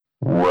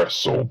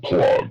Wrestle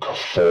Plug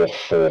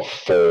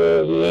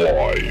 444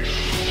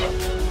 Life.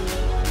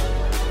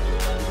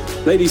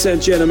 Ladies and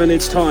gentlemen,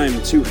 it's time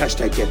to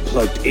hashtag get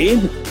plugged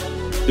in.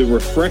 The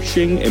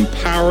refreshing,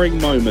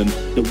 empowering moment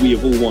that we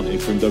have all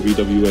wanted from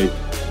WWE.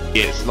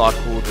 It's like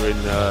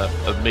ordering a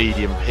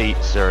medium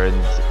pizza and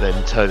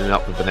then turning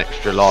up with an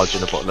extra large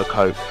and a bottle of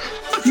Coke.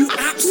 You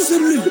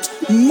absolute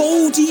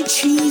mouldy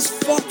cheese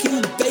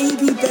fucking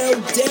baby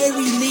bell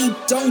dairy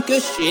leaf dunker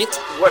shit.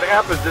 What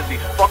happens is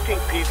these fucking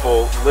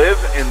people live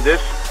in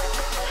this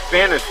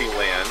fantasy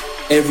land.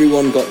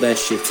 Everyone got their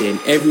shit in,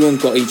 everyone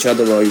got each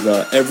other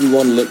over,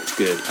 everyone looked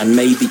good, and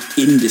made the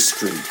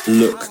industry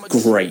look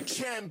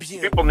great.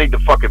 People need to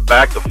fucking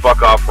back the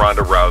fuck off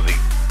Ronda Rousey.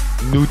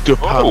 New to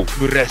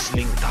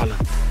wrestling talent.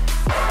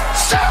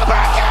 Super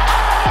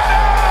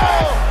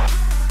Cow!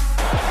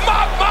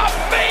 Mamma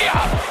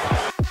mia!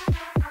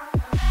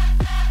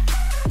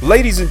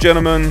 Ladies and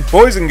gentlemen,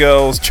 boys and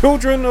girls,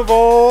 children of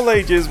all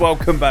ages,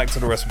 welcome back to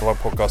the Wrestle Plug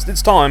podcast.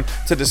 It's time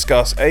to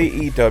discuss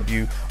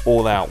AEW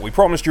All Out. We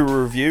promised you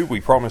a review,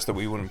 we promised that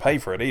we wouldn't pay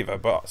for it either,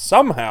 but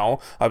somehow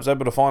I was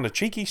able to find a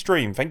cheeky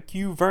stream. Thank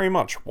you very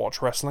much,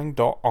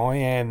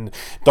 watchwrestling.in.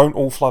 Don't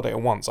all flood it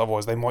at once,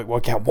 otherwise they might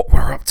work out what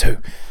we're up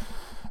to.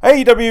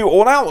 AEW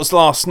All Out was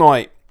last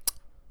night.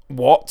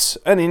 What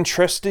an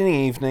interesting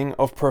evening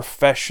of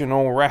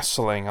professional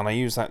wrestling, and I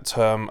use that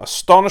term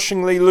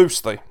astonishingly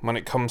loosely when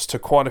it comes to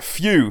quite a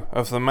few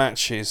of the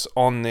matches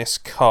on this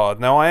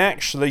card. Now, I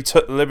actually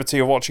took the liberty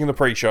of watching the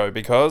pre-show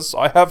because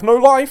I have no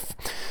life.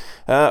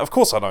 Of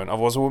course I don't,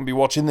 otherwise I wouldn't be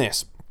watching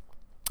this.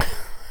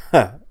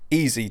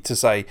 Easy to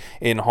say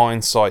in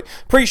hindsight.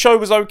 Pre-show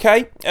was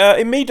okay.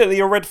 Immediately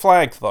a red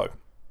flag, though.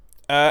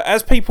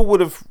 As people would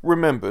have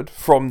remembered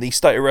from the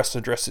State of Wrestling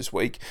address this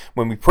week,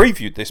 when we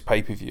previewed this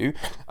pay-per-view,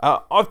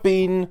 I've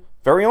been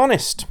very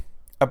honest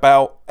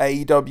about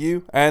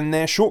AEW and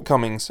their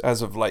shortcomings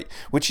as of late,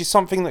 which is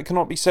something that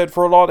cannot be said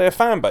for a lot of their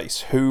fan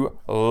base, who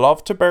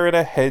love to bury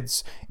their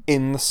heads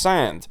in the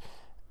sand.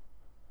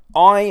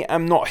 I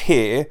am not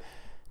here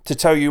to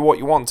tell you what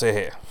you want to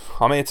hear.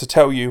 I'm here to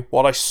tell you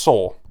what I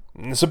saw.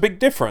 And there's a big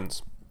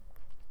difference.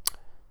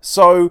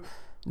 So,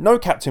 no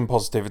Captain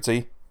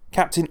Positivity,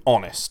 Captain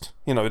Honest.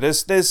 You know,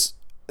 there's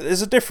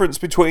a difference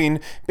between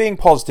being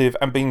positive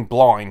and being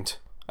blind.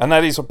 And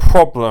that is a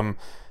problem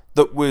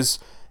that was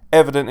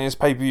evident in this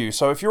pay-per-view.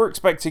 So if you're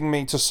expecting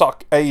me to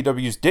suck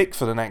AEW's dick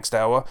for the next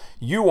hour,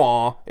 you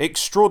are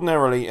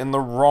extraordinarily in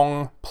the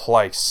wrong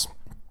place.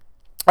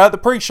 At the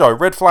pre-show,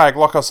 red flag,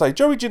 like I say,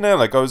 Joey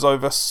Janela goes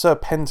over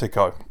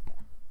Serpentico.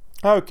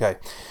 Okay.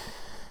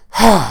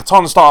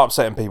 Time to start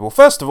upsetting people.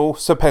 First of all,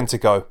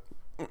 Serpentico.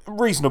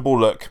 Reasonable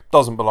look.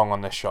 Doesn't belong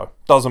on this show.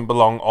 Doesn't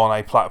belong on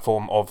a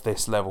platform of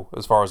this level,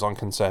 as far as I'm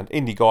concerned.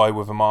 Indie guy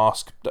with a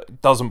mask.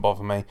 Doesn't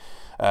bother me.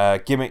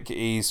 Gimmick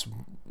is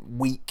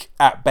weak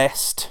at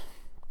best.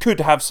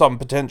 Could have some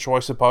potential, I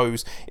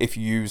suppose, if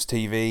you use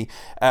TV.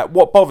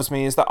 What bothers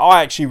me is that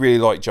I actually really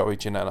like Joey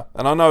Janela.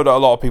 And I know that a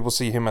lot of people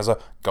see him as a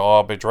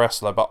garbage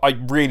wrestler, but I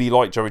really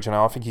like Joey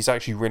Janela. I think he's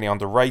actually really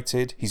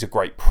underrated. He's a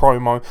great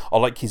promo. I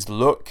like his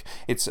look.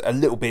 It's a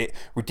little bit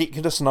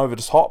ridiculous and over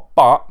the top,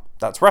 but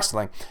that's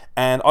wrestling.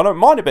 And I don't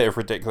mind a bit of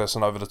ridiculous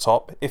and over the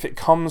top if it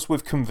comes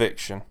with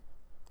conviction.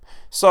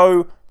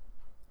 So,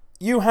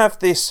 you have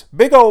this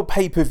big old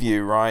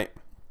pay-per-view, right?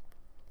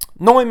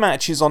 9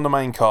 matches on the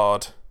main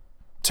card.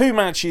 2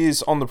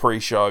 matches on the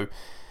pre-show.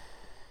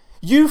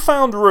 You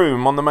found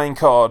room on the main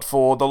card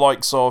for the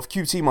likes of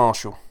QT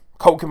Marshall,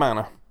 Colt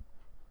Cabana,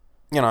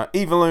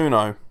 Evil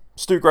Uno,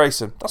 Stu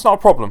Grayson. That's not a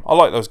problem. I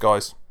like those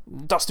guys.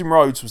 Dustin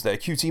Rhodes was there.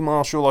 QT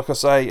Marshall, like I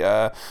say.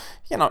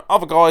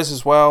 Other guys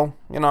as well.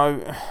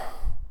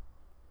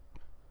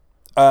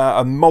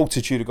 A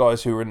multitude of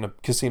guys who were in the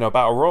Casino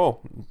Battle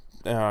Royal,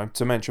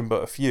 to mention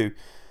but a few.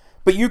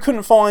 But you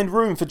couldn't find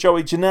room for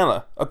Joey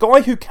Janela, a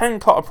guy who can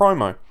cut a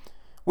promo,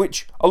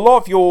 which a lot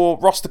of your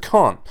roster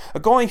can't. A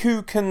guy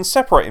who can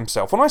separate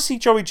himself. When I see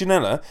Joey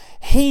Janela,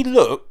 he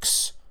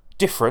looks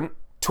different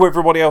to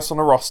everybody else on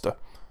the roster.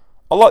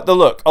 I like the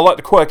look, I like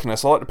the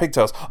quirkiness, I like the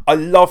pigtails. I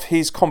love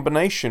his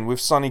combination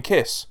with Sonny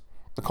Kiss,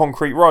 the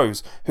Concrete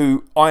Rose,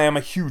 who I am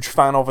a huge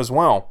fan of as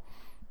well,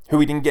 who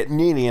we didn't get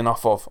nearly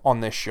enough of on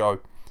this show.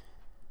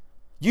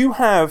 You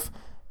have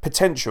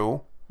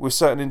potential with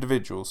certain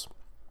individuals,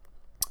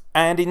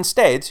 and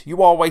instead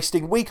you are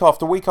wasting week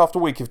after week after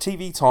week of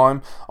TV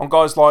time on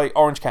guys like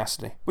Orange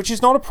Cassidy, which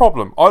is not a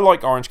problem. I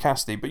like Orange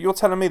Cassidy, but you're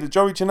telling me that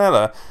Joey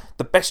Janela,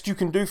 the best you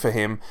can do for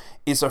him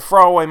is a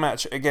throwaway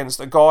match against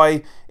a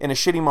guy in a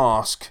shitty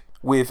mask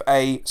with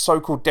a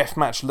so-called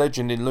deathmatch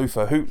legend in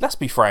Luther, who, let's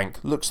be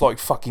frank, looks like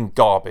fucking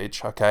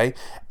garbage, okay?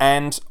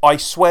 And I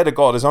swear to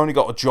God has only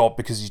got a job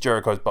because he's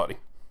Jericho's buddy.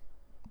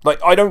 Like,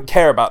 I don't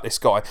care about this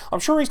guy. I'm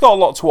sure he's got a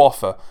lot to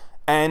offer,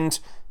 and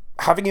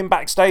having him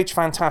backstage,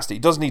 fantastic. He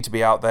doesn't need to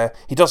be out there.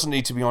 He doesn't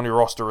need to be on your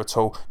roster at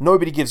all.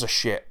 Nobody gives a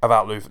shit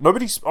about Luther.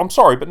 I'm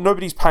sorry, but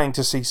nobody's paying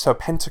to see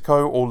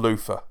Serpentico or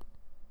Luther.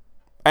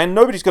 And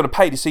nobody's going to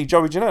pay to see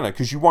Joey Janela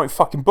because you won't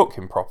fucking book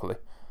him properly.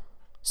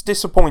 It's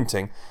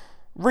disappointing.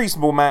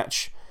 Reasonable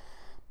match.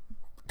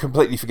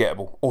 completely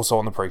forgettable, also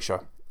on the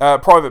pre-show.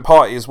 Private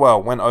Party as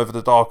well went over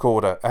the Dark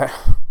Order.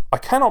 I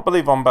cannot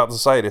believe I'm about to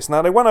say this.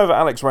 Now, they went over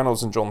Alex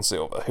Reynolds and John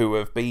Silver, who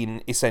have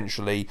been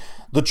essentially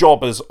the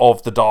jobbers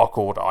of the Dark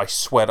Order. I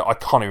swear that I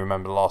can't even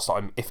remember the last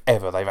time, if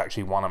ever, they've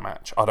actually won a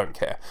match. I don't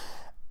care.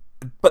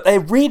 But they're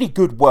really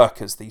good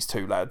workers, these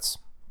two lads.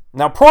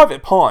 Now,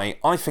 Private Party,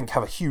 I think,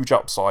 have a huge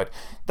upside.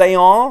 They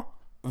are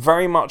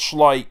very much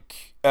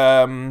like...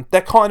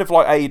 they're kind of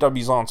like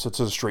AEW's answer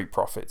to the Street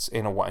Profits,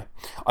 in a way.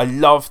 I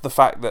love the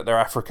fact that they're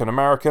African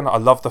American. I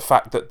love the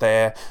fact that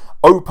they're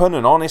open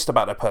and honest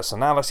about their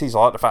personalities. I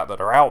like the fact that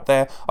they're out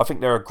there. I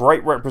think they're a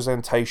great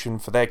representation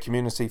for their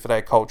community, for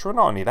their culture. And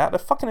not only that, they're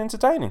fucking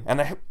entertaining. And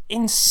they're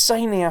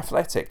insanely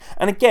athletic.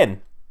 And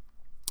again...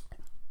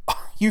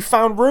 you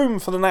found room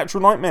for the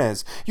Natural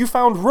Nightmares. You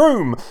found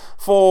room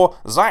for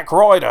Zack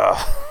Ryder.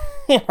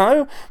 You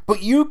know?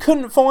 But you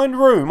couldn't find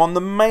room on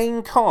the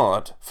main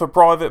card for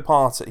Private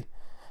Party,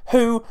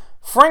 who,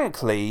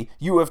 frankly,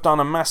 you have done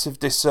a massive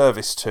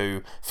disservice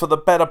to for the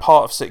better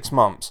part of 6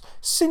 months.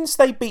 Since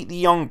they beat the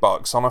Young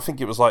Bucks on, I think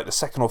it was like the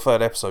second or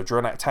third episode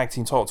during that tag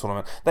team title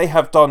tournament, they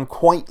have done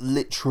quite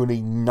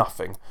literally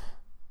nothing.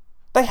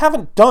 They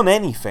haven't done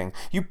anything.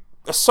 You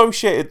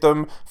associated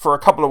them for a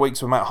couple of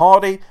weeks with Matt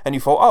Hardy, and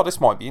you thought, oh,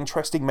 this might be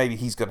interesting, maybe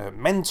he's going to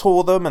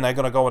mentor them and they're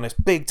going to go on this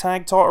big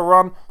tag title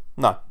run.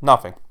 No,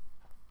 nothing.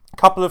 A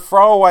couple of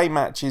throwaway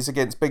matches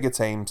against bigger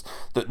teams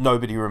that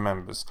nobody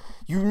remembers.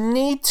 You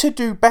need to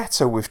do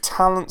better with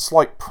talents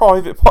like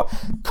Private Party.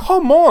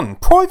 Come on,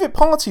 Private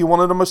Party are one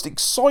of the most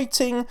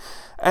exciting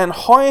and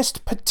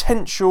highest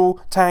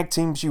potential tag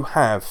teams you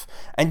have,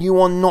 and you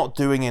are not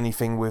doing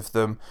anything with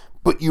them,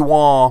 but you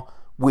are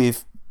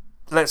with,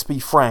 let's be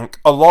frank,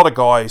 a lot of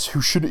guys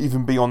who shouldn't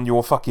even be on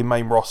your fucking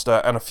main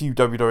roster and a few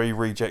WWE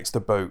rejects to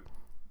boot.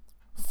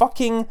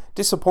 Fucking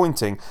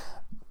disappointing.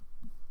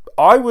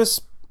 I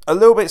was a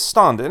little bit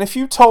stunned, and if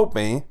you told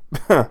me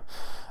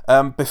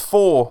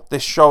before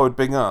this show had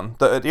begun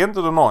that at the end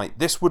of the night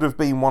this would have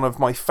been one of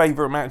my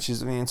favourite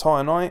matches of the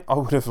entire night, I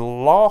would have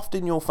laughed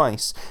in your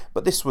face.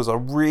 But this was a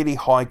really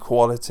high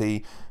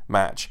quality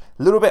match.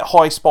 A little bit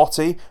high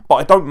spotty, but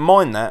I don't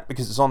mind that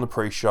because it's on the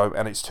pre-show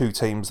and it's two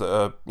teams that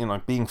are, you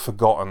know, being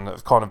forgotten, that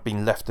have kind of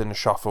been left in the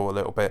shuffle a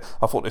little bit.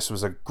 I thought this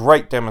was a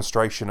great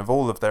demonstration of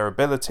all of their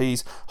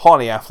abilities,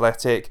 highly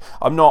athletic.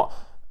 I'm not,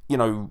 you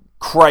know,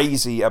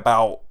 crazy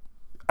about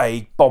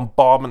a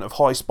bombardment of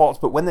high spots,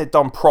 but when they're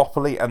done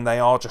properly and they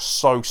are just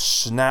so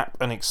snap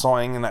and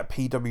exciting in that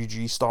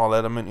PWG style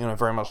element, you know,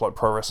 very much like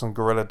Pro Wrestling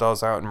Guerrilla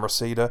does out in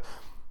Reseda,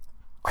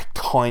 I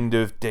kind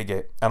of dig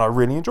it, and I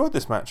really enjoyed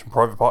this match. And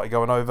Private Party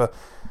going over,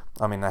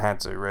 I mean, they had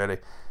to, really.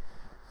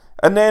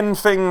 And then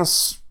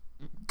things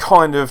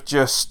kind of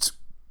just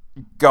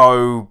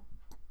go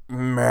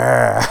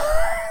meh.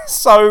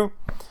 So,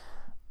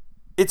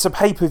 it's a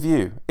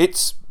pay-per-view.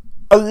 It's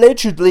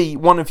allegedly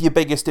one of your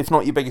biggest, if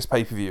not your biggest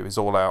pay-per-view, is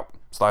All Out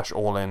 /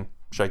 All In,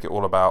 Shake It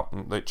All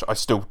About, which I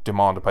still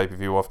demand a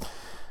pay-per-view of.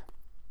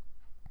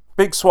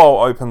 Big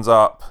Swole opens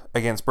up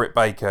against Britt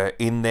Baker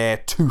in their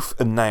tooth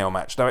and nail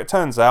match. Now, it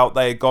turns out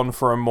they had gone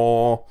for a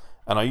more,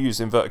 and I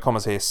use inverted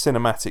commas here,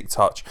 cinematic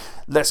touch.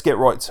 Let's get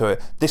right to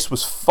it. This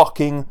was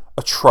fucking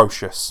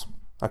atrocious,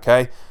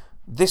 okay?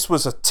 This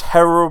was a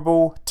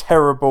terrible,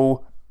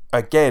 terrible,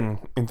 again,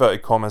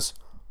 inverted commas,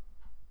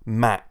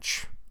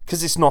 match.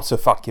 Because it's not a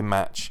fucking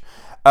match.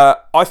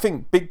 I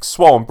think Big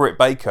Swole and Britt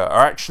Baker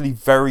are actually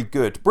very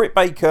good. Britt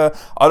Baker,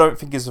 I don't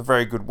think is a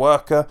very good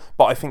worker,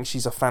 but I think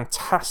she's a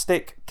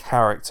fantastic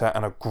character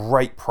and a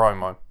great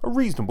promo. A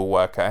reasonable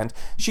worker, and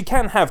she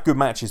can have good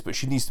matches, but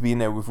she needs to be in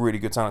there with really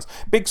good talents.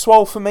 Big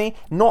Swole, for me,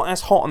 not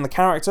as hot on the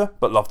character,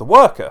 but love the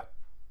worker.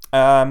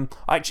 I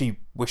actually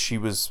wish she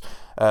was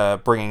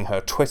bringing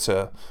her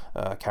Twitter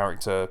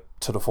character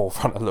to the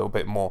forefront a little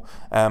bit more.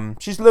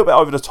 She's a little bit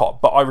over the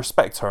top, but I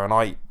respect her and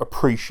I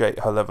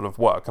appreciate her level of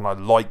work, and I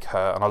like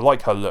her and I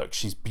like her look.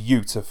 She's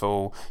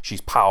beautiful, she's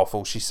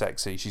powerful, she's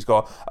sexy, she's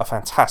got a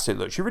fantastic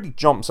look. She really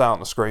jumps out on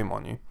the screen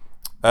on you.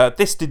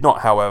 This did not,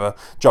 however,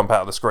 jump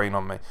out of the screen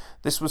on me.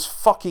 This was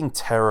fucking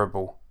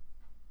terrible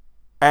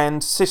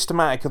and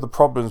systematic of the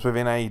problems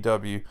within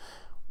AEW.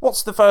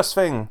 What's the first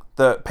thing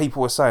that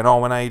people were saying?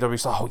 Oh, when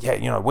AEW's like, oh yeah,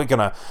 you know, we're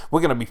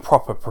gonna be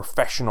proper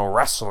professional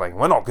wrestling.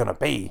 We're not gonna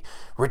be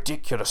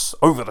ridiculous,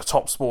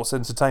 over-the-top sports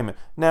entertainment.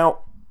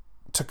 Now,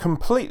 to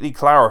completely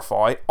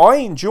clarify, I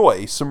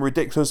enjoy some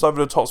ridiculous,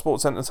 over-the-top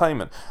sports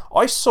entertainment.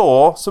 I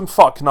saw some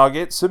fuck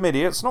nuggets, some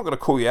idiots. Not gonna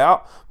call you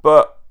out,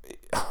 but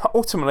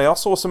ultimately, I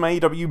saw some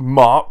AEW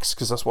marks,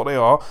 because that's what they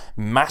are,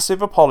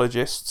 massive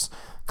apologists,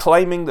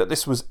 claiming that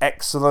this was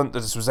excellent, that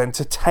this was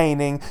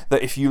entertaining,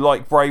 that if you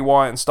like Bray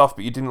Wyatt and stuff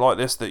but you didn't like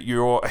this, that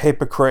you're a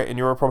hypocrite and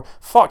you're a problem.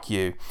 Fuck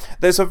you.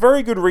 There's a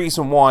very good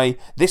reason why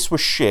this was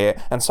shit,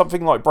 and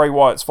something like Bray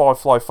Wyatt's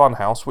Firefly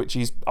Funhouse, which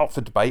is up for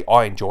debate,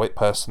 I enjoy it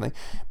personally.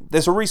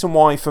 There's a reason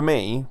why, for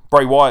me,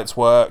 Bray Wyatt's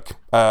work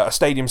a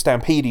Stadium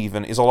Stampede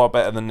even is a lot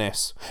better than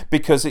this,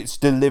 because it's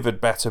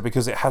delivered better,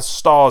 because it has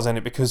stars in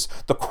it, because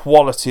the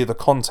quality of the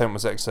content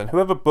was excellent.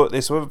 Whoever put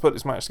this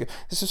match together,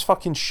 this is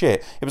fucking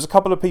shit. It was a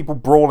couple of people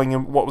brawling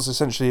in what was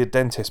essentially a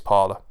dentist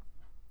parlour.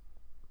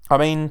 I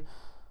mean,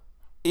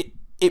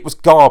 it was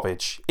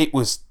garbage. It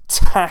was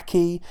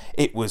tacky.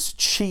 It was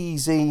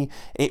cheesy.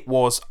 It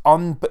was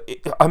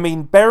I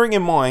mean, bearing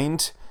in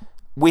mind,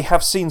 we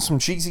have seen some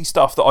cheesy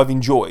stuff that I've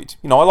enjoyed.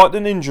 You know, I like the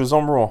ninjas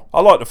on Raw.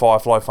 I like the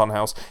Firefly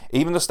Funhouse.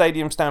 Even the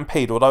Stadium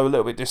Stampede, although a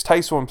little bit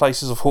distasteful in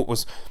places, I thought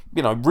was,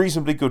 you know,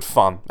 reasonably good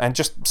fun. And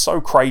just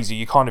so crazy,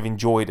 you kind of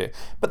enjoyed it.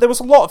 But there was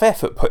a lot of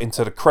effort put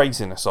into the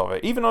craziness of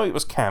it. Even though it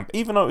was camp,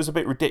 even though it was a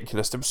bit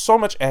ridiculous, there was so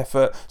much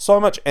effort, so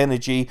much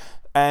energy,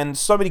 and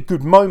so many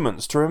good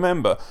moments to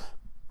remember.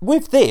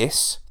 With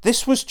this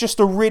was just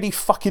a really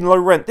fucking low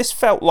rent. This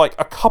felt like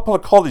a couple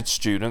of college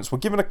students were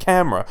given a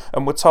camera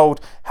and were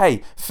told,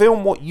 hey,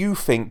 film what you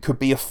think could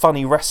be a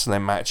funny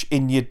wrestling match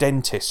in your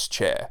dentist's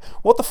chair.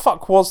 What the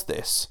fuck was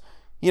this?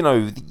 You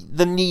know,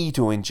 the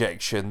needle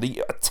injection,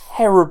 the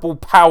terrible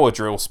power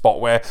drill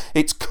spot where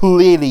it's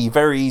clearly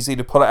very easy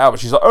to pull it out, but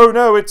she's like, oh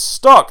no, it's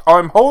stuck,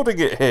 I'm holding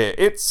it here,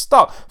 it's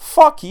stuck.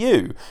 Fuck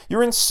you.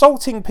 You're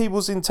insulting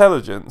people's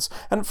intelligence,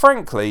 and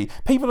frankly,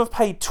 people have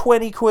paid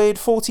 20 quid,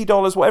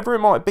 $40, whatever it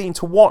might have been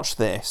to watch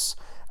this,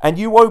 and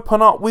you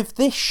open up with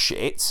this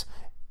shit?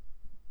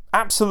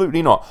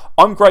 Absolutely not.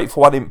 I'm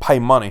grateful I didn't pay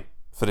money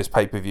for this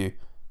pay-per-view,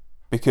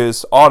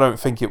 because I don't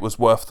think it was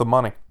worth the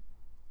money.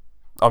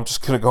 I'm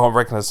just going to go on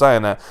record as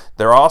saying that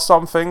there are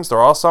some things, there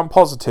are some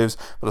positives,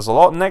 but there's a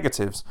lot of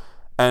negatives.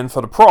 And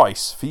for the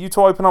price, for you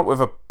to open up with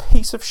a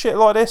piece of shit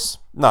like this,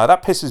 no,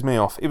 that pisses me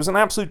off. It was an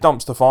absolute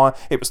dumpster fire.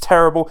 It was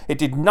terrible. It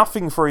did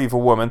nothing for either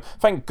woman.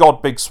 Thank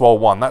God Big Swole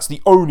won. That's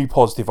the only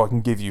positive I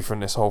can give you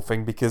from this whole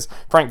thing, because,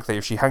 frankly,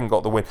 if she hadn't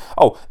got the win...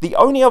 Oh, the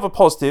only other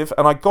positive,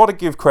 and I got to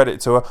give credit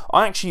to her,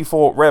 I actually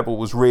thought Rebel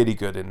was really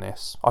good in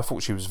this. I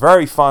thought she was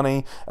very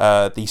funny.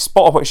 The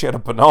spot where she had a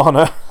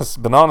banana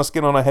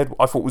skin on her head,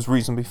 I thought was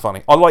reasonably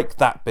funny. I like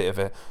that bit of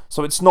it.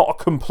 So it's not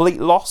a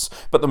complete loss,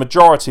 but the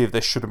majority of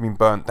this should have been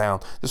burnt down.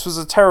 This was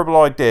a terrible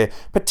idea,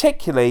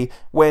 particularly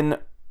when,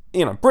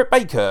 you know, Britt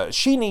Baker,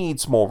 she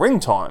needs more ring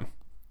time.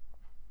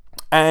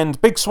 And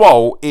Big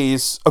Swole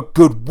is a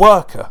good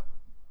worker.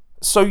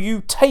 So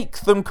you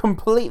take them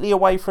completely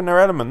away from their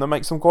element that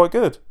makes them quite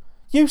good.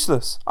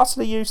 Useless.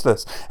 Utterly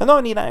useless. And not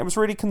only that, it was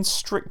really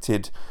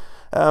constricted.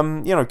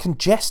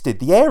 Congested.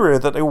 The area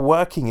that they were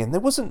working in, there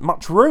wasn't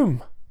much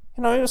room.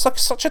 You know, it was like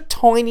such a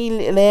tiny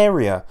little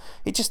area.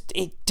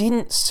 It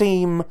didn't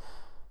seem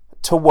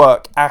to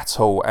work at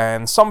all.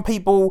 And some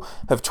people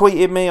have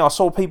tweeted me. I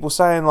saw people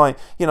saying, like,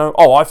 you know,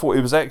 oh, I thought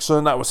it was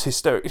excellent, that was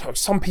hysterical. You know,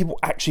 some people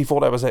actually thought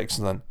that was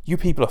excellent. You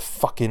people are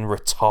fucking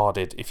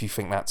retarded if you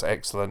think that's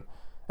excellent.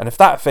 And if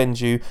that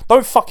offends you,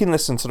 don't fucking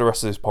listen to the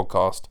rest of this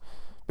podcast,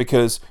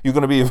 because you're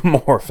going to be even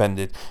more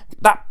offended.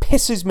 That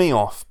pisses me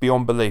off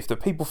beyond belief,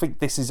 that people think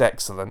this is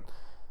excellent.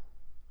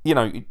 You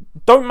know,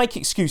 don't make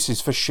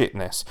excuses for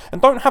shitness, and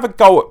don't have a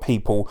go at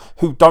people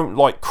who don't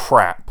like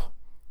crap.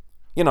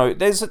 You know,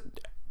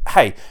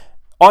 hey,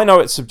 I know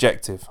it's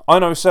subjective. I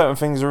know certain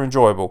things are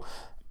enjoyable.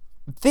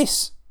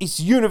 This is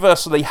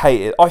universally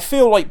hated. I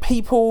feel like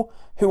people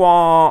who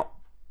are,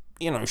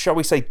 you know, shall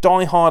we say,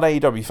 die-hard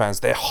AEW fans,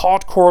 they're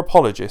hardcore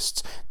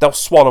apologists, they'll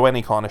swallow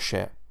any kind of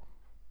shit.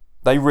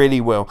 They really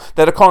will.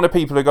 They're the kind of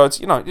people who go,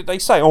 you know, they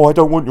say, oh, I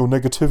don't want your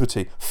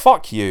negativity.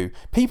 Fuck you.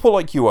 People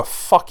like you are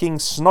fucking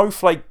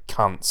snowflake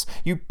cunts.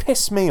 You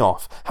piss me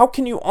off. How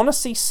can you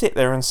honestly sit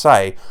there and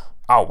say,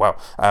 oh,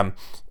 well,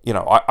 you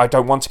know, I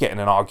don't want to get in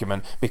an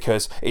argument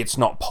because it's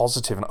not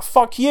positive enough.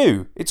 Fuck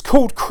you. It's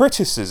called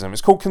criticism.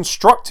 It's called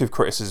constructive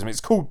criticism.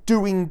 It's called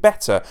doing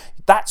better.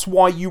 That's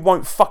why you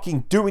won't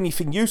fucking do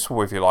anything useful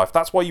with your life.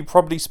 That's why you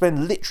probably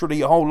spend literally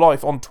your whole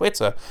life on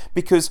Twitter,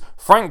 because,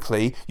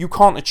 frankly, you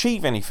can't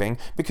achieve anything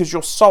because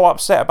you're so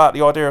upset about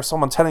the idea of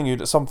someone telling you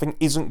that something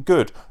isn't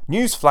good.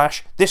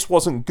 Newsflash, this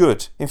wasn't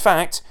good. In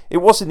fact, it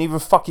wasn't even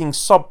fucking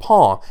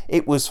subpar.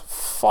 It was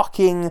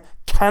fucking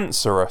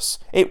cancerous.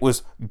 It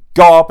was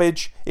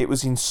garbage. It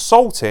was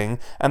insulting,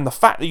 and the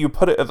fact that you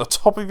put it at the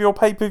top of your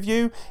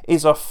pay-per-view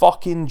is a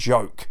fucking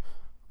joke.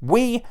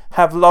 We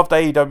have loved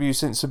AEW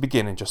since the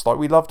beginning, just like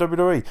we love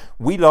WWE.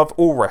 We love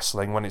all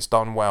wrestling when it's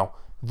done well.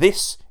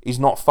 This is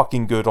not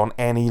fucking good on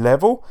any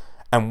level,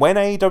 and when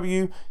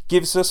AEW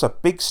gives us a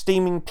big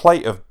steaming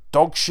plate of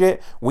dog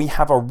shit, we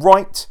have a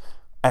right,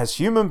 as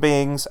human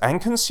beings and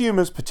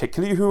consumers,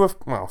 particularly who have,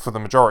 well, for the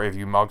majority of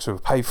you mugs who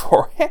have paid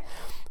for it,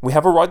 we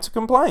have a right to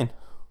complain.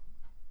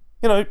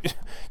 You know,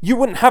 you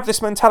wouldn't have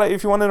this mentality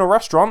if you went in a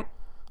restaurant.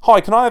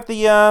 Hi, can I have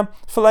the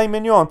filet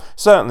mignon?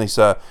 Certainly,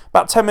 sir.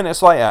 About 10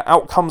 minutes later,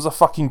 out comes a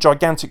fucking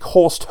gigantic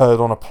horse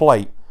turd on a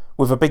plate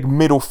with a big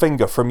middle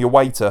finger from your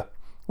waiter.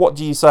 What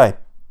do you say?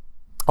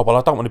 Oh, well,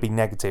 I don't want to be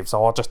negative,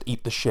 so I'll just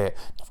eat the shit.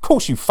 Of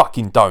course you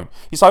fucking don't.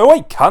 You say, oh,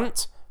 wait,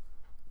 cunt.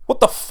 What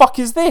the fuck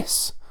is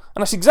this?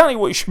 And that's exactly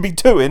what you should be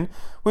doing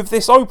with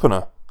this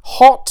opener.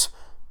 Hot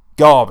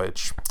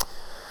garbage.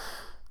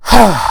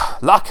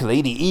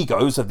 Luckily, the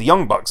egos of the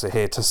Young Bucks are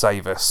here to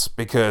save us,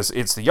 because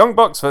it's the Young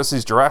Bucks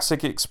versus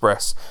Jurassic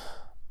Express.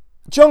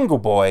 Jungle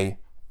Boy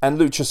and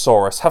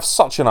Luchasaurus have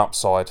such an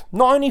upside.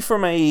 Not only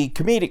from a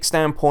comedic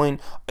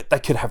standpoint, they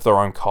could have their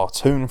own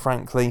cartoon,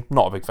 frankly.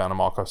 Not a big fan of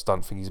Marco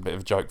Stunt. I think he's a bit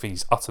of a joke. I think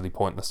he's utterly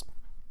pointless.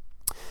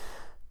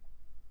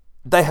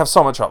 They have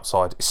so much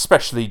upside,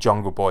 especially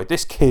Jungle Boy.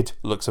 This kid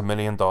looks $1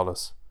 million.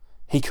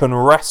 He can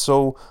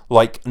wrestle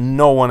like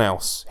no one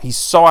else. He's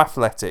so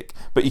athletic,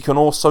 but he can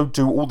also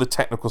do all the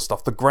technical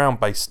stuff, the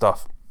ground-based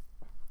stuff.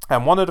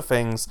 And one of the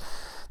things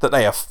that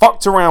they have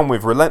fucked around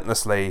with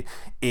relentlessly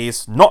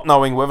is not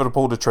knowing whether to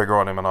pull the trigger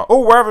on him or not.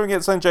 Oh, we're having him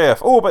against MJF.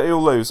 Oh, but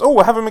he'll lose. Oh,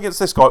 we're having him against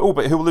this guy. Oh,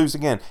 but he'll lose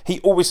again.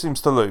 He always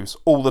seems to lose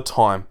all the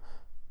time.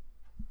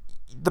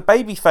 The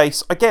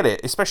babyface, I get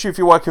it, especially if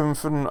you're working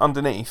from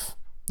underneath.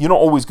 You're not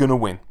always going to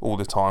win all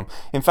the time.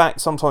 In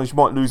fact, sometimes you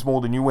might lose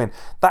more than you win.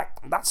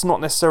 That's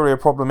not necessarily a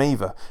problem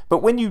either.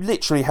 But when you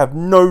literally have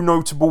no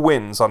notable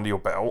wins under your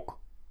belt,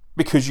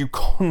 because you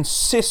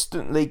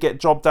consistently get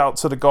jobbed out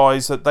to the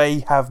guys that they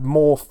have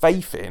more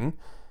faith in,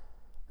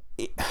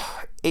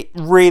 it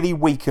really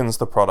weakens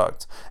the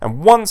product.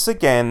 And once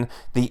again,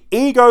 the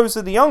egos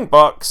of the Young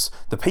Bucks,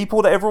 the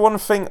people that everyone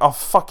think are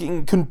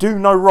fucking can do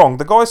no wrong,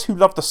 the guys who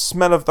love the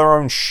smell of their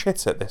own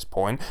shit at this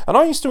point, and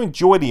I used to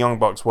enjoy the Young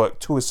Bucks work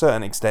to a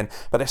certain extent,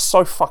 but they're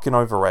so fucking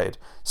overrated.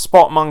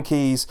 Spot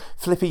monkeys,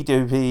 flippy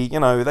doopy,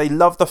 they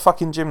love the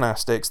fucking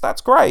gymnastics.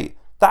 That's great.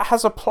 That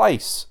has a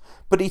place.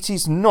 But it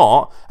is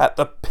not at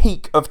the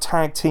peak of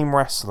tag team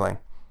wrestling.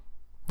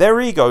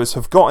 Their egos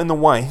have got in the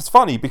way. It's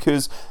funny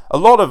because a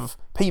lot of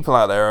people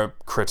out there are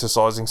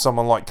criticising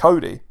someone like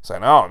Cody,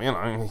 saying,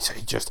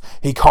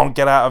 he can't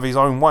get out of his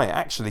own way.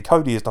 Actually,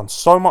 Cody has done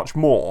so much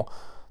more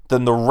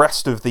than the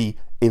rest of the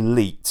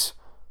elite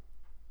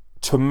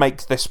to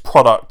make this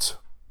product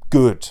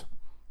good.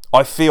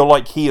 I feel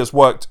like he has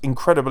worked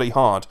incredibly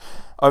hard.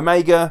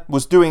 Omega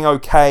was doing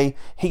okay.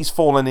 He's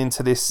fallen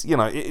into this,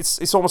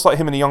 it's almost like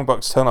him and the Young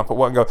Bucks turn up at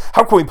work and go,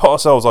 how can we put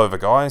ourselves over,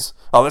 guys?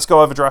 Oh, let's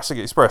go over Jurassic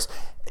Express.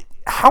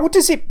 How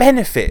does it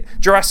benefit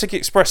Jurassic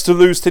Express to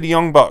lose to the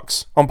Young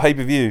Bucks on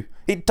pay-per-view?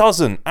 It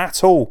doesn't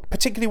at all,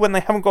 particularly when they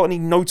haven't got any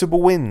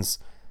notable wins.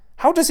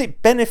 How does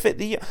it benefit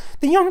the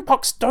Young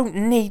Bucks? Don't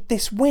need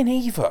this win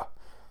either.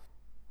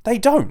 They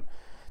don't.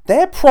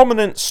 Their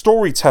prominent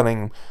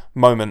storytelling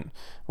moment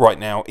right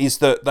now is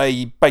that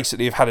they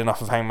basically have had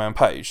enough of Hangman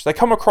Page. They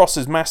come across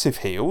as massive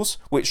heels,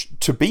 which,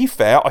 to be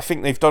fair, I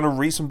think they've done a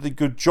reasonably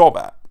good job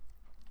at.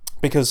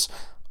 Because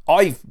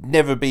I've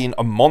never been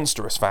a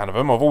monstrous fan of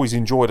them. I've always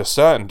enjoyed a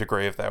certain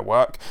degree of their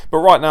work. But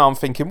right now I'm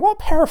thinking, what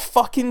a pair of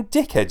fucking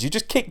dickheads. You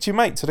just kicked your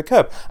mate to the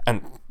curb.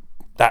 And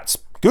that's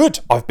good.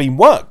 I've been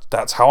worked.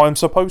 That's how I'm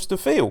supposed to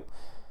feel.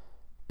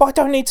 But I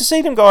don't need to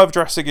see them go over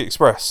Jurassic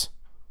Express.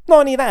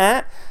 Not only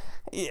that,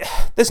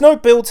 there's no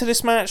build to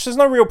this match. There's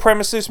no real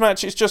premise to this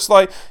match. It's just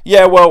like,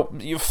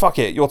 fuck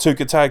it. You're two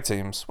good tag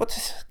teams.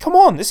 Come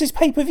on, this is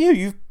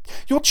pay-per-view.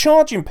 You're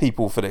charging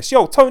people for this.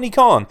 Yo, Tony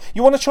Khan,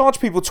 you want to charge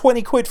people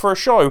 20 quid for a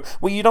show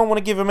where you don't want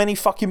to give them any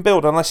fucking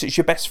build unless it's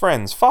your best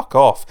friends? Fuck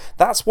off.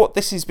 That's what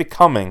this is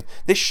becoming.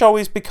 This show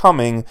is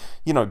becoming,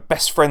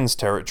 best friends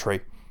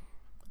territory.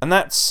 And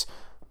that's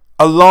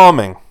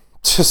alarming,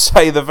 to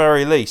say the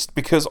very least,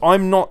 because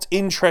I'm not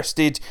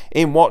interested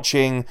in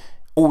watching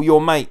all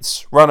your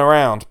mates run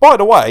around. By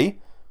the way,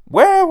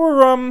 where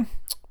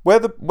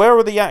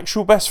are the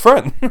actual best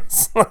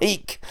friends?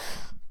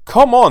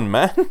 Come on,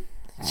 man.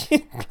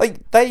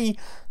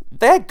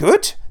 They're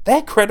good.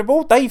 They're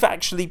credible. They've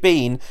actually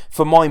been,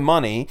 for my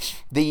money,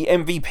 the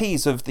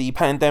MVPs of the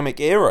pandemic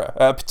era.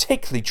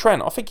 Particularly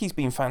Trent. I think he's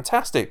been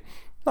fantastic.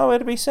 Nowhere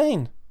to be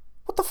seen.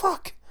 What the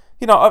fuck?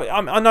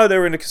 I know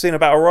they're in a Casino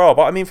Battle Royale,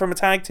 but I mean from a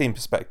tag team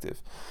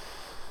perspective.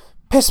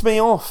 Pissed me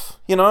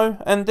off,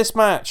 and this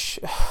match,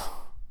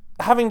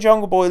 having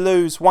Jungle Boy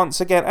lose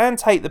once again and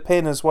take the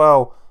pin as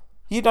well,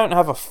 you don't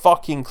have a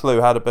fucking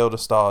clue how to build a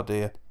star, do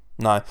you?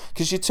 No,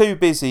 because you're too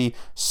busy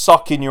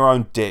sucking your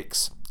own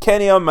dicks.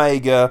 Kenny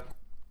Omega,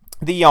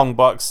 the Young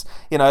Bucks,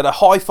 they're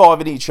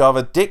high-fiving each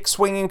other,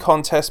 dick-swinging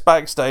contest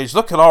backstage.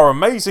 Look at our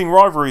amazing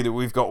rivalry that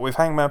we've got with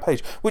Hangman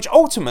Page, which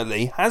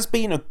ultimately has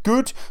been a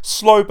good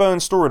slow-burn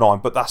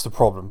storyline, but that's the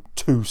problem.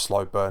 Too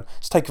slow burn.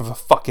 It's taken for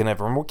fucking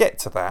ever, and we'll get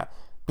to that,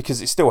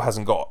 because it still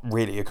hasn't got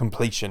really a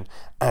completion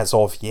as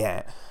of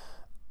yet.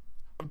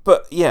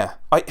 But yeah,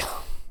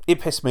 it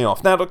pissed me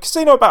off. Now, the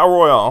Casino Battle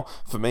Royale,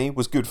 for me,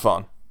 was good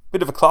fun.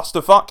 Bit of a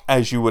clusterfuck,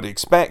 as you would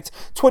expect.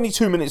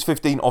 22 minutes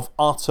 15 of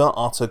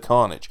utter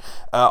carnage.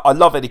 I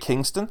love Eddie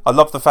Kingston. I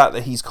love the fact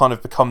that he's kind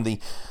of become the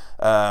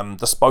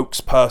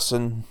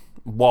spokesperson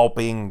while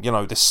being,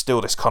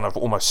 this kind of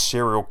almost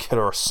serial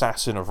killer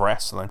assassin of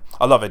wrestling.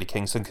 I love Eddie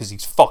Kingston because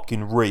he's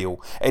fucking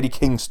real. Eddie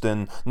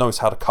Kingston knows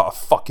how to cut a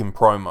fucking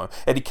promo.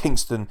 Eddie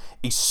Kingston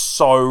is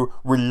so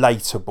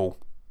relatable.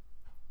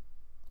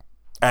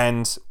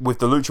 And with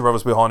the Lucha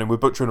Brothers behind him, with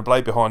Butcher and the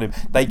Blade behind him,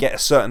 they get a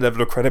certain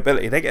level of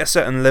credibility. They get a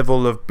certain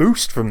level of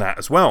boost from that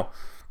as well.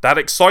 That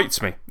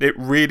excites me. It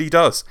really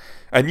does.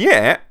 And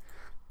yet,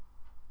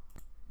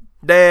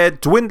 they're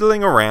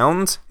dwindling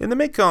around in the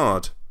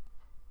mid-card.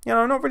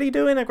 not really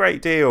doing a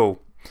great deal.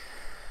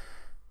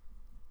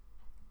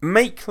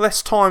 Make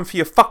less time for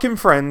your fucking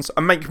friends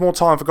and make more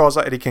time for guys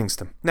like Eddie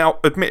Kingston. Now,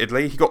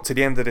 admittedly, he got to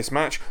the end of this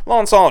match.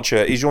 Lance Archer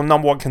is your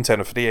number one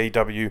contender for the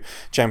AEW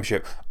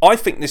Championship. I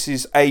think this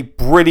is a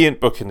brilliant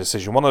booking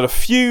decision. One of the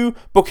few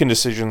booking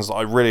decisions that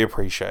I really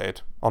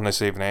appreciated on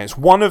this evening. It's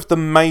one of the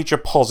major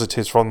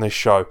positives from this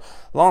show.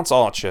 Lance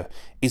Archer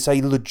is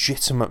a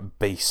legitimate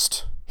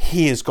beast.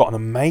 He has got an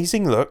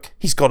amazing look.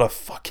 He's got a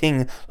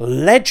fucking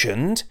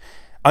legend.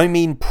 I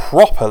mean,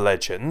 proper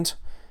legend.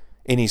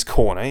 In his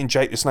corner, in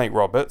Jake the Snake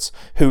Roberts,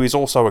 who is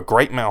also a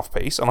great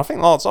mouthpiece, and I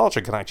think Lance Archer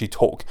can actually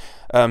talk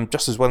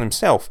just as well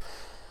himself.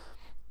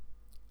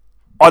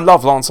 I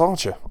love Lance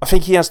Archer. I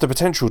think he has the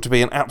potential to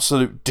be an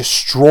absolute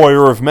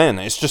destroyer of men.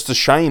 It's just a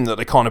shame that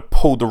they kind of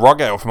pulled the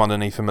rug out from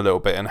underneath him a little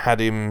bit and had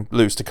him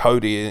lose to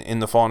Cody in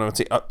the final.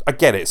 I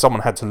get it,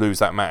 someone had to lose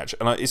that match,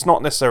 and it's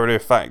not necessarily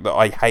the fact that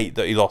I hate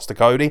that he lost to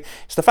Cody,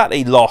 it's the fact that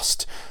he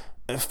lost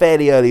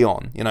fairly early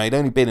on. He'd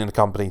only been in the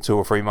company 2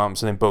 or 3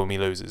 months, and then boom, he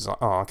loses. Like,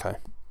 oh, okay.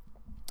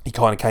 He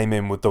kind of came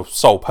in with the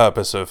sole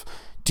purpose of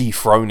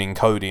dethroning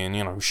Cody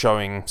and,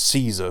 showing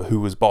Caesar who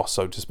was boss,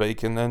 so to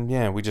speak. And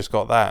then, we just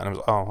got that. And it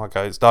was, oh,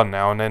 okay, it's done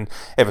now. And then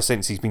ever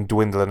since, he's been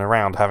dwindling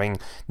around, having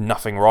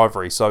nothing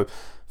rivalry. So,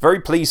 very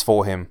pleased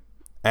for him.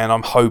 And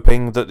I'm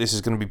hoping that this is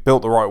going to be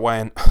built the right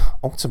way. And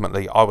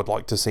ultimately, I would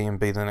like to see him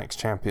be the next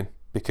champion.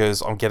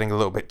 Because I'm getting a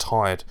little bit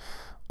tired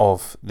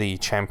of the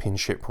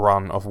championship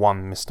run of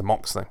one Mr.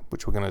 Moxley,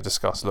 which we're going to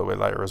discuss a little bit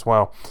later as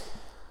well.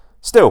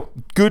 Still,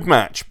 good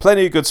match.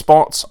 Plenty of good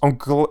spots. I'm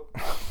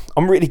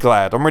really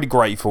glad. I'm really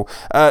grateful.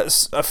 A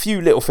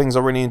few little things I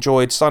really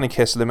enjoyed. Sonny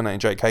Kiss eliminating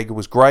Jake Hager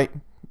was great.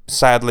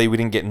 Sadly, we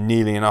didn't get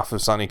nearly enough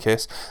of Sonny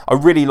Kiss. I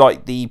really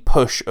like the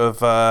push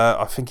of,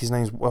 I think his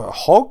name's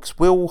Hoggs?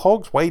 Will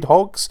Hoggs? Wade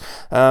Hoggs?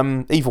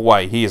 Either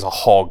way, he is a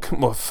hog.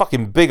 Well,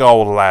 fucking big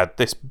old lad.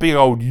 This big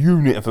old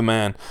unit of a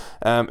man.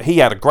 He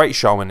had a great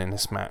showing in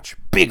this match.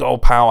 Big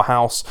old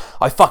powerhouse.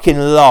 I fucking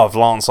love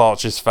Lance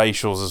Archer's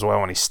facials as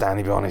well when he's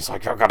standing behind. He's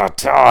like, I'm gonna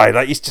die.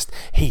 Like,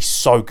 he's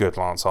so good,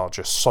 Lance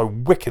Archer. So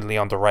wickedly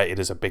underrated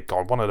as a big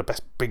guy. One of the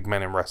best big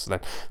men in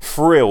wrestling.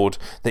 Thrilled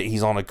that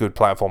he's on a good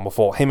platform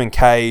before. Him and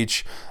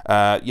Cage,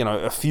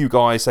 a few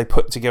guys, they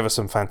put together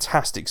some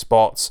fantastic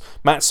spots.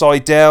 Matt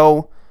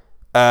Sydal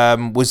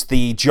was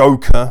the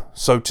Joker,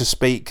 so to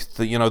speak,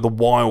 the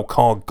wild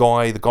card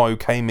guy, the guy who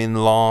came in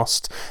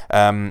last.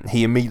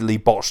 He immediately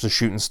botched the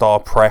shooting star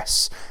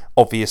press.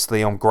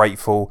 Obviously, I'm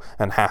grateful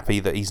and happy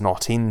that he's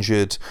not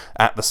injured.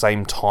 At the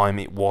same time,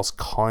 it was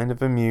kind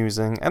of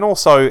amusing. And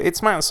also,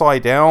 it's Matt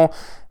Sydal.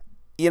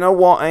 You know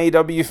what,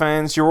 AEW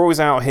fans? You're always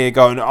out here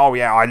going, oh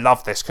yeah, I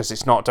love this because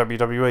it's not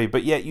WWE.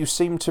 But yet you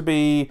seem to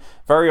be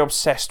very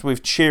obsessed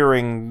with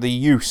cheering the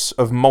use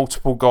of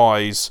multiple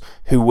guys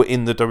who were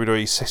in the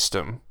WWE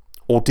system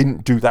or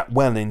didn't do that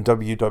well in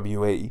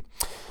WWE.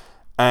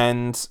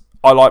 And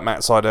I like Matt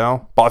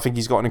Sydal, but I think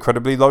he's got an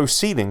incredibly low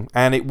ceiling,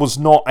 and it was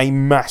not a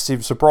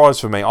massive surprise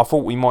for me. I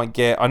thought we might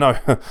get, I know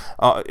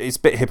it's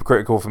a bit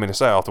hypocritical for me to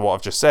say after what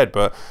I've just said,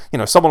 but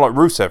someone like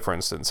Rusev, for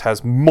instance,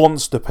 has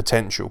monster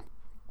potential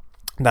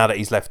now that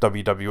he's left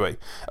WWE.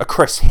 A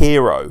Chris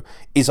Hero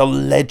is a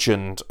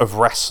legend of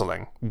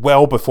wrestling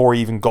well before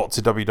he even got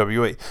to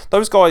WWE.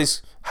 Those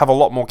guys have a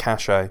lot more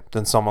cachet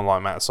than someone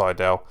like Matt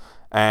Sydal.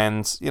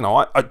 And,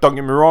 I don't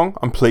get me wrong,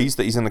 I'm pleased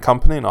that he's in the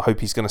company and I hope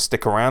he's going to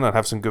stick around and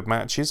have some good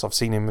matches. I've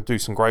seen him do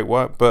some great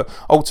work, but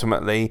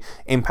ultimately,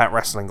 Impact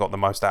Wrestling got the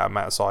most out of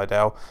Matt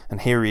Sydal,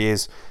 and here he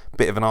is,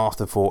 bit of an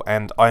afterthought,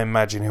 and I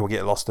imagine he'll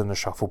get lost in the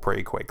shuffle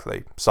pretty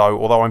quickly. So,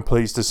 although I'm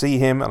pleased to see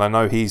him, and I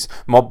know he's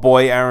my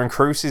boy Aaron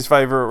Cruise's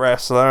favourite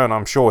wrestler, and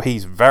I'm sure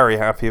he's very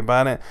happy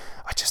about it,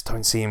 I just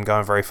don't see him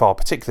going very far,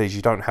 particularly as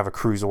you don't have a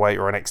Cruiserweight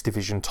or an X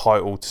Division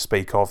title to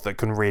speak of that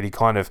can really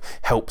kind of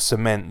help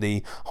cement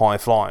the high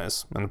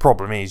flyers. And the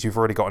problem is, you've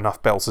already got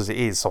enough belts as it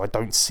is, so I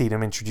don't see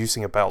them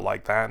introducing a belt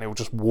like that, and it will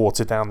just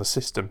water down the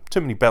system.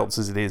 Too many belts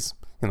as it is,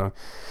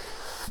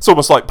 It's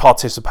almost like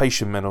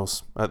participation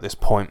medals at this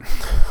point.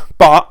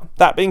 But,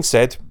 that being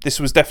said, this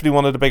was definitely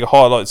one of the bigger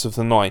highlights of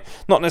the night.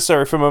 Not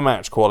necessarily from a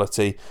match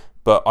quality,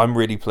 but I'm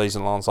really pleased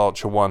that Lance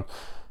Archer won.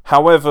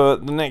 However,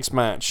 the next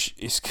match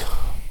is...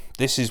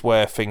 This is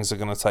where things are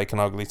going to take an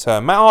ugly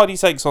turn. Matt Hardy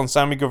takes on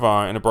Sammy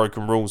Guevara in a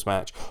Broken Rules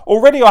match.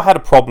 Already I had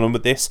a problem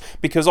with this,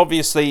 because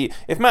obviously,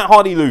 if Matt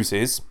Hardy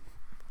loses,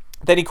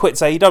 then he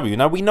quits AEW.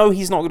 Now, we know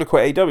he's not going to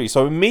quit AEW,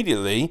 so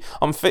immediately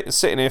I'm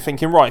sitting here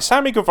thinking, right,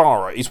 Sammy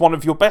Guevara is one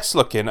of your best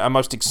looking and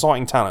most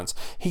exciting talents.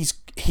 He's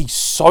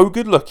so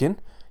good looking.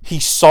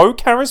 He's so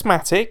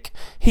charismatic.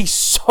 He's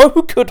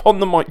so good on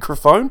the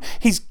microphone.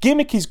 His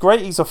gimmick is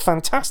great. He's a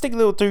fantastic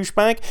little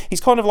douchebag.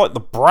 He's kind of like the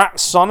brat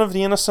son of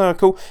the Inner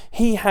Circle.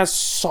 He has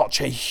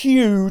such a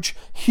huge,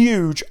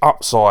 huge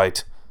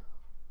upside.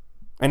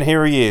 And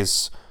here he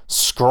is,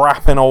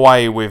 scrapping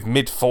away with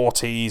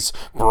mid-40s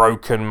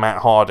broken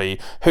Matt Hardy,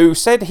 who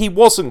said he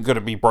wasn't going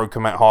to be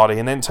broken Matt Hardy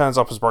and then turns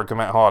up as broken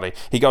Matt Hardy.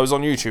 He goes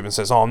on YouTube and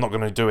says, I'm not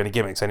going to do any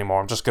gimmicks anymore,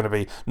 I'm just going to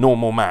be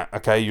normal Matt,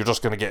 okay? You're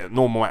just going to get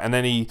normal Matt. And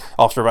then he,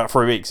 after about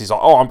 3 weeks, he's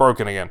like, I'm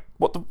broken again.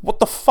 What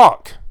the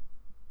fuck?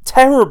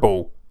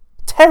 Terrible.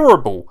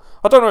 Terrible.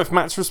 I don't know if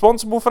Matt's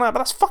responsible for that, but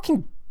that's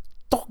fucking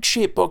dog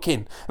shit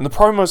booking. And the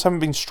promos haven't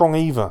been strong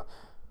either.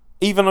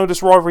 Even though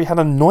this rivalry had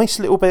a nice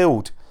little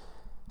build.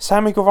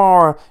 Sammy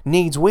Guevara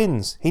needs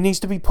wins. He needs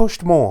to be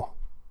pushed more.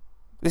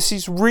 This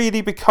is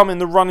really becoming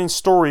the running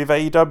story of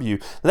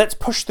AEW. Let's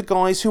push the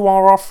guys who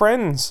are our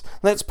friends.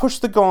 Let's push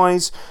the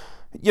guys,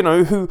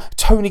 who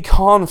Tony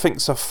Khan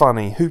thinks are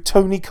funny, who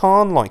Tony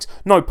Khan likes.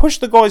 No, push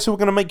the guys who are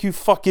going to make you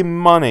fucking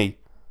money.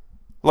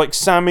 Like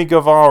Sammy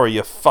Guevara,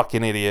 you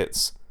fucking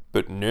idiots.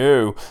 But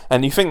no.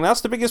 And you think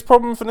that's the biggest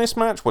problem for this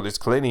match? Well, it's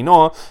clearly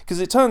not, because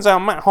it turns out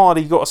Matt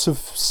Hardy got a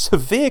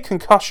severe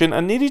concussion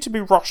and needed to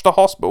be rushed to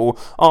hospital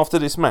after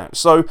this match.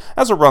 So,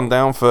 as a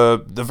rundown for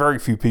the very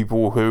few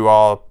people who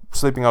are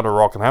sleeping under a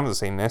rock and haven't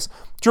seen this,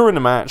 during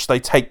the match, they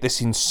take this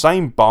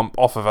insane bump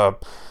off of a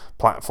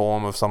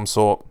platform of some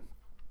sort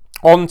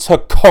onto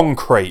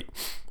concrete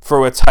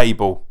through a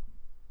table.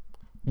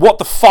 What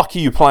the fuck are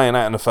you playing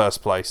at in the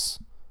first place?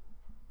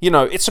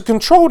 It's a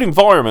controlled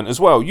environment as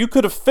well. You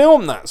could have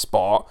filmed that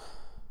spot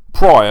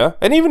prior,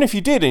 and even if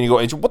you did and you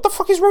got injured, what the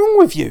fuck is wrong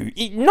with you?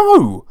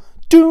 No!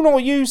 Do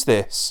not use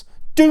this.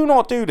 Do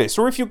not do this.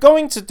 Or if you're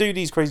going to do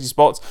these crazy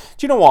spots,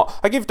 do you know what?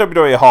 I give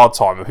WWE a hard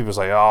time when people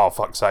say, oh,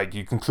 fuck's sake,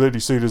 you can clearly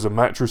see there's a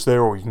mattress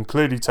there, or you can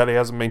clearly tell he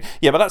hasn't been.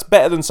 Yeah, but that's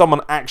better than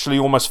someone actually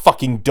almost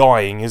fucking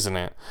dying, isn't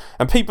it?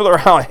 And people are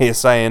out here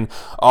saying,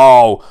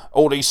 oh,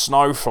 all these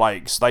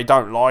snowflakes, they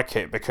don't like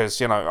it because,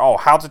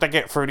 how did they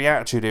get through the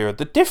Attitude Era?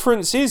 The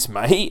difference is,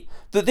 mate,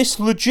 that this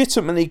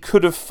legitimately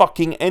could have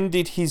fucking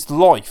ended his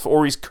life,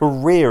 or his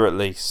career at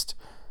least.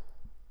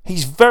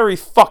 He's very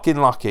fucking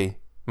lucky,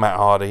 Matt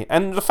Hardy,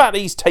 and the fact that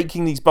he's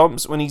taking these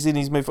bumps when he's in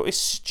his mid-foot is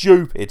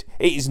stupid.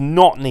 It is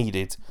not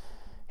needed.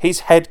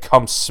 His head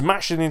comes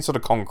smashing into the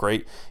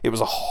concrete. It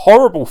was a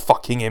horrible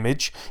fucking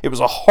image. It was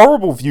a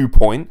horrible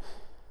viewpoint.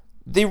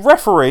 The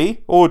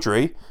referee,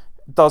 Audrey,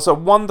 does a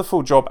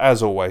wonderful job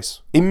as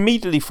always.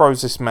 Immediately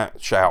throws this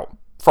match out.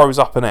 Throws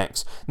up an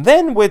X.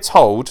 Then we're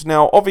told,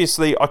 now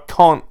obviously I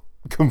can't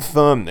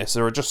confirm this,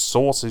 there are just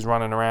sources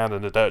running around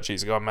and the dirt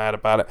sheets are going mad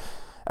about it,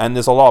 and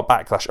there's a lot of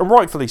backlash, and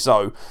rightfully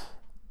so.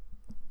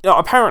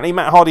 Apparently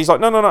Matt Hardy's like,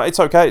 no, it's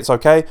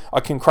okay, I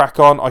can crack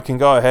on, I can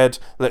go ahead,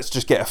 let's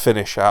just get a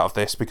finish out of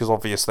this, because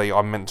obviously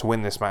I'm meant to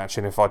win this match,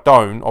 and if I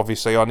don't,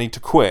 obviously I need to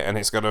quit, and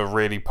it's going to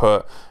really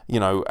put,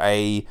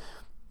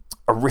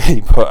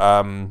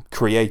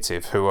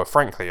 Creative, who are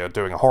frankly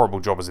doing a horrible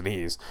job as it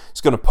is,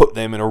 it's going to put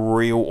them in a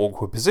real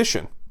awkward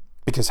position,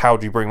 because how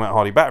do you bring Matt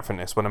Hardy back from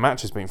this when a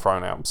match has been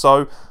thrown out?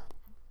 So,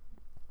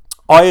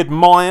 I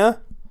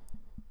admire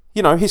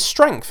his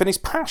strength and his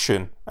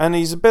passion and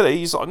his ability.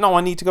 He's like, no,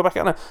 I need to go back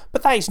out there.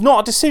 But that is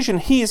not a decision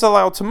he is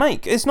allowed to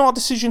make. It's not a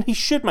decision he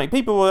should make.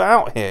 People are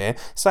out here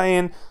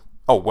saying,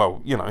 oh,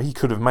 well, he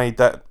could have made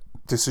that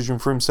decision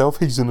for himself.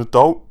 He's an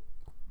adult.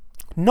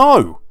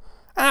 No,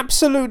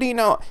 absolutely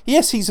not.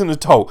 Yes, he's an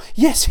adult.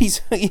 Yes, he's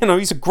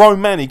a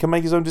grown man. He can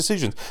make his own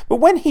decisions. But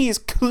when he is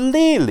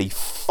clearly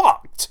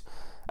fucked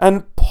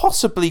and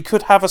possibly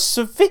could have a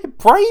severe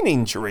brain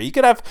injury, he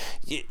could have...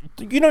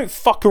 You don't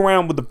fuck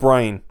around with the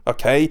brain,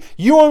 okay?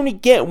 You only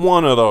get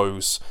one of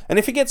those. And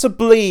if it gets a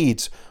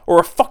bleed or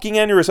a fucking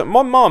aneurysm...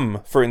 My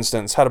mum, for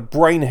instance, had a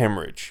brain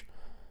hemorrhage.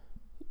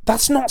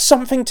 That's not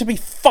something to be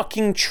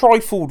fucking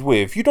trifled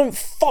with. You don't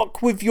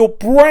fuck with your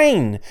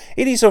brain.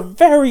 It is a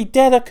very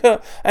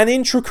delicate and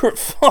intricate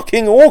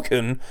fucking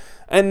organ.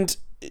 And...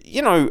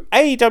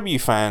 AEW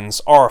fans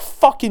are a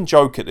fucking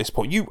joke at this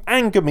point. You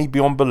anger me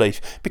beyond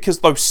belief, because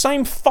those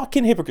same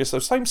fucking hypocrites,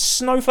 those same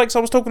snowflakes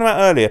I was talking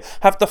about earlier,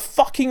 have the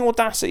fucking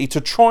audacity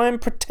to try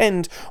and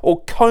pretend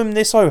or comb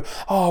this over.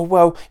 Oh,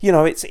 well,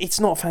 it's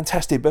not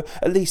fantastic, but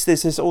at least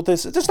there's this or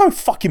there's no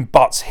fucking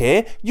buts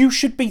here. You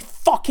should be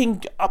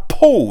fucking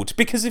appalled,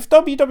 because if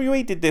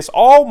WWE did this,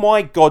 oh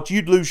my god,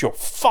 you'd lose your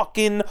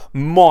fucking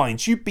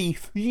minds. You'd be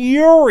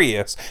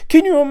furious.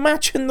 Can you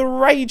imagine the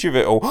rage of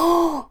it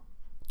all?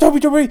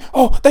 WWE,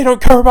 oh, they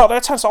don't care about their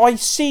talents. I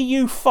see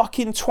you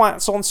fucking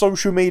twats on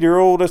social media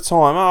all the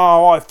time.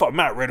 Oh,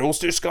 Matt Riddle's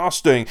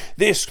disgusting.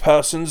 This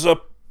person's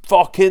a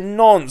fucking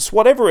nonce.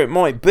 Whatever it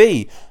might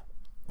be.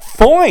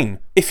 Fine,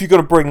 if you're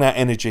going to bring that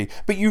energy.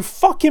 But you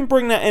fucking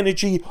bring that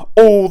energy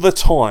all the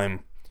time.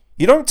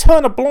 You don't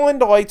turn a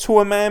blind eye to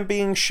a man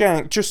being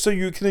shanked just so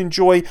you can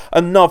enjoy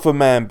another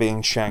man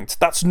being shanked.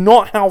 That's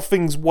not how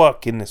things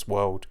work in this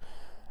world.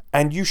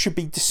 And you should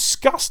be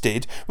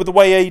disgusted with the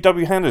way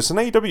AEW handles this. And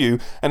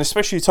AEW, and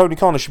especially Tony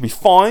Khan, should be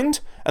fined,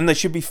 and they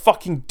should be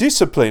fucking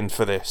disciplined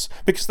for this.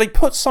 Because they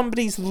put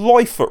somebody's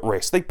life at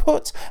risk. They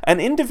put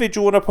an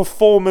individual and a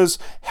performer's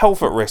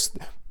health at risk.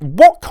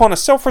 What kind of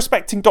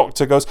self-respecting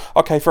doctor goes,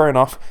 okay, fair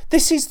enough.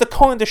 This is the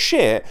kind of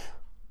shit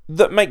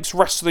that makes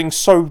wrestling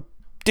so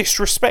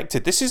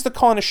disrespected. This is the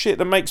kind of shit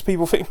that makes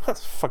people think,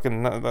 that's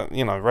fucking,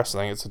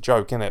 wrestling, it's a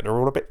joke, innit? They're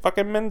all a bit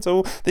fucking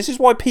mental. This is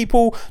why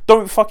people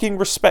don't fucking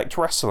respect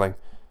wrestling.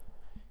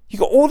 You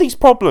got all these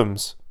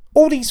problems,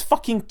 all these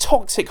fucking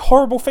toxic,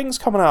 horrible things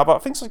coming out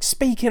about things like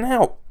speaking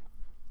out.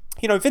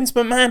 You know, Vince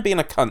McMahon being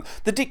a cunt,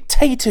 the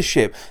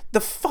dictatorship, the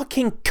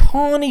fucking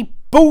carny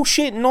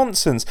bullshit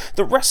nonsense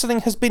that wrestling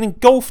has been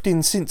engulfed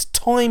in since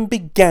time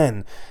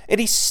began. It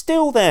is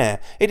still there.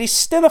 It is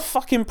still a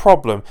fucking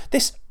problem.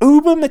 This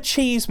uber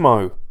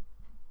machismo.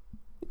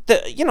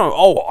 That, you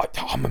know,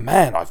 I'm a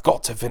man, I've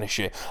got to finish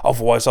it,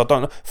 otherwise I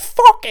don't know.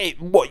 Fuck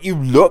it, what you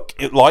look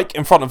like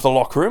in front of the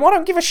locker room. I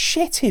don't give a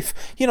shit if,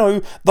 you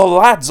know, the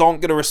lads aren't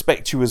going to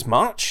respect you as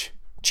much.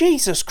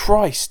 Jesus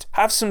Christ,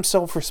 have some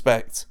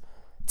self-respect.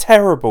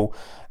 Terrible.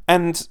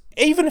 And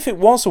even if it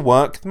was a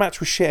work, the match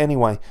was shit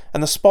anyway.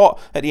 And the spot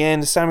at the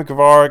end, Sammy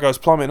Guevara goes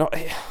plummeting.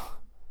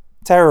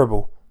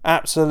 Terrible.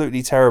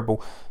 Absolutely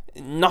terrible.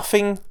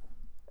 Nothing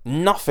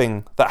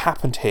that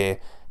happened here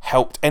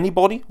helped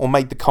anybody or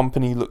made the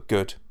company look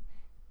good.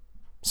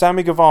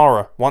 Sammy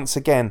Guevara, once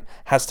again,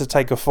 has to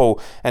take a fall,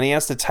 and he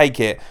has to take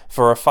it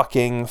for a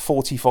fucking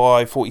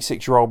 45,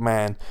 46-year-old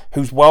man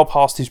who's well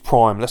past his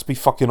prime, let's be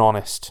fucking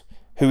honest,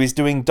 who is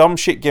doing dumb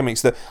shit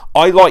gimmicks that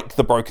I like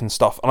the broken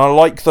stuff, and I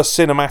like the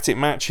cinematic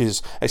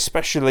matches,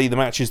 especially the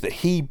matches that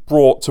he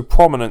brought to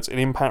prominence in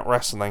Impact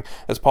Wrestling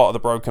as part of the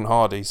Broken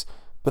Hardys,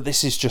 but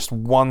this is just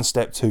one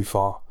step too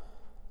far.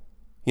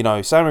 You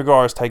know, Sammy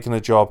Guevara's taken a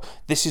job.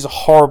 This is a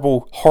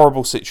horrible,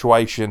 horrible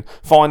situation.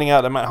 Finding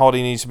out that Matt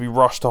Hardy needs to be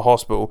rushed to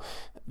hospital.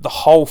 The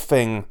whole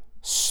thing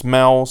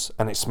smells,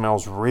 and it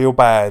smells real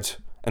bad.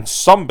 And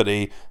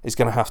somebody is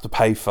going to have to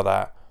pay for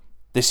that.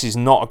 This is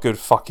not a good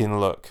fucking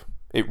look.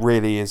 It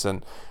really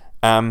isn't.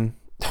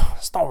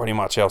 There's not really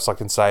much else I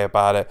can say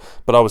about it,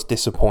 but I was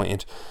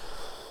disappointed.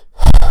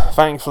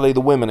 Thankfully, the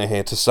women are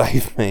here to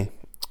save me.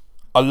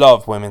 I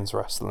love women's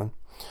wrestling.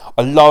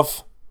 I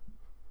love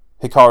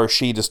Hikaru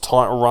Shida's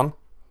title run.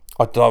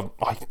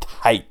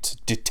 I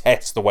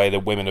detest the way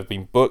that women have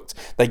been booked.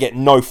 They get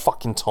no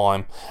fucking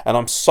time, and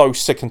I'm so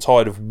sick and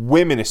tired of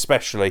women,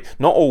 especially.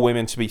 Not all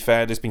women, to be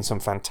fair. There's been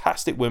some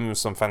fantastic women with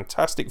some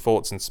fantastic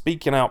thoughts and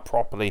speaking out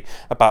properly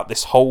about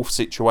this whole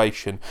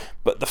situation.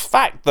 But the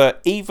fact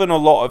that even a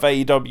lot of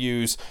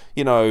AEW's,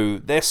 you know,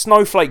 they're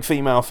snowflake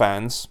female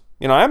fans,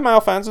 you know, and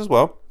male fans as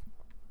well,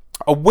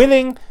 are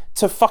willing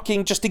to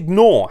fucking just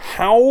ignore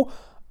how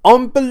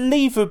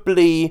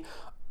unbelievably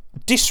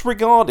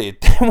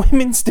disregarded their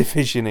women's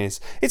division is.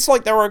 It's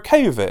like they're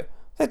okay with it.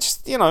 They're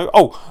just, you know,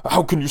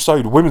 how can you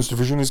say the women's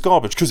division is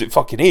garbage? Because it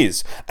fucking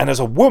is. And as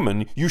a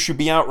woman, you should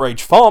be outraged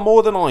far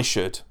more than I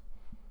should.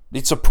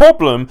 It's a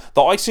problem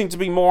that I seem to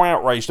be more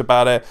outraged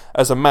about it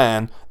as a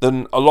man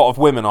than a lot of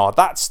women are.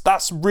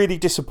 That's really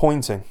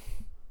disappointing.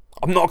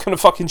 I'm not going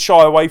to fucking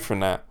shy away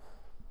from that.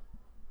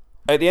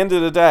 At the end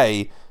of the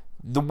day,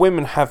 the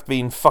women have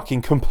been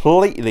fucking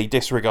completely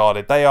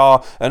disregarded. They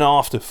are an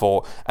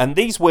afterthought. And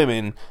these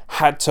women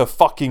had to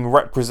fucking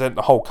represent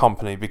the whole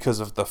company because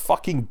of the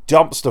fucking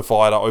dumpster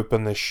fire that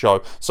opened this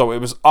show. So it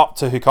was up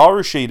to Hikaru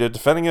Shida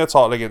defending her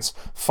title against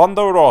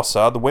Thunder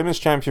Rosa, the women's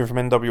champion from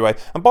NWA.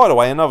 And by the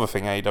way, another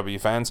thing,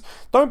 AEW fans,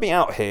 don't be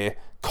out here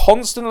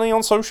constantly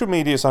on social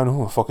media saying,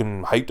 I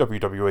fucking hate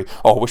WWE.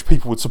 I wish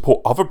people would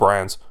support other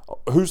brands.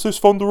 Who's this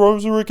Thunder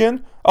Rosa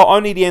again?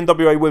 Only the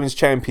NWA Women's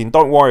Champion.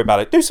 Don't worry about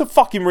it. Do some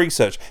fucking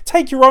research.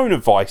 Take your own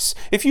advice.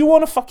 If you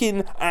want to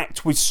fucking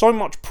act with so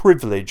much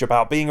privilege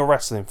about being a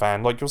wrestling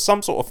fan, like you're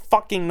some sort of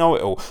fucking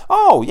know-it-all.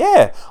 Oh,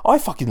 yeah, I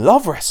fucking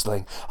love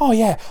wrestling. Oh,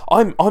 yeah,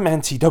 I'm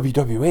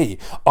anti-WWE.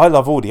 I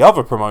love all the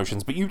other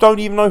promotions, but you don't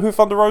even know who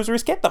Thunder Rosa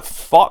is? Get the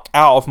fuck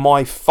out of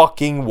my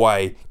fucking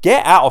way.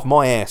 Get out of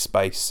my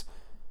airspace.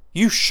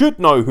 You should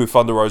know who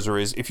Thunder Rosa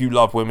is if you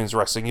love women's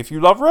wrestling. If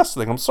you love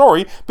wrestling, I'm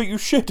sorry, but you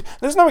should.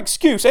 There's no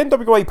excuse.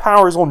 NWA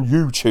Power is on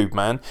YouTube,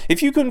 man.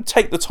 If you can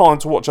take the time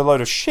to watch a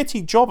load of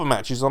shitty jobber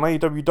matches on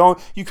AEW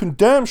Dome, you can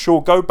damn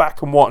sure go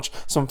back and watch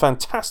some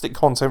fantastic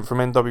content from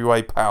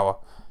NWA Power.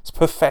 It's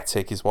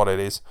pathetic is what it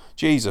is.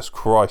 Jesus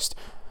Christ.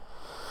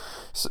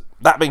 So,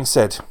 that being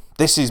said,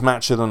 this is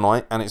match of the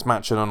night, and it's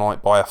match of the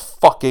night by a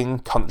fucking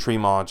country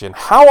margin.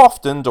 How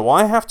often do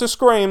I have to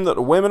scream that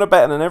the women are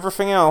better than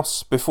everything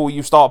else before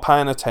you start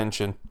paying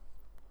attention?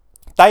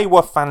 They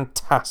were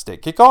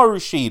fantastic. Hikaru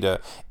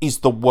Shida is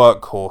the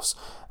workhorse.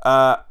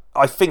 I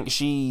don't think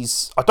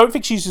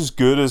she's as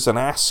good as an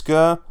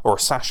Asuka or a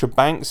Sasha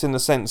Banks in the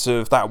sense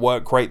of that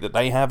work rate that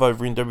they have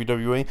over in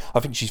WWE. I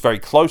think she's very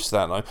close to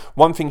that, though.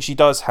 One thing she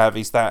does have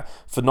is that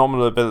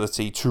phenomenal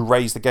ability to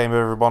raise the game of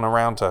everyone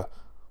around her.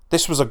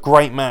 This was a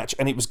great match,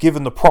 and it was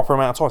given the proper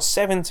amount of time.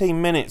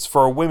 17 minutes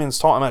for a women's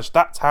title match.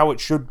 That's how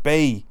it should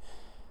be.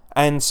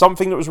 And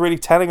something that was really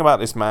telling about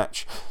this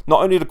match,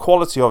 not only the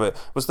quality of it,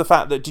 was the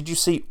fact that, did you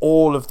see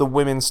all of the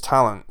women's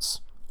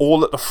talents?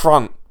 All at the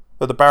front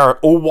of the barrier,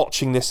 all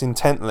watching this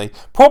intently.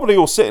 Probably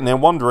all sitting there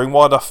wondering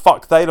why the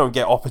fuck they don't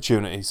get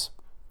opportunities.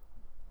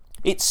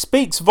 It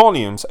speaks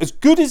volumes. As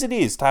good as it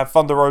is to have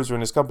Thunder Rosa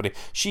in this company,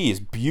 she is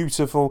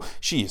beautiful,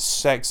 she is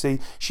sexy,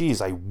 she is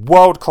a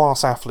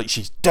world-class athlete,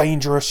 she's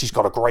dangerous, she's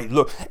got a great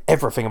look.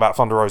 Everything about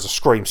Thunder Rosa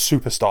screams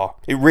superstar.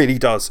 It really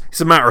does.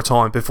 It's a matter of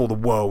time before the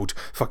world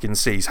fucking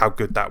sees how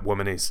good that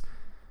woman is.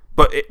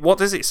 But what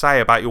does it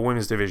say about your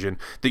women's division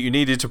that you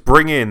needed to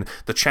bring in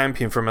the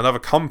champion from another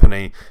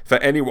company for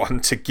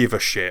anyone to give a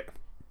shit?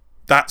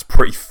 That's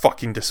pretty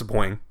fucking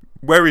disappointing.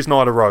 Where is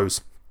Nyla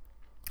Rose?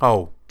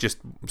 Oh, just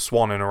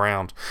swanning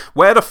around.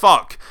 Where the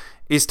fuck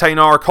is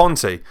Taynara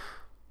Conti?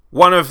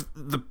 One of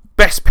the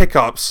best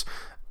pickups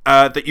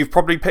that you've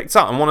probably picked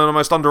up, and one of the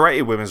most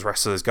underrated women's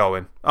wrestlers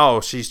going. Oh,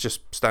 she's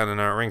just standing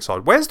there at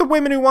ringside. Where's the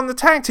women who won the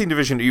tag team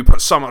division that you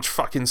put so much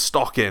fucking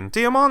stock in?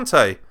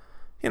 Diamante.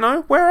 You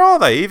know, where are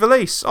they?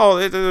 Ivelisse. Oh,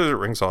 they're at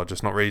ringside,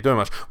 just not really doing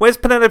much. Where's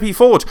Penelope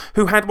Ford,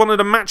 who had one of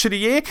the match of the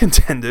year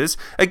contenders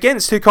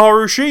against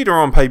Hikaru Shida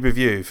on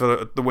pay-per-view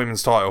for the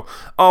women's title?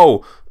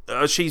 Oh,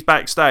 she's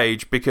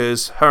backstage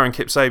because her and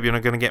Kip Sabian are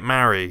going to get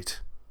married.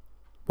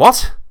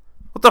 What?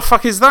 What the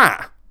fuck is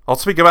that? I'll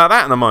speak about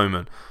that in a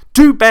moment.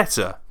 Do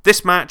better.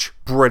 This match,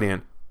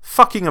 brilliant.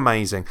 Fucking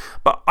amazing.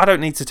 But I don't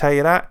need to tell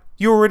you that.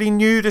 You already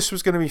knew this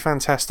was going to be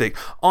fantastic.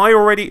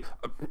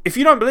 If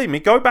you don't believe me,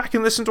 go back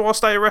and listen to our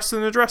State of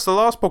Wrestling address, the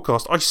last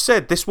podcast. I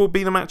said this will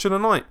be the match of the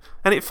night.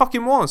 And it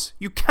fucking was.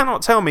 You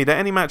cannot tell me that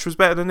any match was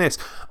better than this.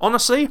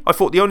 Honestly, I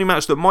thought the only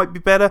match that might be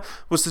better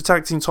was the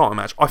tag team title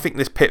match. I think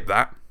this pipped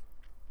that.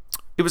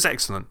 It was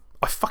excellent.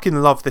 I fucking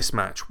love this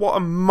match. What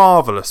a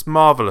marvellous,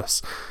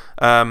 marvellous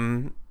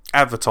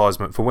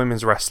advertisement for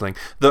women's wrestling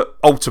that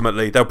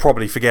ultimately they'll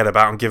probably forget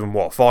about and give them,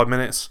 5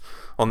 minutes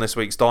on this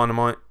week's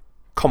Dynamite?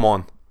 Come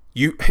on.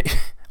 You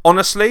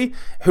honestly,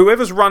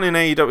 whoever's running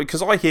AEW,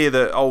 because I hear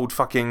that old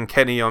fucking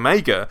Kenny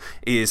Omega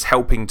is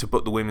helping to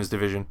put the women's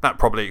division. That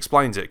probably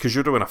explains it, because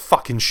you're doing a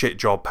fucking shit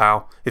job,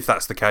 pal, if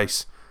that's the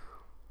case.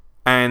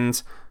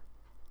 And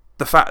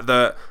the fact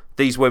that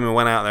these women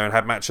went out there and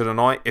had match of the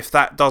night, if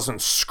that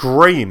doesn't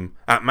scream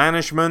at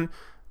management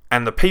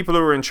and the people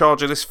who are in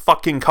charge of this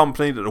fucking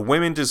company that the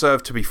women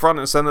deserve to be front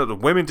and centre, the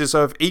women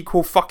deserve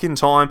equal fucking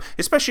time,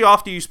 especially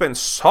after you spend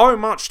so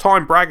much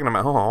time bragging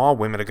about, our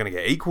women are going to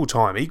get equal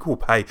time, equal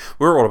pay,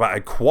 we're all about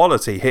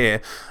equality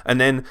here,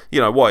 and then,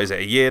 what is it,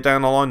 a year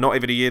down the line, not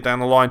even a year down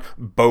the line,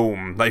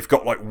 boom, they've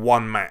got like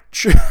one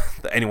match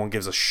that anyone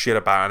gives a shit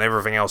about, and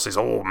everything else is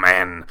all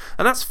men,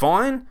 and that's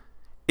fine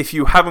if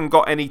you haven't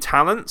got any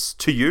talents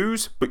to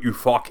use, but you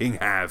fucking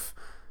have.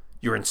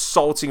 You're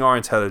insulting our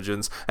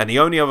intelligence, and the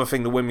only other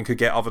thing the women could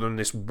get other than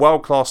this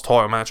world-class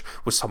title match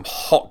was some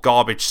hot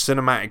garbage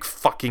cinematic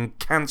fucking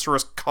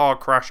cancerous car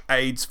crash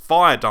AIDS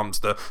fire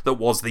dumpster that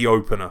was the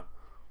opener.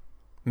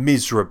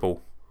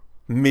 Miserable.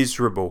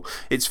 Miserable.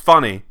 It's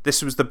funny,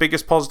 this was the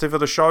biggest positive of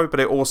the show, but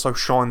it also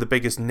shined the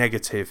biggest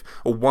negative,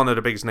 or one of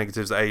the biggest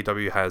negatives that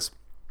AEW has.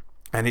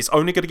 And it's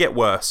only going to get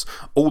worse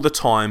all the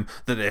time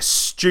that their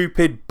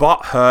stupid,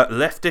 butthurt,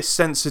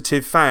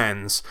 leftist-sensitive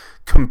fans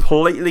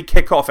completely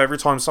kick off every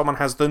time someone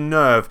has the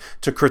nerve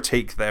to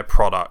critique their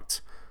product.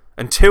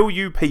 Until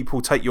you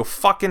people take your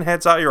fucking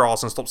heads out of your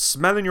arse and stop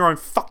smelling your own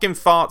fucking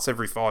farts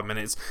every 5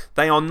 minutes,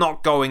 they are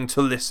not going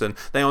to listen.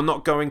 They are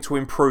not going to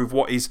improve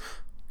what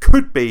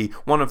could be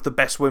one of the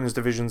best women's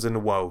divisions in the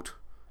world.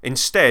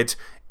 Instead,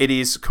 it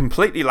is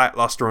completely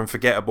lackluster and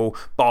forgettable,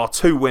 bar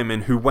two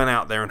women who went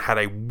out there and had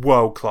a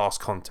world-class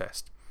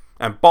contest.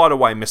 And by the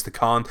way, Mr.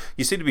 Khan,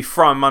 you seem to be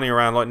throwing money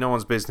around like no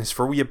one's business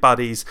for all your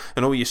buddies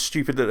and all your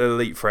stupid little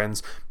elite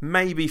friends.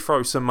 Maybe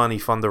throw some money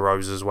Thunder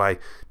Rosa's way,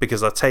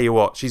 because I tell you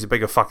what, she's a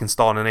bigger fucking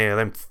star than any of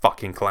them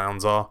fucking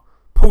clowns are.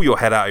 Pull your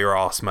head out of your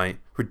arse, mate.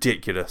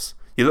 Ridiculous.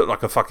 You look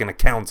like a fucking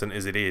accountant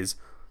as it is.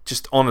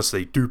 Just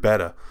honestly, do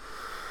better.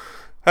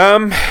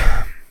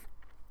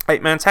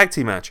 8-man tag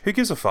team match. Who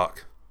gives a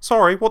fuck?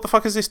 Sorry, what the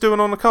fuck is this doing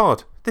on the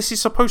card? This is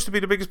supposed to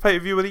be the biggest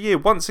pay-per-view of the year.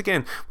 Once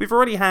again, we've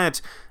already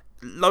had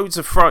loads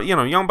of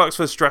Young Bucks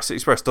vs Jurassic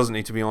Express doesn't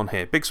need to be on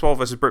here. Big Swole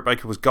vs Britt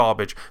Baker was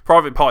garbage.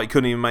 Private Party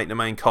couldn't even make the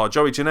main card.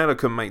 Joey Janela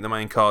couldn't make the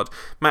main card.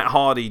 Matt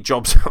Hardy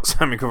jobs out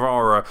Sammy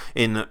Guevara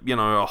in,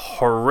 a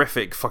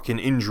horrific fucking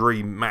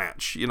injury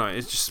match.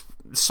 It's just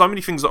so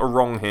many things that are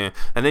wrong here,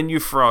 and then you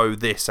throw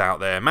this out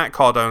there: Matt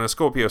Cardona,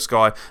 Scorpio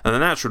Sky, and the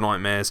Natural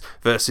Nightmares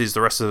versus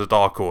the rest of the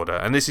Dark Order.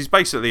 And this is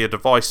basically a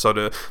device so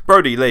that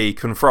Brody Lee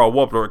can throw a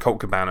wobbler at Colt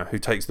Cabana, who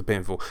takes the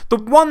pinfall. The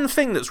one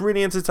thing that's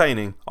really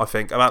entertaining, I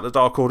think, about the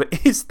Dark Order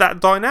is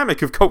that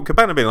dynamic of Colt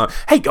Cabana being like,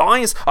 "Hey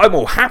guys, I'm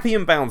all happy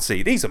and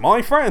bouncy. These are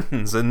my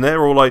friends," and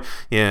they're all like,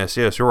 "Yes,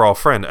 you're our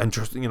friend," and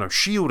just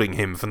shielding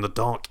him from the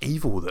dark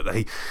evil that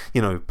they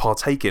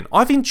partake in.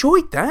 I've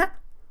enjoyed that.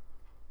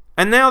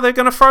 And now they're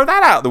going to throw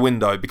that out the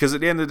window, because at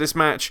the end of this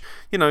match,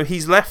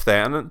 he's left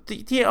there. And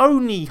the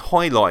only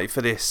highlight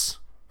for this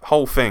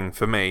whole thing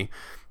for me,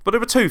 but there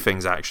were two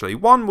things actually.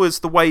 One was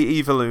the way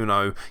Evil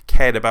Uno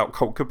cared about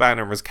Colt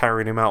Cabana and was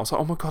carrying him out. I was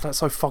like, oh my god, that's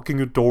so fucking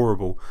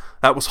adorable.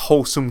 That was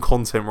wholesome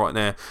content right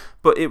there.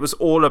 But it was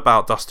all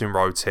about Dustin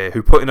Rhodes here,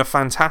 who put in a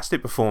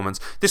fantastic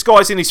performance. This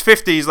guy's in his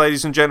 50s,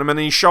 ladies and gentlemen,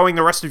 and he's showing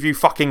the rest of you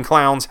fucking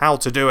clowns how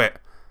to do it.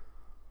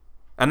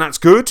 And that's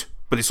good.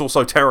 But it's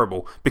also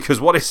terrible, because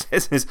what it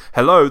says is,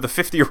 hello, the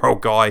 50-year-old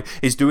guy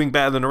is doing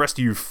better than the rest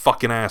of you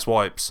fucking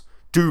asswipes.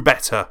 Do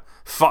better.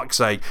 Fuck's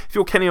sake. If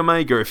you're Kenny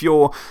Omega, if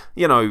you're,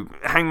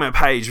 Hangman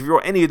Page, if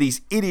you're any of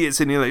these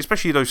idiots in here,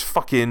 especially those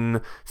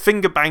fucking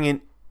finger-banging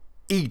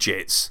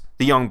Egypts,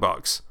 the Young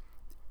Bucks,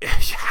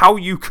 how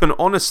you can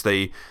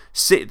honestly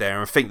sit there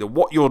and think that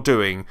what you're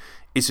doing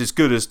is as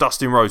good as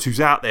Dustin Rhodes, who's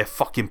out there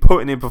fucking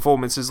putting in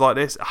performances like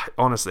this,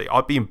 honestly,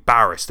 I'd be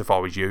embarrassed if I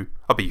was you.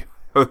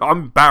 I'm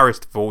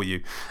embarrassed for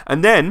you.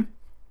 And then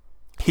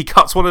he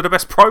cuts one of the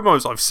best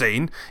promos I've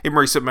seen in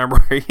recent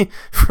memory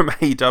from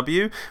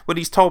AEW when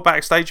he's told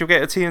backstage he'll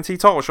get a TNT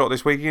title shot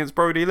this week against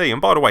Brody Lee. And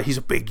by the way, he's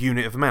a big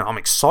unit of men. I'm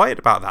excited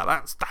about that.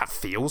 That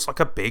feels like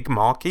a big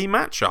marquee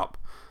matchup.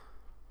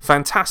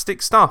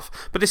 Fantastic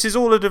stuff. But this is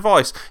all a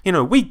device. You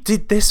know, we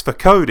did this for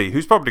Cody,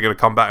 who's probably going to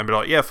come back and be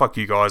like, yeah, fuck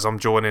you guys, I'm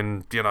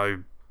joining, you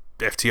know,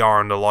 FTR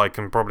and the like,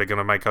 and probably going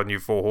to make a new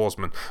Four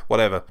Horsemen.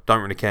 Whatever,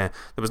 don't really care.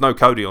 There was no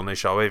Cody on this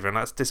show either, and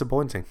that's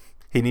disappointing.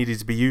 He needed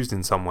to be used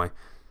in some way.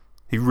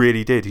 He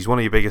really did. He's one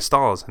of your biggest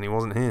stars, and he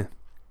wasn't here.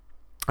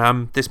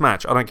 This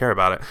match, I don't care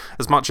about it.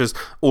 As much as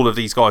all of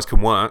these guys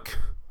can work,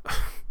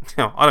 you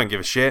know, I don't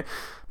give a shit.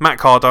 Matt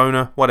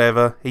Cardona,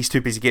 whatever. He's too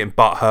busy getting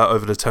butthurt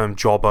over the term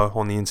jobber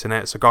on the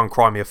internet, so go and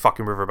cry me a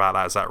fucking river about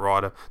that, Zack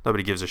Ryder.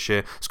 Nobody gives a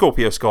shit.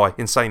 Scorpio Sky,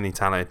 insanely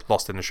talented,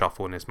 lost in the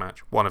shuffle in this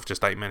match. One of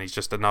just 8 men. He's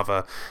just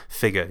another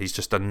figure. He's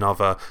just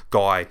another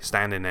guy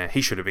standing there.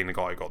 He should have been the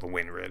guy who got the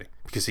win, really,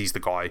 because he's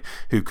the guy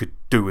who could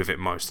do with it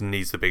most and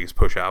needs the biggest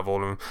push out of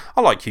all of them.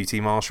 I like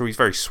QT Marshall. He's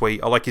very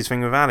sweet. I like his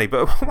thing with Ali.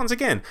 But once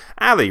again,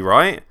 Ali,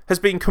 right, has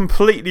been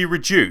completely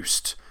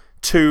reduced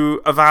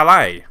to a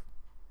valet.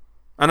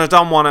 And a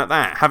dumb one at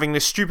that, having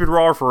this stupid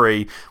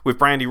rivalry with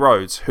Brandy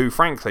Rhodes, who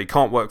frankly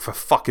can't work for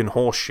fucking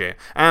horse shit.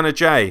 Anna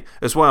Jay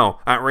as well,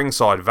 at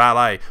ringside,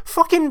 valet.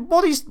 Fucking,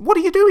 what are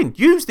you doing?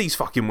 Use these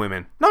fucking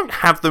women. Don't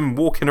have them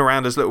walking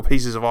around as little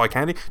pieces of eye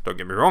candy. Don't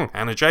get me wrong,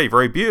 Anna Jay,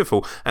 very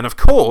beautiful. And of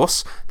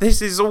course,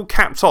 this is all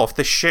capped off,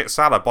 this shit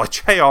salad, by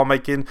JR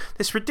making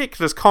this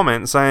ridiculous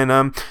comment saying,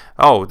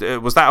 oh,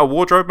 was that a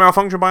wardrobe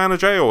malfunction by Anna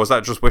Jay, or was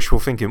that just wishful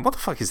thinking? What the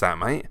fuck is that,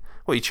 mate?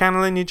 What, are you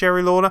channeling your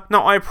Jerry Lawler?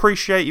 No, I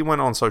appreciate you went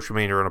on social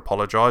media and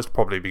apologised,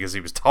 probably because he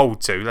was told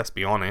to, let's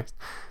be honest.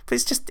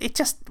 But it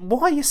just,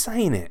 why are you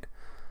saying it?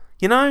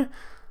 You know,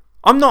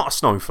 I'm not a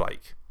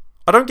snowflake.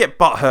 I don't get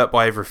butthurt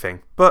by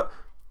everything, but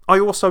I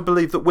also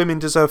believe that women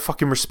deserve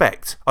fucking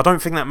respect. I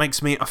don't think that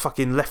makes me a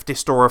fucking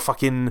leftist or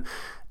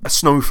a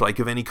snowflake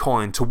of any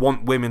kind to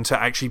want women to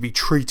actually be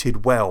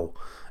treated well.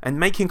 And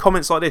making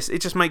comments like this,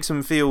 it just makes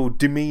them feel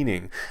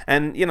demeaning.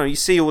 And, you know, you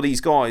see all these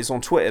guys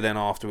on Twitter then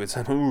afterwards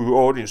saying,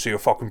 oh, I didn't see a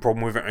fucking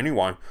problem with it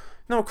anyway.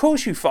 No, of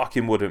course you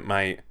fucking wouldn't,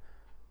 mate.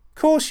 Of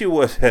course you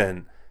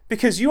wouldn't.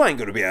 Because you ain't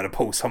going to be able to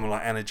pull someone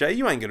like Anna Jay.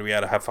 You ain't going to be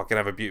able to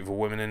have a beautiful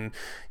woman in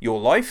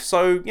your life.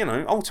 So, you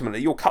know,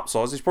 ultimately, your cup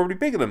size is probably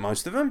bigger than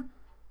most of them.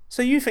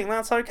 So you think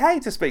that's okay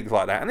to speak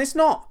like that. And it's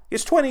not.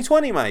 It's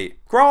 2020,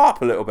 mate. Grow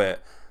up a little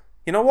bit.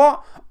 You know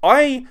what?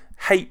 I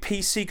hate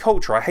PC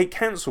culture. I hate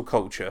cancel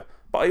culture.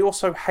 But I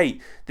also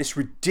hate this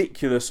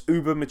ridiculous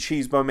uber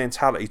machismo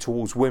mentality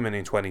towards women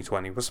in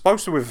 2020. We're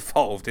supposed to have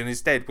evolved, and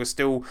instead we're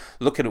still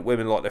looking at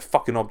women like they're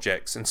fucking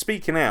objects. And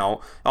speaking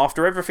out,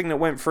 after everything that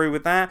went through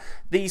with that,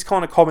 these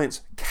kind of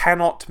comments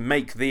cannot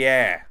make the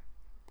air.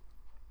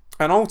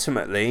 And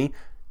ultimately,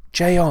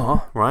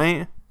 JR,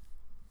 right?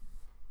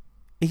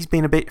 He's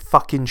been a bit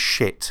fucking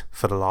shit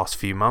for the last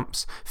few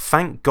months.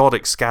 Thank God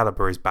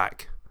Excalibur is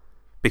back.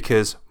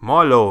 Because,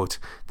 my lord,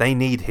 they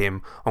need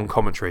him on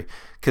commentary.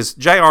 Because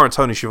JR and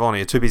Tony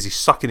Schiavone are too busy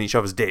sucking each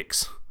other's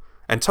dicks.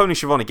 And Tony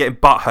Schiavone getting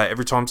butthurt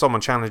every time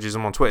someone challenges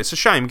him on Twitter. It's a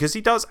shame, because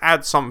he does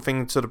add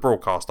something to the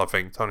broadcast, I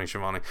think, Tony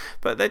Schiavone.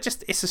 But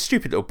it's a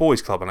stupid little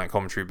boys club in that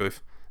commentary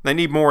booth. They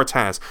need more of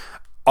Taz.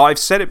 I've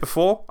said it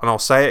before, and I'll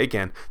say it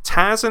again.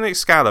 Taz and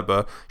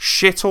Excalibur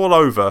shit all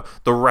over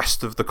the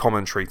rest of the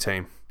commentary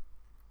team.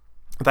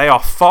 They are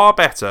far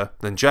better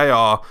than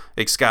JR,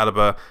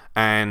 Excalibur,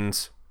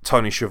 and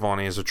Tony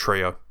Schiavone as a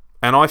trio.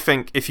 And I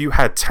think if you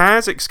had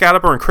Taz,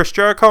 Excalibur, and Chris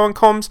Jericho on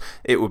comms,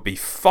 it would be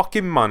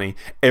fucking money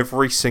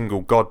every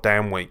single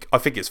goddamn week. I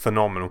think it's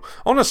phenomenal.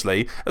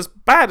 Honestly, as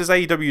bad as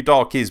AEW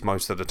Dark is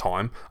most of the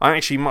time, I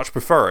actually much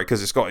prefer it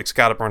because it's got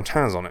Excalibur and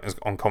Taz on it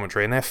on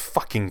commentary, and they're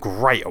fucking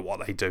great at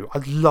what they do. I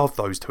love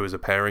those two as a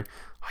pairing.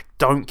 I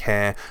don't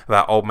care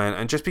about old man,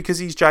 and just because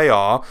he's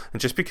JR, and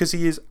just because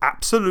he is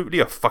absolutely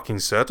a fucking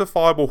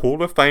certifiable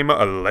Hall of Famer,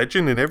 a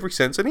legend in every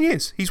sense, and he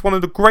is. He's one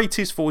of the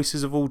greatest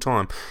voices of all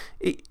time.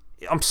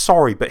 I'm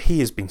sorry, but he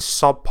has been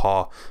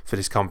subpar for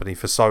this company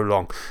for so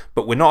long.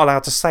 But we're not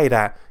allowed to say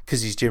that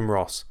because he's Jim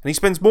Ross. And he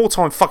spends more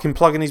time fucking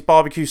plugging his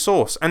barbecue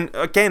sauce. And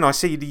again, I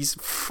see these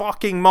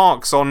fucking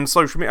marks on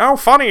social media. How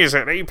funny is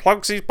it that he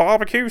plugs his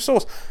barbecue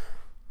sauce?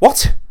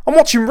 What? I'm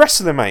watching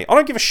wrestling, mate. I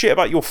don't give a shit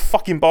about your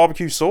fucking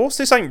barbecue sauce.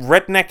 This ain't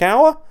Redneck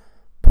Hour.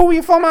 Pull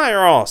your thumb out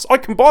your ass. I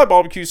can buy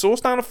barbecue sauce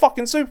down a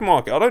fucking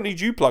supermarket. I don't need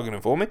you plugging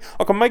it for me.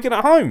 I can make it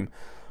at home.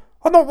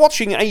 I'm not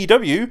watching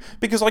AEW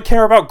because I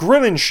care about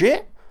grilling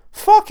shit.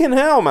 Fucking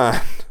hell,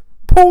 man.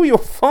 Pull your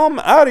thumb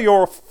out of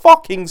your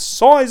fucking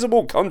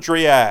sizable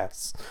country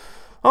ass.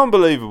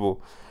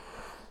 Unbelievable.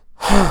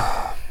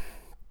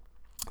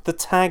 The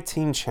Tag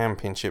Team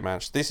Championship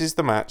match. This is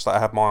the match that I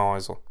had my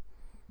eyes on.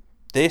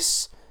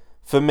 This,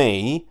 for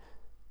me,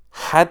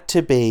 had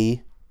to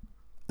be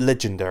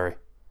legendary.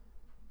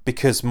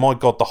 Because, my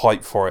God, the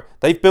hype for it.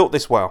 They've built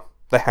this well.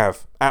 They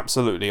have,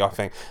 absolutely, I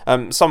think.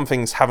 Some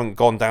things haven't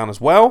gone down as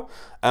well,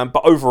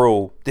 but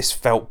overall, this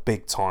felt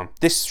big time.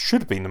 This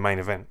should have been the main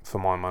event for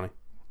my money.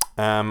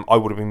 I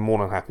would have been more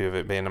than happy with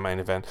it being the main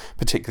event,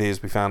 particularly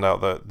as we found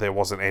out that there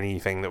wasn't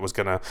anything that was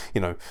going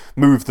to,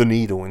 move the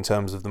needle in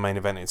terms of the main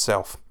event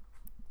itself.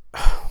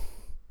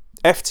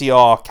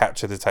 FTR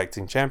captured the tag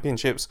team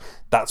championships.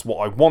 That's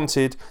what I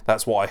wanted.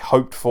 That's what I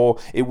hoped for.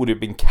 It would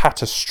have been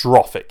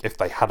catastrophic if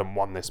they hadn't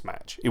won this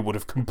match. It would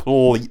have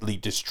completely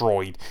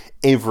destroyed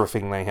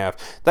everything they have.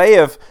 They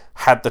have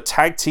had the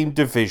tag team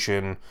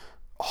division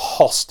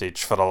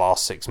hostage for the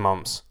last 6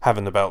 months,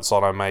 having the belts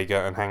on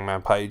Omega and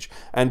Hangman Page,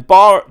 and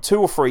bar 2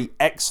 or 3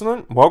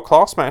 excellent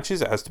world-class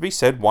matches, it has to be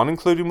said, one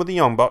including with the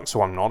Young Bucks,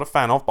 who I'm not a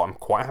fan of, but I'm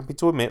quite happy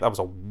to admit that was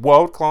a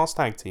world-class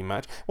tag team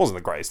match. It wasn't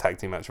the greatest tag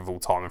team match of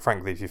all time, and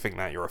frankly, if you think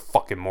that, you're a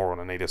fucking moron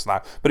and need us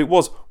that, but it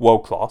was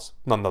world-class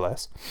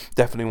nonetheless.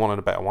 Definitely one of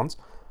the better ones.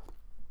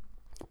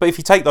 But if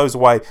you take those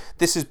away,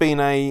 this has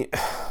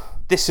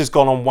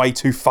gone on way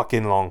too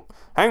fucking long.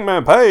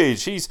 Hangman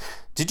Page,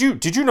 Did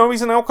you know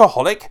he's an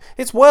alcoholic?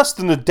 It's worse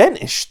than a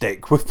dentist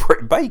shtick with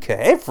Britt Baker.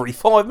 Every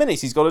 5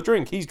 minutes he's got a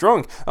drink. He's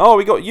drunk. Oh,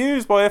 he got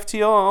used by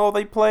FTR. Oh,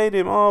 they played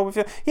him. Oh,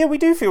 we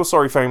do feel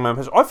sorry for Hangman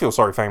Page. I feel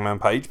sorry for Hangman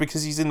Page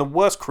because he's in the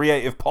worst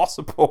creative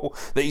possible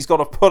that he's got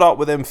to put up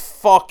with them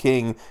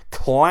fucking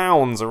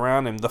clowns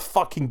around him. The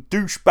fucking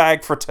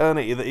douchebag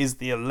fraternity that is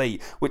the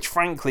Elite, which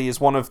frankly is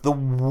one of the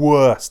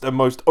worst and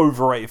most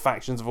overrated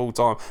factions of all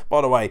time. By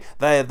the way,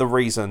 they're the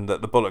reason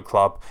that the Bullet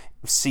Club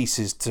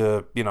ceases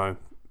to,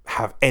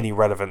 have any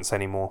relevance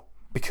anymore,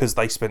 because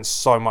they spent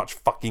so much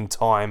fucking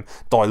time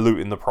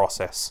diluting the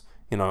process.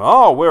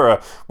 We're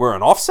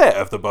an offset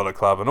of the Bullet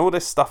Club and all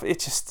this stuff. It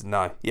just,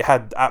 no, you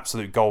had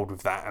absolute gold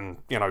with that, and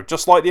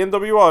just like the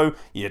NWO,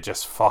 you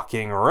just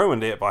fucking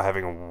ruined it by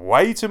having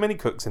way too many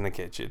cooks in the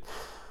kitchen.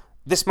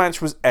 This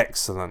match was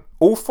excellent.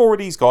 All 4 of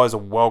these guys are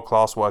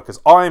world-class workers.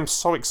 I am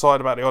so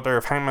excited about the idea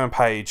of Hangman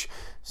Page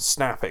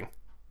snapping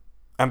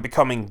and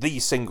becoming the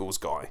singles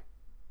guy.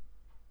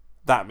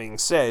 That being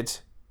said,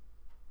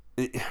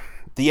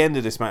 the end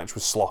of this match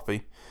was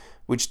sloppy,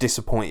 which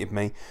disappointed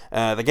me.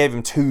 They gave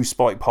him 2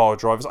 spike power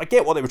drivers. I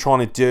get what they were trying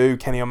to do.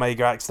 Kenny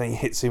Omega accidentally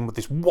hits him with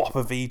this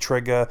Whopper V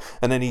trigger,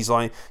 and then he's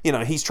like,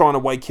 he's trying to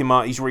wake him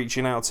up, he's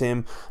reaching out to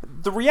him.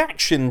 The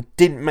reaction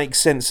didn't make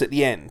sense at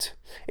the end.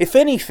 If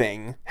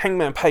anything,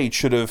 Hangman Page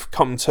should have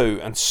come to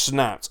and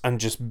snapped and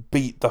just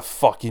beat the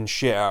fucking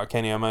shit out of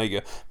Kenny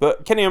Omega.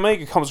 But Kenny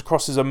Omega comes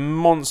across as a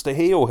monster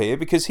heel here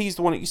because he's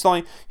the one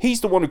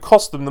who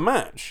cost them the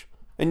match.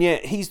 And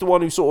yet, he's the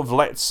one who sort of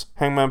lets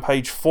Hangman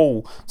Page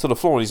fall to the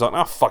floor. And he's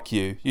like, fuck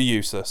you. You're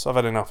useless. I've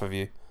had enough of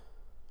you.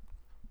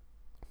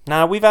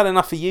 Nah, we've had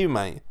enough of you,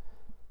 mate.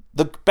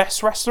 The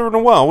best wrestler in the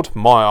world?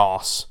 My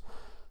arse.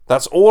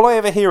 That's all I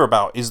ever hear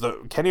about, is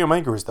that Kenny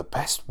Omega is the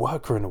best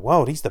worker in the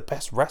world. He's the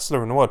best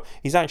wrestler in the world.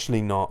 He's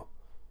actually not.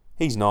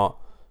 He's not.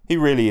 He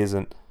really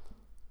isn't.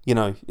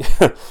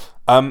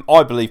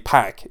 I believe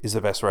Pac is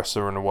the best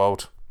wrestler in the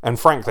world. And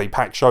frankly,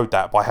 Pac showed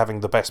that by having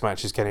the best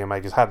matches Kenny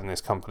Omega's had in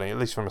this company, at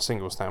least from a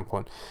single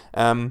standpoint.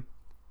 I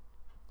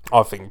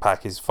think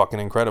Pac is fucking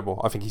incredible.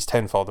 I think he's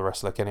tenfold the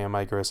wrestler Kenny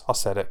Omega is. I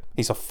said it.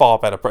 He's a far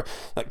better...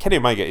 Kenny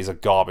Omega is a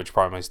garbage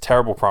promo. He's a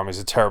terrible promo. He's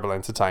a terrible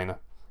entertainer.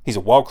 He's a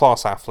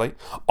world-class athlete.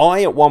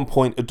 I, at one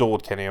point,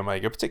 adored Kenny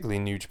Omega, particularly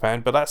in New Japan,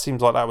 but that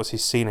seems like that was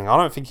his ceiling. I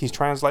don't think he's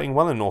translating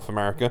well in North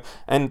America.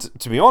 And,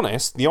 to be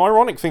honest, the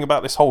ironic thing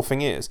about this whole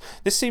thing is,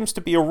 this seems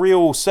to be a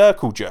real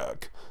circle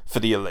jerk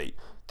for the Elite.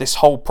 This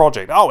whole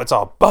project. Oh, it's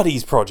our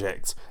buddies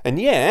project. And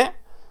yet,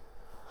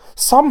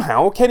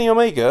 somehow, Kenny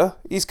Omega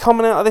is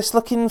coming out of this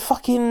looking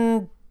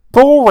fucking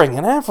boring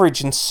and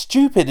average and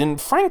stupid and,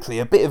 frankly,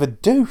 a bit of a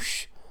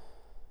douche.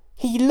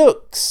 He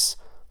looks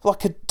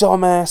like a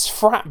dumbass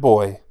frat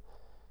boy.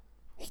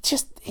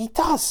 He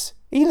does.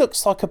 He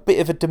looks like a bit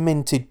of a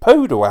demented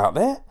poodle out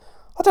there.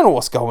 I don't know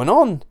what's going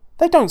on.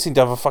 They don't seem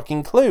to have a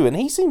fucking clue, and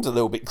he seems a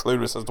little bit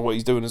clueless as to what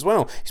he's doing as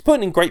well. He's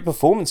putting in great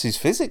performances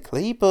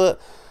physically,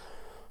 but...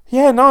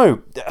 yeah,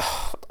 no.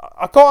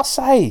 I gotta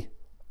say,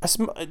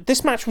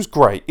 this match was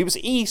great. It was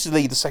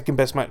easily the second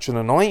best match of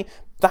the night.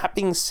 That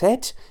being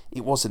said,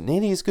 it wasn't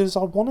nearly as good as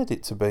I wanted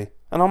it to be.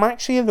 And I'm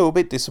actually a little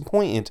bit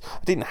disappointed.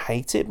 I didn't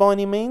hate it by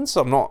any means.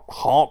 I'm not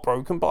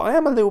heartbroken, but I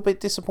am a little bit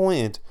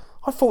disappointed.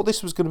 I thought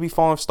this was going to be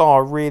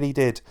 5-star. I really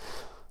did.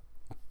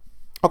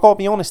 I gotta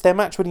be honest, their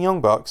match with the Young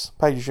Bucks,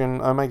 Page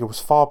and Omega, was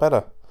far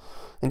better.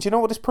 And do you know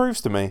what this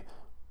proves to me?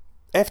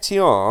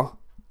 FTR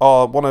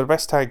are one of the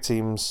best tag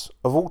teams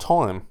of all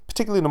time,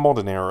 particularly in the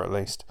modern era at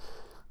least.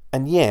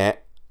 And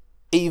yet,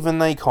 even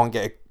they can't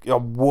get a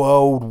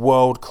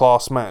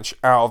world-class match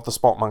out of the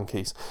Spot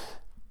Monkeys.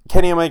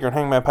 Kenny Omega and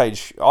Hangman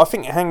Page, I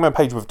think Hangman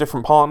Page with a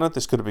different partner,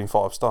 this could have been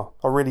 5-star.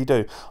 I really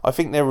do. I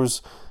think there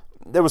was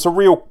a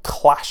real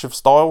clash of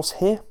styles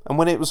here, and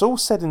when it was all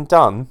said and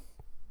done,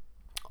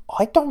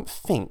 I don't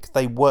think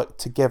they work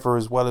together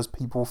as well as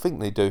people think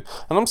they do.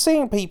 And I'm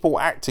seeing people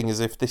acting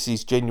as if this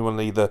is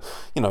genuinely they're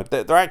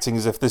acting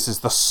as if this is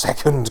the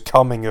second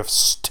coming of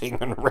Sting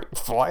and Ric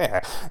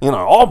Flair.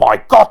 Oh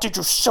my God, did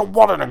you see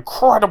what an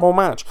incredible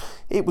match?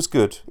 It was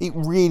good. It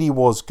really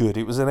was good.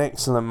 It was an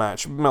excellent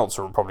match.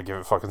 Meltzer would probably give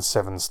it fucking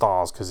 7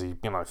 stars because he,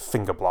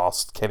 finger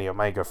blast Kenny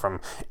Omega from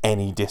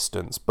any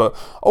distance. But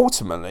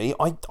ultimately,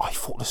 I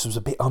thought this was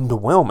a bit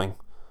underwhelming.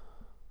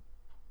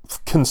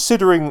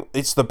 Considering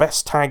it's the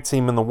best tag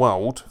team in the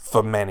world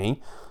for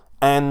many,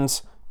 and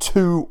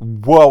 2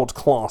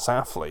 world-class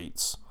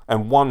athletes,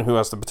 and one who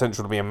has the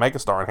potential to be a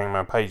megastar in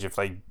Hangman Page if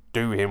they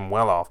do him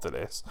well after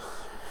this.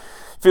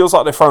 Feels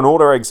like they've thrown all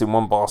their eggs in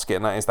one basket,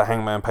 and that is the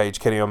Hangman Page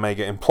Kenny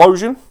Omega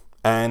implosion.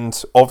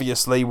 And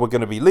obviously we're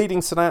going to be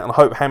leading to that, and I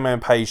hope Hangman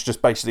Page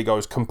just basically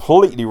goes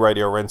completely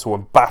radio rental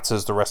and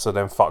batters the rest of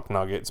them fuck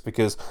nuggets,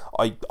 because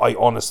I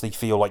honestly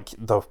feel like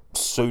the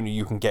sooner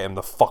you can get him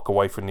the fuck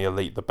away from the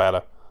Elite, the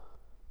better.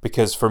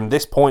 Because from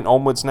this point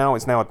onwards now,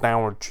 it's now a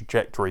downward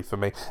trajectory for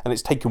me. And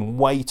it's taken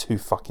way too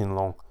fucking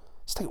long.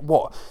 It's taken,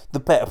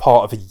 the better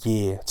part of a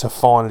year to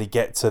finally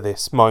get to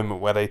this moment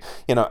where they,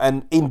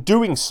 and in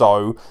doing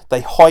so,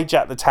 they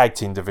hijack the tag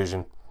team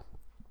division,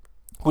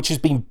 which has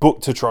been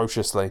booked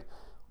atrociously.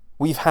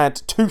 We've had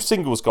 2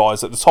 singles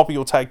guys at the top of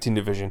your tag team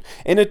division,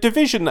 in a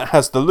division that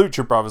has the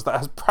Lucha Brothers, that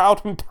has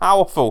Proud and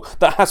Powerful,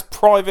 that has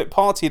Private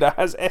Party, that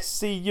has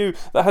SCU,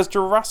 that has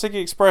Jurassic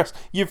Express.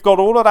 You've got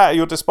all of that at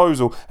your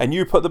disposal, and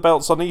you put the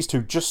belts on these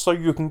 2 just so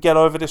you can get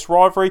over this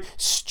rivalry?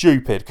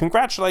 Stupid.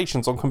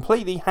 Congratulations on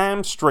completely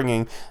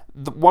hamstringing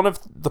one of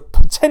the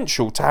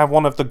potential to have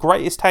one of the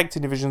greatest tag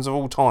team divisions of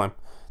all time.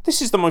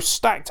 This is the most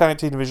stacked tag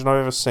team division I've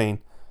ever seen.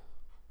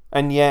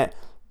 And yet,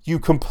 you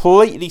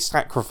completely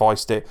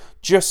sacrificed it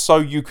just so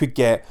you could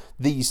get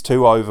these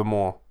 2 over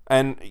more.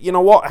 And you know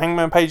what?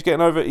 Hangman Page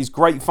getting over is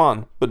great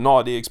fun, but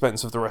not at the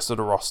expense of the rest of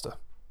the roster.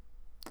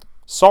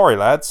 Sorry,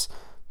 lads.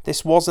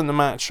 This wasn't the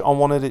match I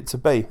wanted it to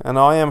be. And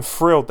I am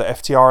thrilled that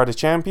FTR are the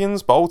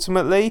champions, but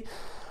ultimately,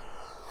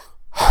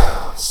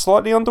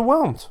 slightly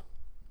underwhelmed.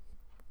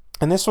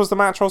 And this was the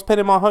match I was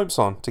pinning my hopes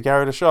on to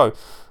carry the show.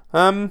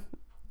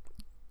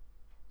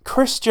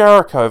 Chris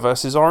Jericho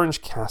versus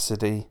Orange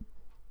Cassidy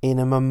in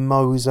a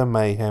Mimosa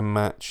Mayhem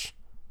match.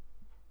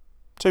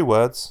 2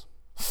 words.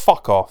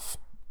 Fuck off.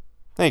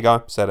 There you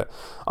go. Said it.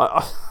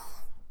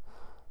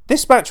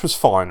 This match was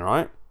fine,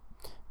 right?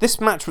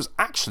 This match was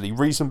actually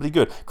reasonably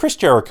good. Chris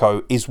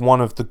Jericho is one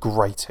of the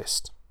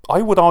greatest.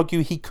 I would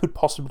argue he could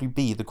possibly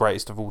be the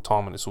greatest of all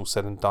time when it's all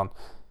said and done.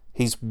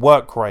 His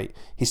work rate,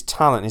 his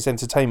talent, his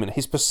entertainment,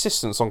 his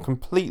persistence on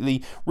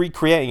completely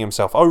recreating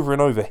himself over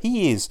and over.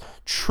 He is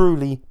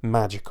truly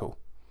magical.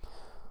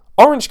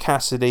 Orange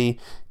Cassidy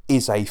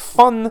is a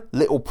fun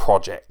little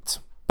project,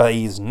 but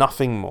he is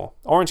nothing more.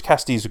 Orange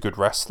Cassidy is a good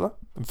wrestler,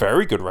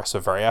 very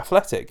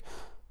athletic,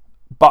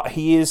 but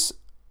he is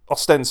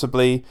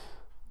ostensibly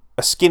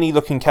a skinny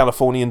looking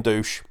Californian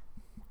douche,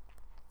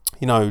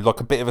 like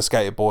a bit of a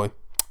skater boy.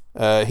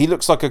 He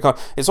looks like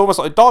it's almost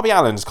like Darby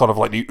Allin is kind of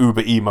like the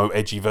uber emo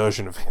edgy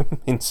version of him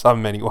in so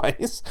many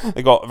ways.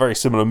 They got a very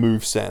similar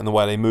moveset and the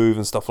way they move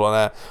and stuff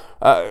like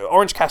that.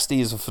 Orange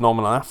Cassidy is a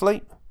phenomenal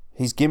athlete.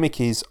 His gimmick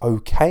is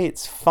okay,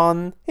 it's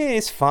fun. It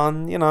is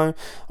fun,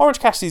 Orange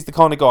Cassidy's the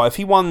kind of guy, if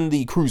he won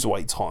the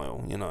Cruiserweight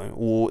title,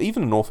 or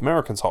even the North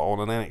American title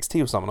on an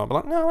NXT or something, I'd be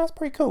like, no, that's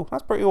pretty cool.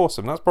 That's pretty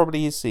awesome. That's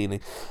probably his ceiling.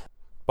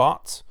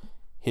 But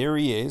here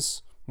he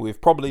is,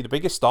 with probably the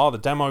biggest star, the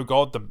demo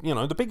god,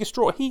 the biggest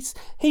draw. He's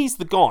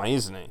the guy,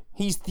 isn't he?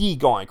 He's the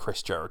guy,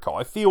 Chris Jericho.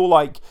 I feel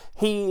like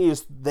he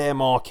is their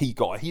marquee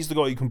guy. He's the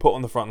guy you can put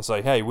on the front and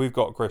say, hey, we've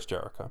got Chris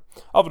Jericho.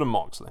 Other than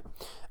Moxley.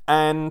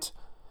 And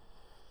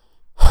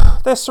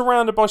they're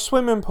surrounded by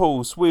swimming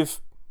pools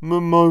with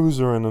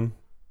mimosa in them.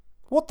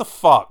 What the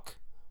fuck?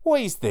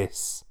 What is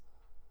this?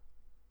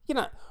 You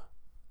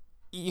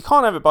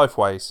can't have it both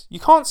ways. You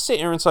can't sit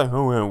here and say,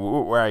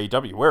 oh, we're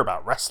AEW, we're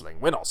about wrestling.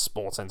 We're not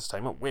sports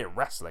entertainment, we're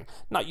wrestling.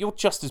 No, you're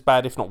just as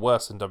bad, if not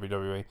worse, than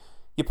WWE.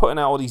 You're putting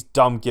out all these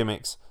dumb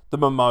gimmicks. The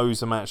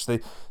mimosa match,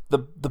 the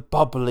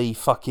bubbly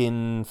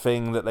fucking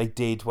thing that they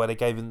did where they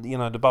gave him,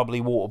 the bubbly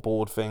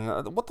waterboard thing.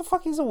 What the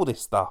fuck is all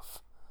this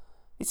stuff?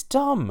 It's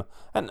dumb.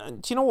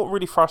 And do you know what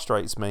really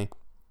frustrates me?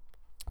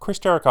 Chris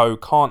Jericho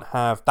can't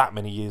have that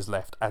many years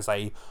left as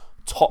a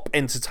top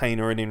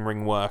entertainer and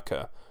in-ring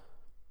worker.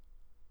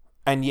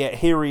 And yet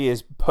here he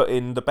is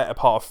putting the better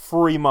part of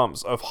 3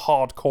 months of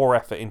hardcore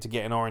effort into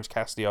getting Orange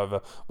Cassidy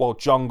over, while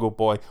Jungle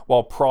Boy,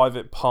 while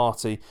Private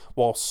Party,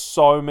 while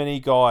so many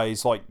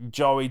guys like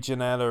Joey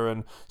Janela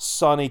and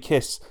Sonny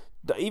Kiss,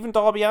 even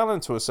Darby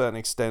Allin to a certain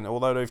extent,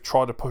 although they've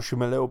tried to push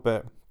him a little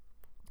bit,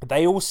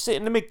 they all sit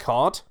in the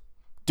mid-card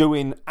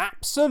doing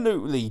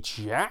absolutely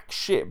jack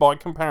shit by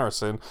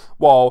comparison,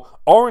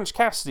 while Orange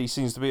Cassidy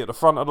seems to be at the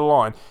front of the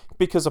line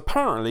because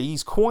apparently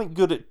he's quite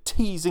good at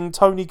teasing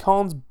Tony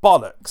Khan's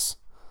bollocks.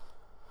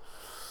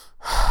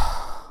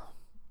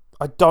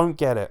 I don't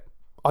get it.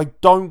 I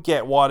don't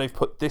get why they've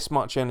put this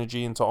much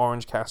energy into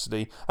Orange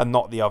Cassidy and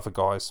not the other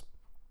guys.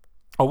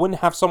 I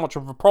wouldn't have so much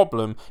of a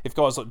problem if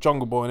guys like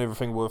Jungle Boy and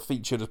everything were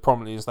featured as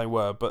prominently as they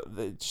were, but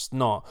they're just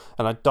not,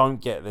 and I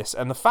don't get this.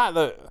 And the fact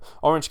that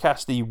Orange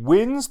Cassidy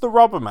wins the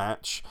rubber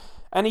match,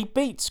 and he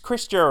beats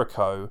Chris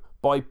Jericho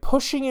by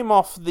pushing him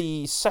off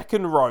the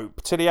second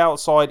rope to the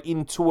outside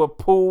into a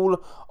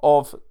pool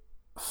of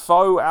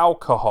faux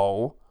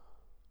alcohol.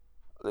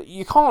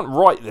 You can't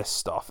write this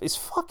stuff. It's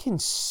fucking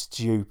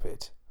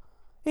stupid.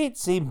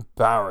 It's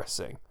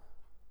embarrassing.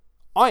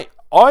 I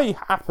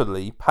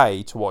happily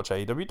pay to watch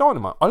AEW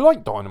Dynamite. I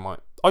like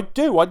Dynamite. I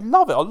do. I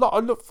love it. I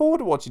look forward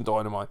to watching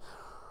Dynamite.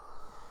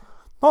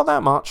 Not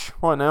that much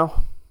right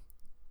now.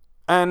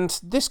 And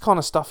this kind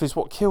of stuff is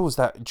what kills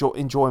that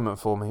enjoyment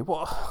for me.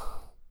 What?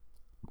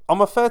 I'm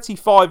a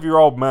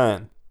 35-year-old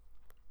man.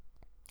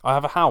 I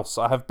have a house.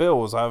 I have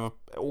bills. I have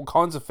all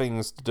kinds of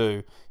things to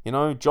do. You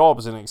know,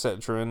 jobs and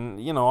etc. And,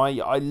 you know,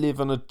 I live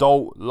an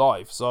adult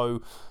life.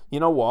 So, you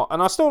know what?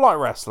 And I still like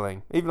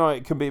wrestling, even though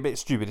it can be a bit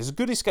stupid. It's a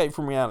good escape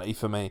from reality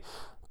for me.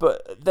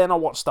 But then I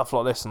watch stuff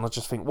like this and I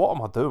just think, what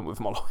am I doing with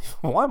my life?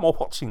 Why am I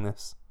watching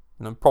this?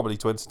 You know, probably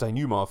to entertain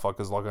you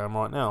motherfuckers like I am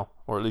right now.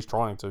 Or at least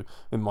trying to,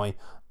 in my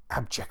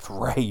abject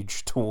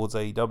rage towards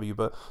AEW.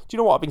 But do you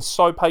know what? I've been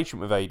so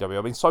patient with AEW.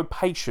 I've been so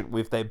patient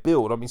with their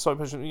build. I've been so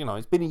patient, you know,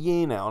 it's been a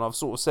year now and I've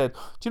sort of said, do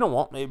you know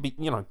what? It'd be,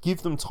 you know,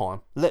 give them time.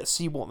 Let's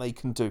see what they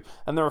can do.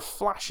 And there are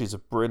flashes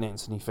of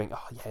brilliance and you think,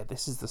 oh yeah,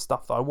 this is the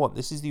stuff that I want.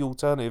 This is the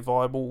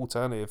viable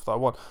alternative that I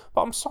want.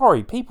 But I'm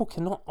sorry, people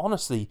cannot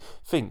honestly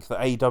think that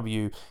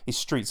AEW is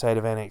streets ahead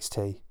of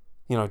NXT.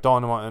 You know,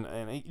 Dynamite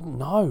and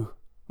no.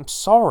 I'm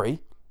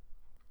sorry.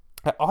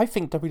 I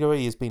think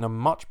WWE has been a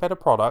much better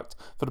product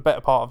for the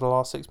better part of the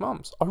last 6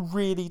 months. I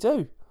really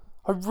do.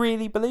 I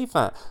really believe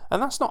that.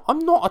 And that's not... I'm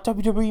not a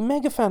WWE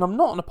mega fan. I'm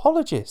not an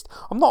apologist.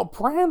 I'm not a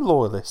brand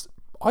loyalist.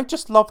 I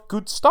just love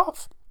good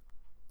stuff.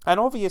 And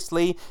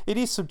obviously, it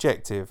is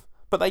subjective.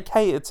 But they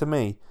cater to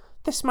me.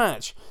 This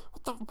match...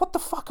 What the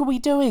fuck are we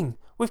doing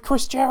with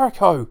Chris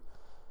Jericho?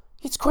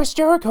 It's Chris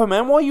Jericho,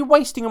 man. Why are you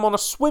wasting him on a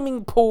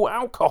swimming pool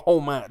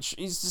alcohol match?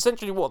 Is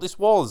essentially what this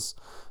was.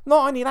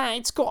 Not only that,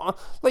 it's got...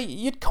 Like,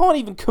 you can't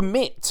even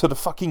commit to the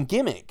fucking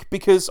gimmick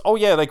because, oh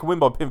yeah, they can win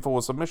by pinfall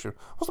or submission.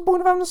 What's the point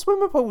of having the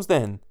swimming pools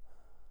then?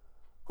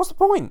 What's the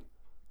point?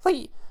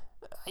 Like,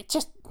 it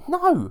just...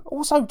 No.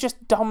 Also,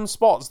 just dumb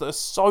spots that are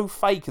so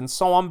fake and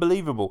so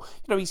unbelievable.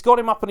 You know, he's got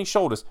him up on his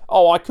shoulders.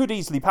 Oh, I could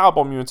easily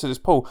powerbomb you into this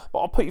pool, but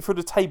I'll put you through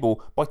the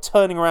table by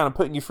turning around and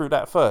putting you through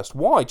that first.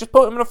 Why? Just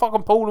put him in a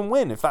fucking pool and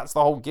win, if that's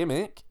the whole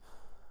gimmick.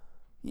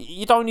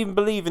 You don't even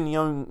believe in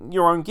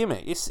your own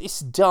gimmick. It's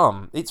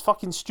dumb. It's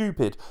fucking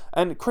stupid.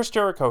 And Chris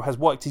Jericho has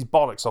worked his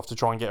bollocks off to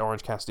try and get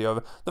Orange Cassidy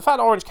over. The fact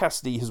that Orange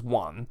Cassidy has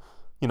won,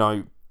 you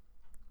know...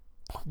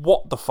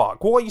 What the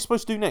fuck? What are you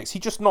supposed to do next? He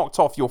just knocked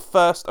off your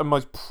first and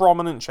most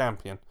prominent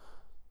champion.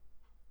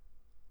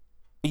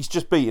 He's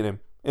just beaten him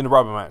in the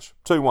rubber match.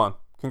 2-1.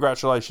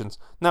 Congratulations.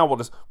 Now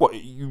what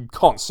you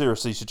can't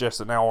seriously suggest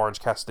that now Orange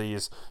Cassidy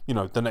is, you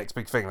know, the next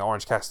big thing, that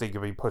Orange Cassidy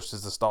can be pushed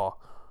as the star.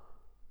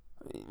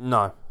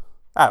 No.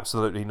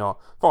 Absolutely not.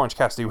 If Orange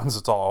Cassidy wins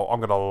the title, I'm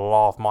going to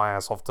laugh my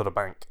ass off to the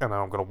bank and then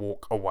I'm going to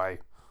walk away.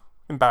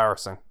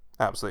 Embarrassing.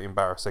 Absolutely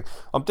embarrassing.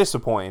 I'm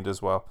disappointed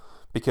as well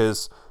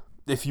because...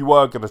 If you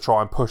were going to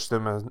try and push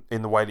them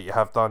in the way that you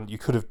have done, you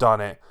could have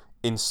done it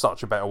in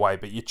such a better way,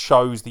 but you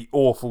chose the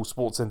awful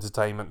sports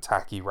entertainment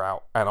tacky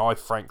route, and I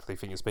frankly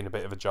think it's been a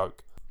bit of a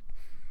joke.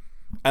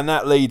 And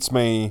that leads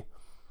me,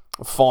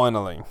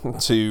 finally,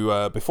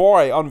 to, before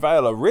I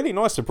unveil a really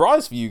nice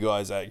surprise for you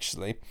guys,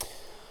 actually,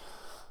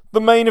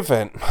 the main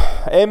event,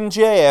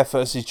 MJF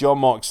versus Jon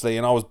Moxley,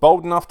 and I was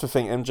bold enough to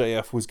think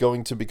MJF was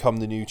going to become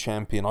the new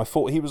champion. I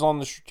thought he was on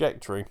the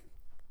trajectory.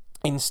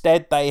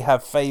 Instead, they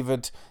have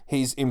favoured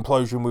his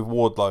implosion with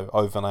Wardlow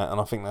over that,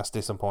 and I think that's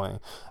disappointing.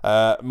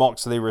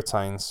 Moxley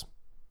retains.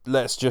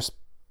 Let's just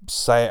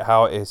say it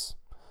how it is.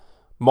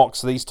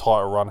 Moxley's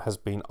title run has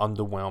been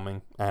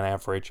underwhelming and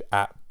average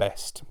at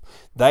best.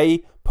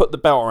 They put the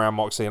belt around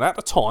Moxley, and at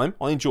the time,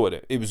 I enjoyed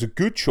it. It was a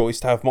good choice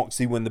to have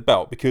Moxley win the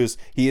belt because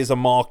he is a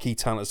marquee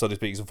talent, so to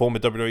speak. He's a former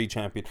WWE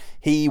champion.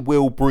 He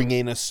will bring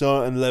in a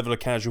certain level of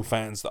casual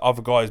fans that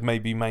other guys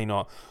maybe may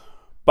not.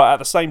 But at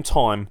the same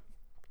time,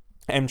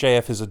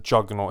 MJF is a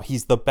juggernaut.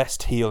 He's the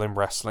best heel in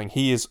wrestling.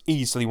 He is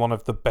easily one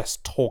of the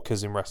best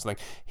talkers in wrestling.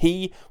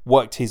 He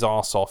worked his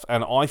arse off,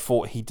 and I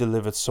thought he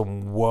delivered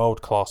some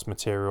world-class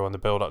material in the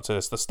build-up to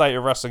this. The State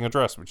of Wrestling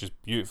address, which is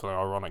beautifully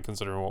ironic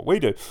considering what we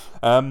do.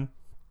 The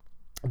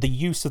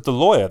use of the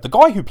lawyer. The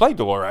guy who played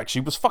the lawyer,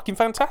 actually, was fucking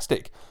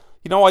fantastic.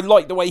 You know, I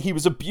liked the way he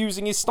was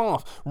abusing his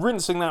staff,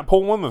 rinsing that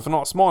poor woman for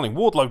not smiling.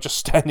 Wardlow just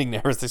standing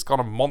there as this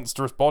kind of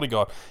monstrous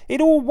bodyguard.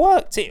 It all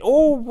worked. It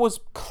all was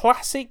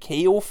classic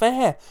heel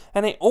fare.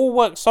 And it all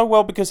worked so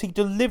well because he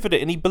delivered it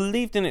and he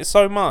believed in it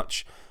so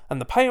much. And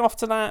the payoff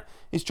to that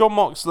is Jon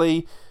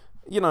Moxley,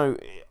 you know,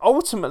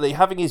 ultimately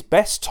having his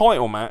best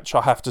title match,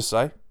 I have to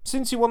say.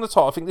 Since he won the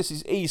title, I think this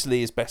is easily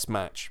his best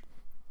match.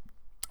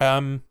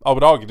 I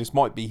would argue this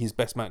might be his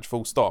best match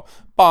full stop.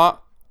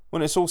 But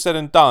when it's all said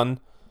and done,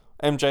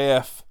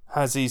 MJF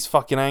has his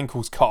fucking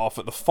ankles cut off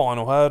at the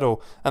final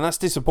hurdle, and that's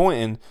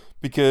disappointing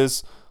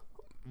because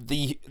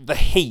the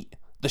heat,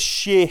 the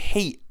sheer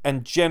heat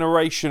and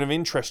generation of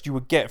interest you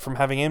would get from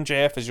having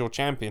MJF as your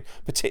champion,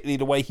 particularly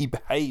the way he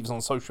behaves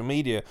on social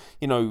media,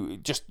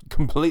 just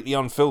completely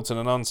unfiltered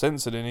and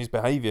uncensored in his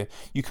behaviour.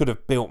 You could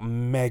have built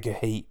mega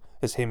heat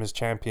as him as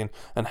champion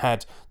and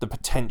had the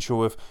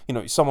potential of,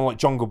 someone like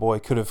Jungle Boy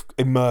could have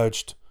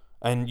emerged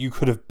and you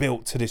could have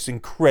built to this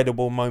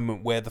incredible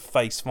moment where the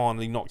face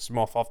finally knocks him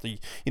off after,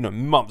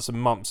 months and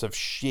months of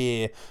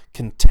sheer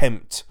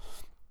contempt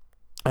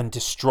and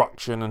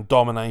destruction and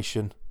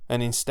domination.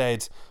 And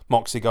instead,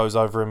 Moxley goes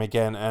over him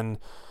again, and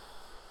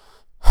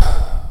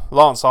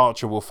Lance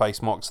Archer will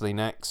face Moxley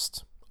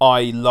next.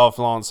 I love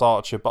Lance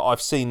Archer, but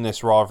I've seen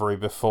this rivalry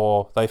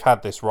before. They've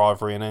had this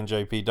rivalry in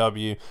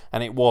NJPW,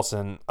 and it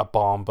wasn't a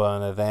barn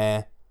burner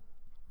there.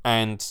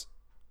 And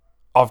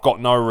I've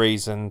got no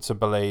reason to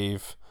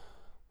believe,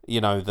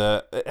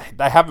 that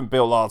they haven't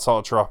built Lance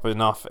Archer up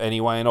enough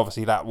anyway, and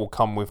obviously that will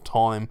come with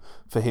time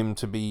for him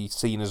to be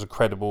seen as a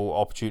credible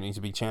opportunity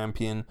to be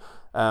champion.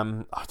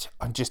 I'm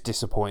just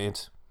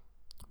disappointed.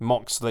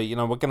 Moxley,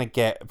 we're going to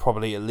get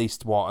probably at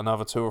least,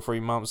 another 2 or 3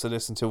 months of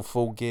this until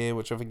Full Gear,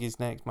 which I think is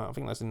next. I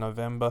think that's in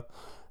November.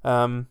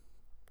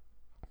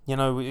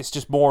 It's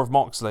just more of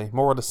Moxley,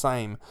 more of the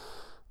same.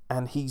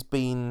 And he's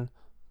been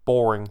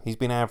boring. He's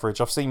been average.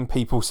 I've seen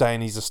people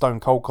saying he's a Stone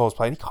Cold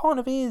cosplay, and he kind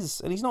of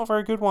is. And he's not a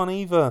very good one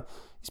either.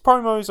 His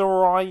promos are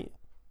alright.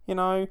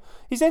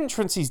 His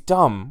entrance is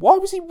dumb. Why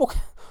was he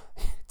walking?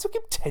 It took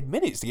him 10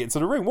 minutes to get to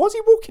the ring. Why was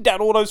he walking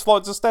down all those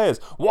flights of stairs?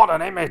 What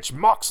an image!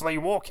 Moxley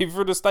walking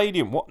through the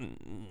stadium. What?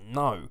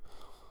 No.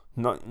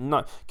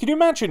 Can you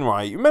imagine,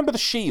 right? You remember the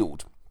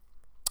Shield?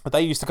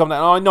 They used to come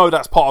down. I know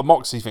that's part of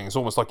Moxley's thing. It's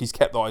almost like he's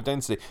kept that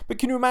identity. But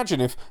can you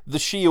imagine if the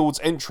Shield's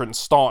entrance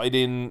started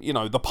in,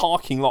 the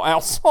parking lot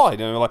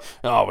outside? And they're like,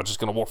 we're just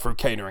going to walk through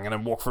catering and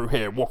then walk through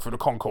here, walk through the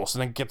concourse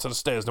and then get to the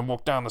stairs and then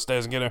walk down the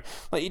stairs and get there.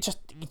 Like,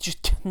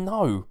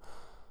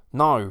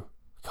 no.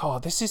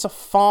 God, this is a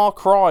far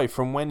cry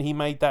from when he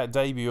made that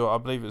debut, I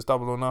believe it was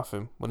Double or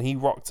Nothing, when he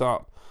rocked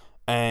up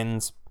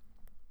and,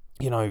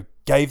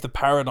 gave the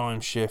paradigm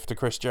shift to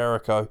Chris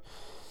Jericho.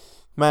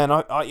 Man,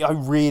 I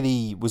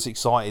really was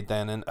excited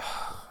then, and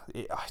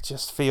I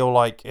just feel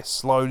like it's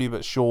slowly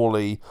but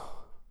surely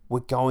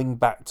we're going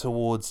back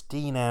towards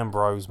Dean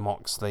Ambrose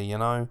Moxley,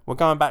 We're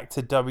going back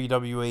to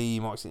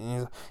WWE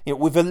Moxley,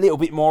 with a little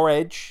bit more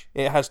edge,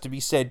 it has to be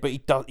said, but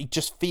he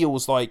just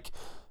feels like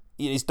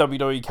his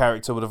WWE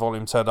character with a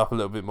volume turned up a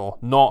little bit more.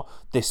 Not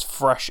this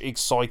fresh,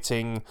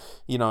 exciting,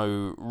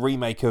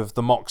 remake of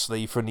the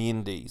Moxley from the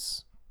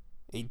Indies.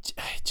 It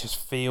just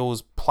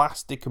feels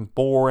plastic and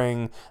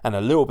boring and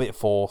a little bit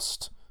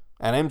forced.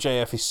 And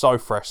MJF is so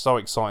fresh, so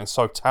exciting,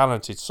 so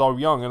talented, so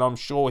young, and I'm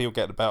sure he'll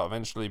get the belt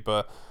eventually,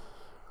 but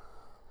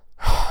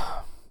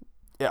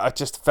I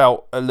just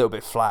felt a little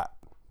bit flat.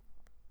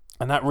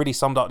 And that really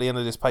summed up the end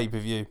of this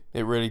pay-per-view.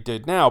 It really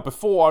did. Now,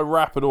 before I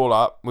wrap it all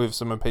up with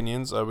some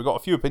opinions, we got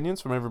a few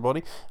opinions from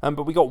everybody,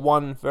 but we got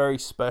one very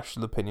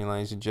special opinion,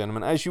 ladies and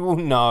gentlemen. As you all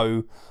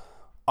know,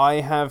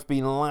 I have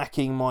been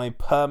lacking my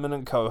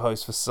permanent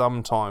co-host for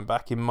some time.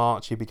 Back in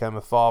March, he became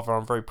a father.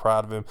 I'm very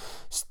proud of him.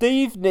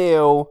 Steve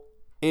Neal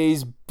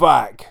is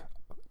back.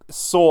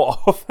 Sort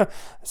of.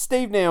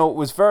 Steve Neal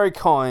was very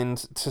kind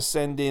to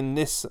send in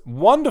this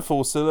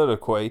wonderful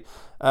soliloquy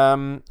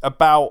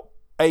about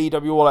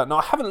AEW All Out. Now,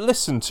 I haven't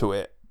listened to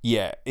it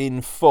yet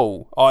in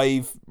full.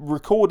 I've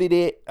recorded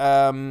it,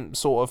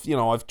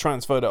 I've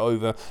transferred it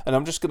over, and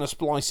I'm just going to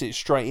splice it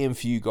straight in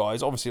for you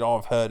guys. Obviously,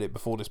 I've heard it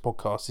before this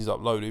podcast is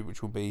uploaded,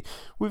 which will be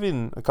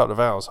within a couple of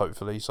hours,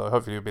 hopefully. So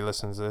hopefully you'll be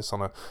listening to this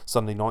on a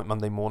Sunday night,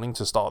 Monday morning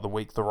to start the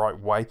week the right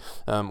way,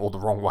 or the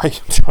wrong way,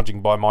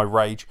 judging by my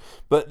rage.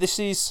 But this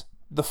is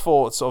the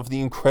thoughts of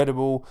the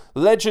incredible,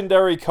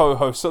 legendary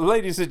co-host. So,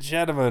 ladies and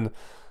gentlemen,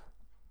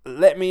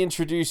 let me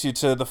introduce you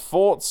to the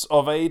thoughts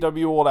of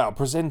AEW All Out,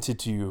 presented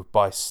to you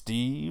by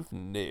Steve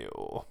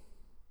Neal.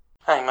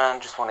 Hey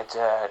man, just wanted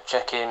to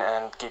check in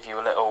and give you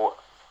a little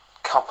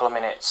couple of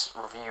minutes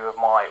review of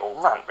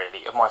or rant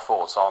really, of my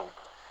thoughts on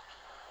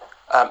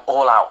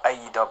All Out,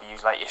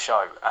 AEW's latest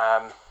show.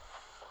 I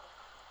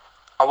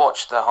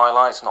watched the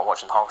highlights, not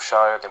watching the whole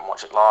show, didn't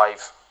watch it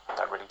live.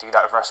 Don't really do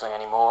that with wrestling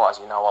anymore. As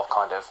you know, I've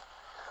kind of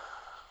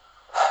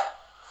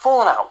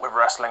fallen out with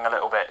wrestling a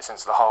little bit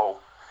since the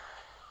whole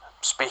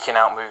speaking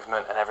out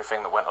movement and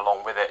everything that went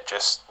along with it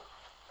just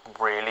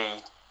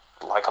really,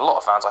 like a lot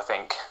of fans I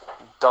think,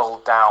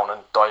 dulled down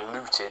and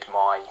diluted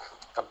my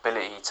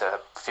ability to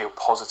feel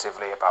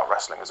positively about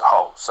wrestling as a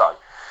whole. So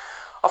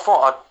I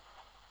thought I'd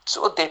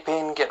sort of dip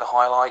in, get the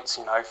highlights,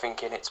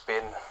 thinking it's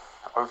been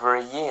over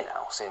a year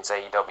now since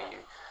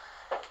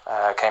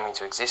AEW came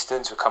into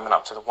existence. We're coming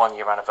up to the 1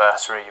 year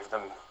anniversary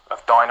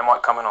of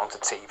Dynamite coming onto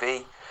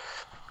TV.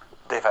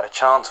 They've had a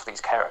chance for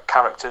these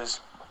characters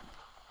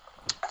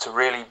to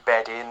really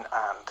bed in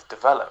and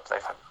develop.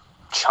 They've had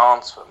a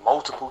chance for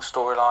multiple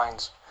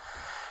storylines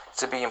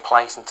to be in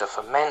place and to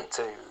ferment,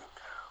 to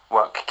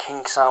work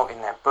kinks out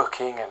in their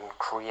booking and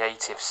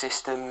creative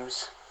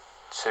systems,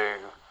 to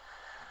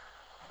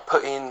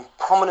put in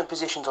prominent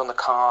positions on the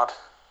card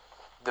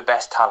the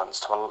best talents,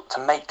 to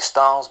make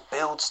stars,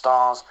 build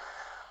stars,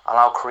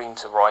 allow cream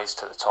to rise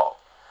to the top.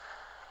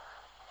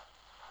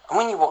 And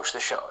when you watch the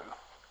show,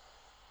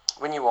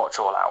 when you watch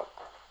All Out,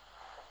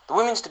 the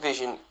women's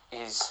division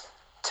is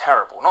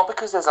terrible. Not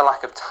because there's a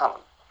lack of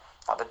talent.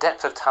 Like, the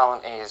depth of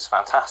talent is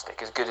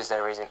fantastic, as good as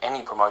there is in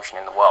any promotion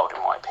in the world,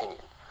 in my opinion,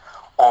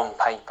 on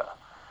paper.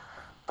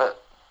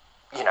 But,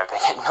 you know, they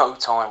get no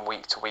time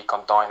week to week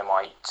on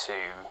Dynamite to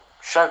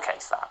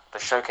showcase that. The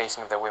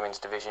showcasing of their women's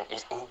division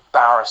is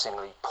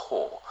embarrassingly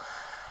poor.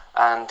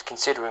 And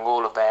considering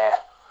all of their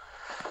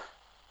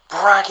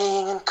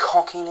bragging and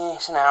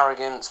cockiness and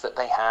arrogance that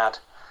they had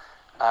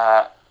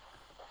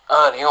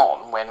early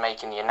on when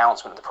making the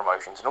announcement of the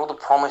promotions, and all the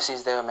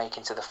promises they were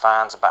making to the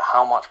fans about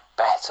how much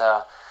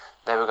better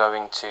they were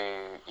going to,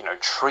 you know,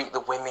 treat the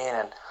women,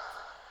 and,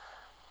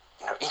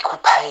 you know, equal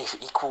pay for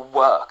equal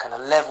work and a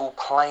level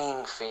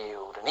playing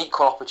field and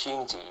equal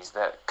opportunities,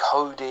 that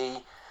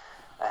Cody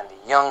and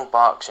the Young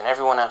Bucks and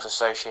everyone else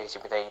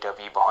associated with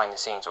AEW behind the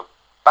scenes were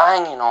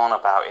banging on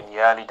about in the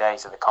early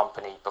days of the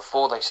company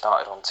before they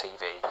started on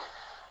TV.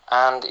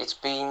 And it's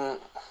been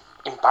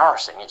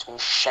embarrassing, it's been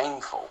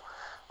shameful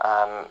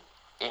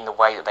in the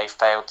way that they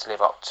failed to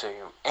live up to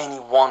any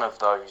one of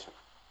those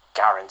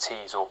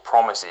guarantees or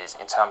promises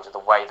in terms of the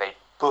way they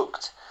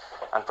booked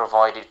and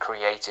provided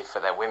creative for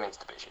their women's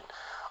division.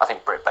 I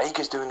think Britt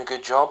Baker's doing a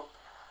good job,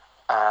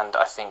 and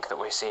I think that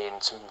we're seeing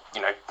some,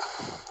 you know,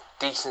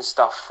 decent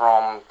stuff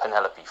from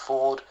Penelope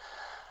Ford,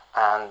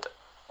 and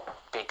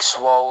Big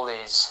Swole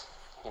is,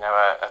 you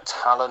know, a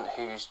talent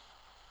who's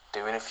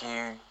doing a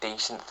few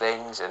decent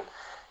things, and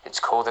it's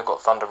cool they've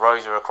got Thunder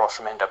Rosa across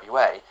from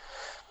NWA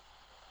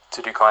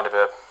to do kind of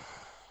a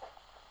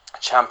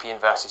champion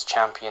versus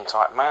champion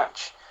type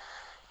match.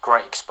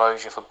 Great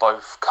exposure for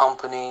both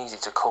companies.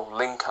 It's a cool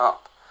link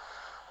up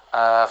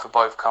for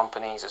both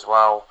companies as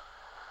well.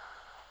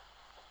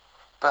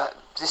 But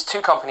there's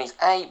two companies,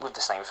 A, with the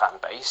same fan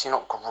base. You're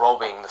not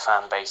grobbing the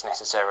fan base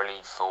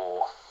necessarily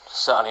for,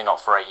 certainly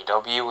not for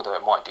AEW, although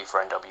it might do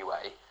for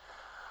NWA.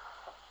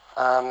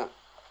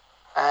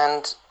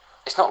 And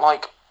it's not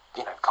like,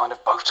 you know, kind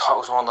of both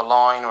titles were on the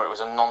line or it was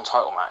a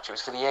non-title match. It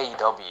was for the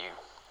AEW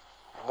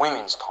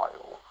women's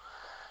title.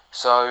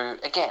 So,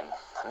 again,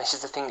 and this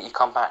is the thing that you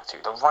come back to,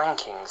 the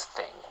rankings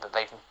thing that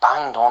they've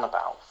banged on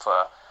about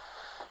for,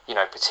 you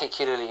know,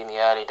 particularly in the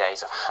early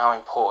days, of how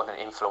important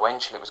and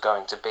influential it was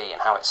going to be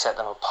and how it set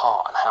them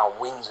apart and how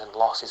wins and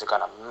losses are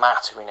going to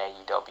matter in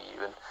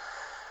AEW. And,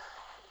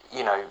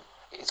 you know,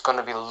 it's going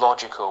to be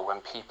logical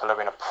when people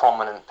are in a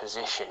prominent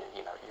position.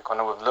 You know, you're going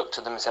to have looked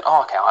at them and said,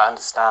 oh, okay, I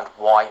understand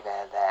why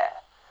they're there.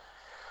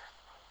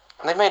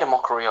 And they've made a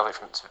mockery of it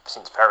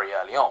since very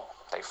early on.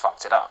 They've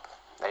fucked it up.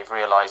 They've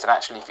realised that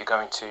actually if you're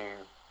going to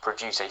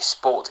produce a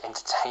sport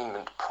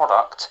entertainment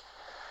product,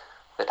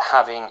 that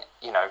having,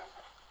 you know,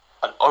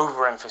 an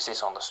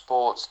overemphasis on the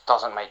sports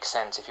doesn't make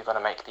sense if you're going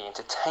to make the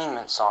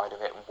entertainment side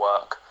of it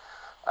work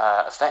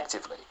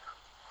effectively.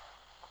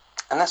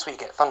 And that's where you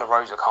get Thunder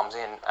Rosa comes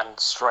in and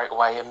straight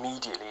away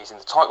immediately is in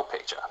the title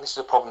picture. And this is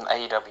a problem that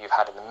AEW have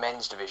had in the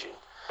men's division,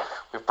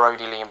 with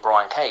Brody Lee and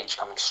Brian Cage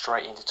coming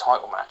straight into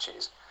title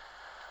matches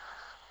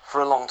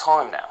for a long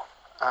time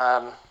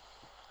now.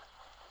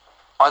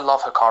 I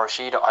love Hikaru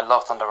Shida, I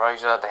love Thunder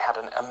Rosa. They had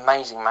an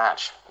amazing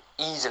match,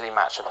 easily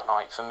match of the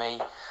night for me.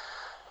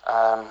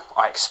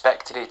 I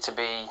expected it to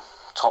be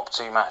top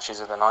two matches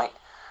of the night.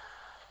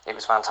 It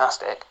was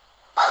fantastic.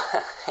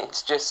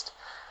 It's just,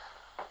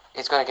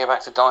 it's going to go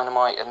back to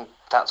Dynamite, and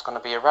that's going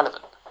to be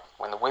irrelevant.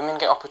 When the women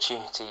get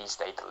opportunities,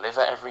 they deliver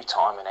every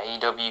time, and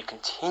AEW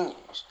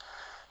continues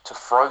to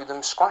throw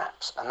them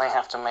scraps, and they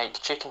have to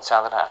make chicken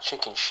salad out of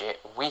chicken shit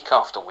week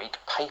after week,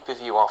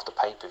 pay-per-view after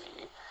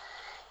pay-per-view,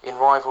 in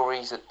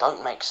rivalries that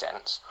don't make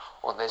sense,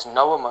 or there's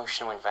no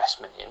emotional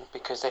investment in,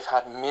 because they've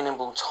had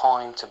minimal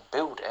time to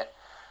build it,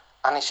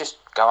 and it's just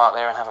go out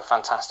there and have a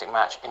fantastic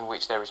match in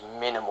which there is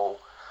minimal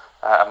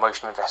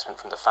emotional investment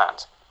from the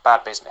fans.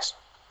 Bad business.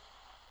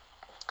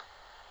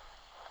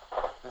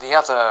 The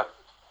other,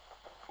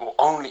 or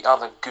only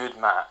other good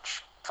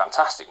match,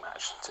 fantastic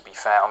match to be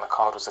fair, on the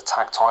card was the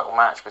tag title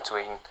match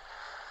between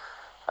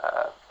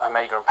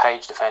Omega and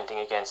Page defending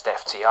against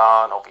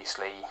FTR, and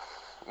obviously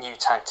new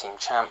tag team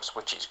champs,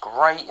 which is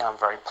great, and I'm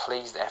very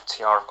pleased that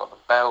FTR have got the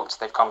belts.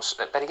 They've come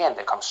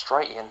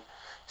straight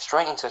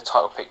into the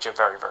title picture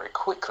very, very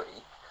quickly.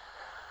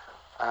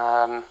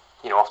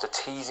 You know, after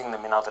teasing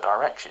them in other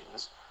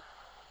directions,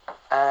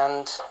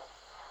 and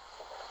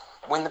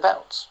win the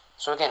belts.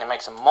 So again, it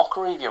makes a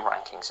mockery of your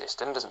ranking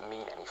system, doesn't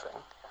mean anything.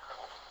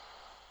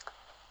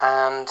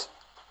 And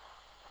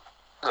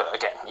look,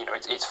 again, you know,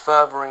 it's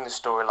furthering the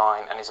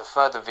storyline and is a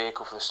further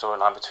vehicle for the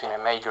storyline between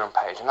Omega and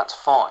Page, and that's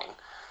fine.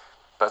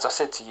 But as I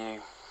said to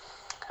you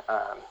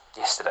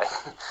yesterday,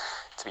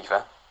 to be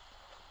fair,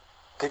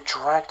 they've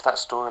dragged that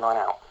storyline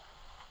out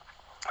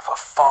for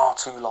far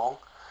too long.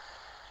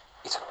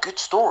 It's a good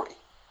story.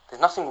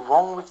 There's nothing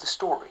wrong with the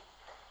story.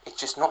 It's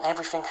just not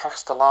everything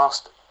has to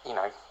last, you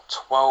know,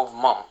 12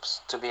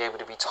 months to be able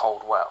to be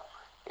told well.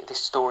 This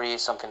story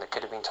is something that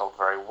could have been told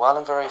very well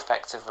and very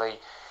effectively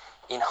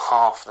in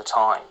half the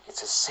time.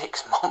 It's a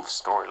 6-month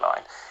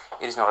storyline.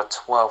 It is not a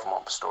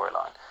 12-month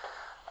storyline.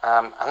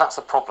 And that's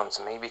a problem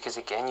to me because,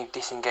 again, you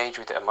disengage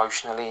with it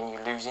emotionally and you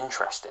lose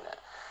interest in it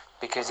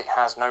because it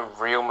has no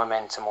real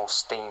momentum or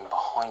steam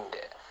behind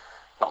it.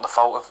 Not the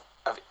fault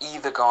of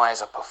either guy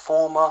as a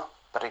performer,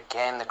 but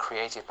again, the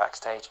creative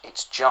backstage,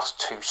 it's just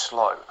too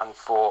slow. And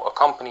for a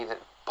company that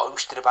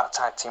boasted about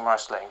tag team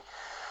wrestling,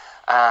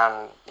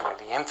 and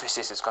the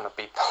emphasis is going to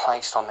be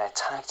placed on their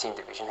tag team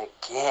division,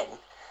 again,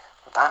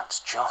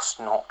 that's just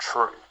not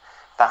true.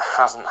 That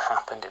hasn't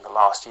happened in the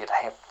last year.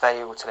 They have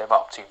failed to live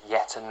up to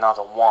yet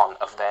another one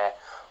of their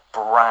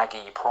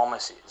braggy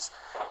promises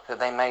that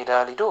they made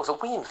early doors,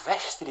 that we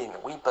invested in,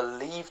 that we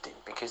believed in,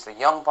 because the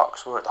Young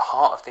Bucks were at the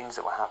heart of things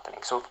that were happening.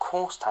 So of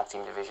course tag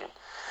team division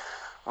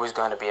was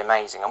going to be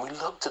amazing, and we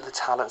looked at the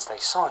talents they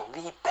signed.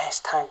 The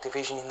best tag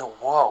division in the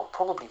world,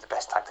 probably the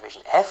best tag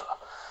division ever.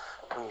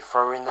 When you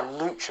throw in the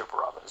Lucha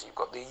Brothers, you've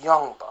got the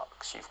Young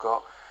Bucks, you've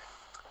got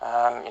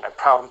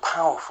Proud and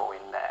Powerful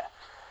in there,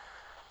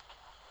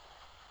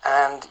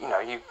 and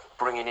you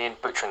bringing in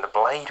Butcher and the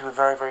Blade, who are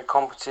very, very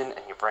competent,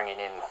 and you're bringing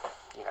in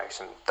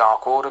some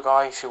Dark Order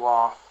guys who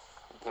are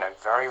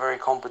very, very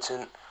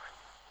competent.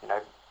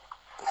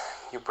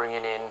 You're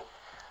bringing in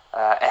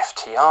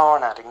FTR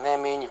and adding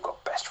them in. You've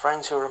got Best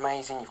Friends who are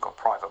amazing. You've got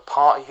Private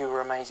Party who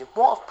are amazing.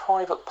 What have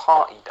Private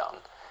Party done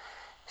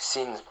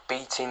since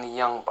beating the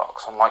Young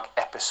Bucks on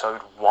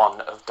episode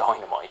 1 of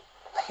Dynamite?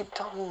 They've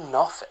done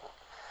nothing.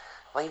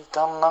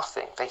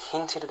 They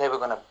hinted they were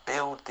going to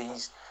build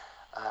these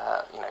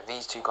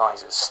two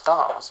guys as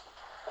stars,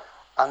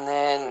 and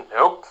then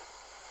nope,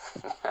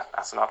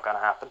 that's not going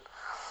to happen.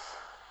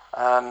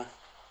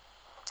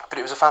 But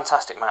it was a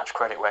fantastic match,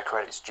 credit where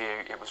credit's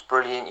due. It was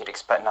brilliant. You'd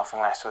expect nothing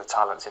less with the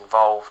talents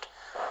involved.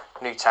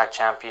 New tag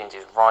champions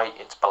is right.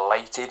 It's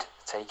belated.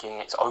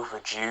 It's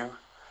overdue.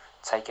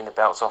 Taking the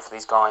belts off of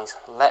these guys.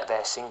 Let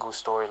their single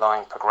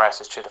storyline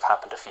progress. It should have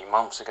happened a few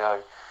months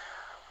ago,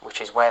 which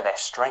is where their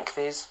strength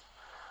is.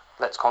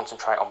 Let's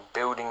concentrate on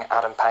building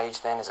Adam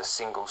Page then as a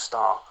single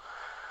star.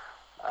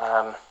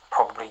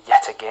 Probably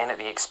yet again at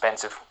the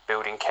expense of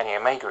building Kenny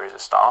Omega as a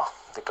star.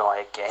 The guy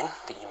again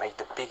that you made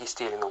the biggest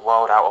deal in the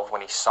world out of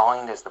when he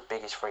signed as the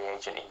biggest free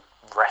agent in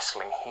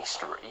wrestling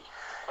history.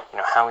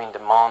 How in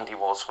demand he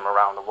was from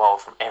around the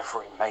world, from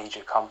every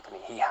major company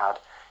he had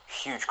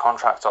huge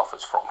contract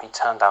offers from. He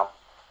turned down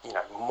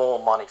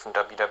more money from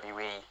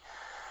WWE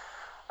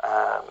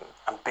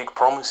and big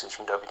promises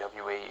from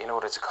WWE in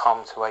order to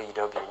come to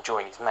AEW and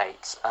join his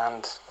mates.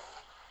 And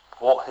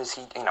what has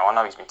he, I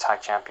know he's been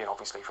tag champion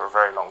obviously for a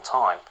very long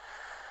time,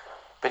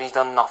 but he's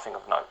done nothing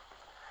of note.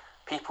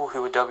 People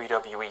who are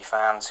WWE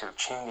fans who have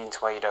tuned into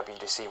AEW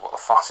to see what the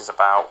fuss is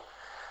about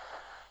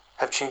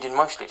have tuned in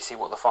mostly to see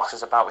what the fuss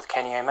is about with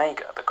Kenny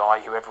Omega, the guy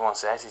who everyone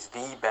says is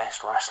the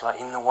best wrestler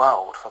in the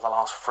world for the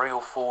last 3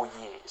 or 4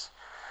 years.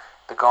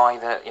 The guy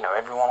that,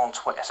 everyone on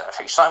Twitter says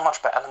he's so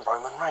much better than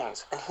Roman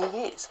Reigns, and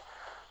he is.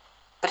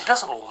 But it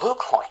doesn't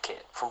look like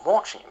it from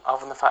watching him,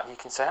 other than the fact that you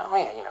can say, oh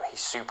yeah, he's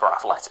super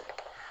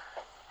athletic,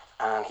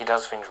 and he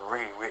does things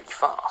really, really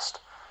fast.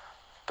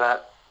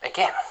 But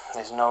again,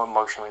 there's no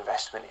emotional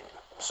investment in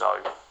him, so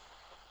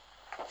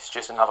it's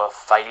just another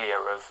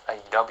failure of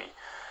AEW.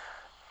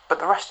 But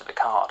the rest of the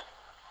card,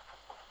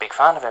 big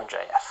fan of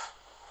MJF.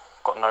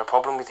 Got no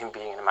problem with him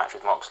being in a match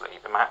with Moxley.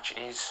 The match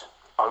is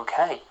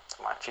okay.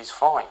 The match is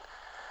fine.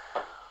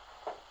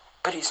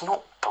 But it's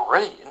not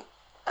brilliant,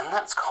 and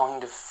that's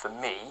kind of, for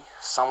me,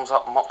 sums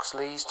up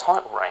Moxley's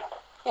title reign.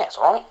 Yeah, it's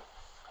alright.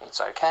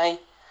 It's okay.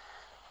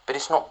 But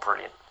it's not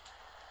brilliant.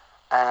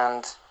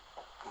 And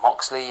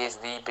Moxley is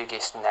the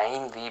biggest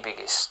name, the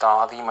biggest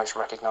star, the most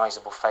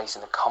recognisable face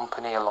in the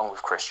company, along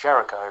with Chris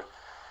Jericho.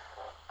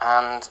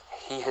 And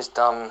he has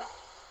done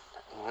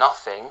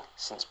nothing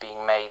since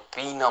being made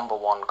the number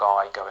one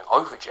guy going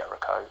over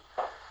Jericho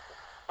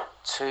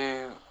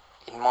to,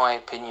 in my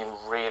opinion,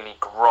 really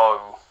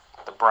grow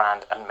the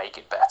brand and make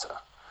it better.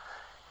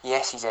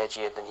 Yes, he's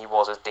edgier than he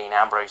was as Dean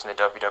Ambrose in the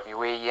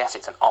WWE. Yes,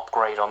 it's an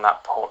upgrade on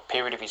that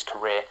period of his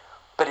career,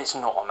 but it's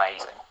not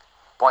amazing.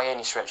 By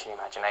any stretch of the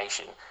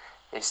imagination,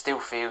 it still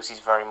feels he's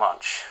very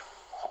much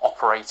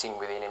operating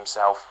within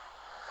himself.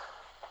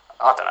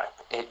 I don't know.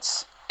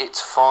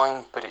 It's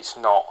fine, but it's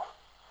not.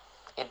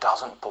 It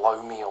doesn't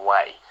blow me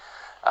away.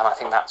 And I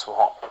think that's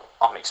what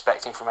I'm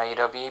expecting from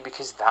AEW,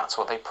 because that's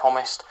what they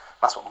promised.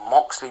 That's what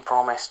Moxley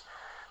promised.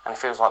 And it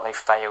feels like they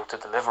failed to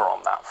deliver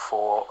on that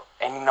for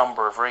any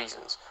number of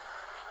reasons.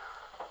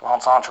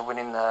 Lance Archer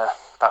winning the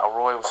Battle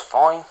Royal's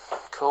fine,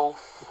 cool,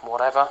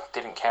 whatever.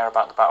 Didn't care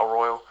about the Battle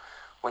Royal.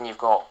 When you've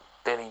got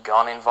Billy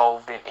Gunn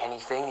involved in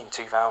anything in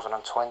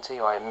 2020,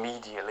 I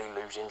immediately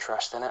lose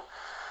interest in it.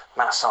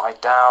 Matt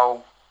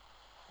Sydal,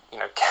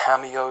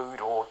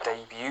 cameoed or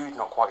debuted,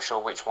 not quite sure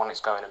which one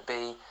it's going to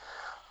be.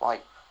 And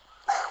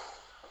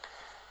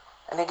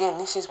again,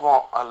 this is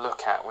what I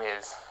look at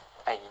with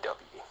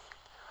AEW.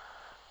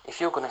 If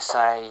you're going to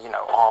say,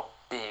 our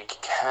big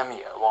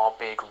cameo, our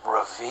big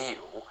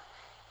reveal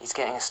is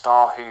getting a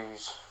star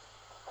whose,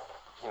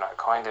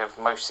 kind of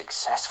most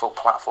successful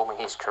platform in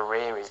his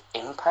career is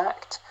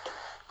Impact,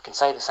 You can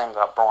say the same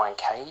about Brian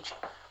Cage.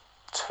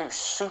 Two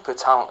super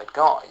talented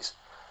guys,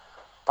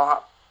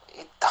 but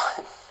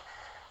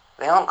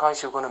they aren't guys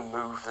who are going to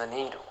move the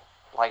needle.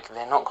 Like,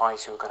 they're not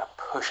guys who are going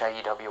to push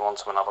AEW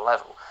onto another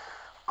level.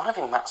 I don't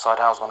think Matt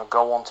Sydal's going to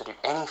go on to do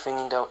anything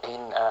in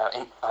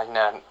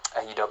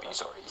AEW.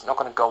 Sorry, he's not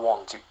going to go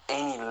on to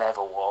any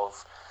level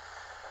of,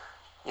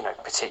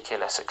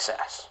 particular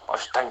success. I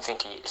just don't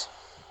think he is.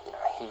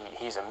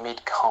 He's a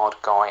mid-card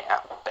guy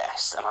at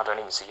best, and I don't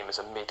even see him as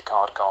a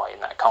mid-card guy in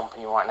that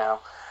company right now.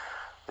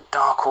 The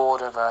Dark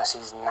Order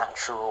versus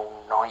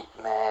Natural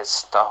Nightmares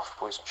stuff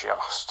was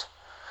just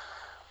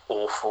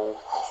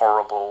awful,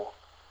 horrible.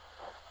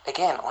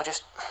 Again,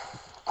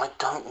 I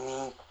don't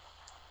need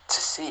to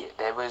see it.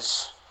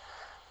 There's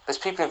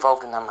people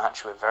involved in that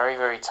match who are very,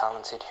 very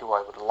talented, who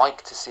I would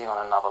like to see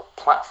on another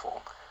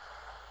platform.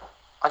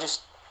 I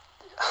just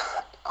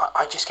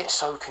get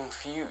so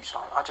confused.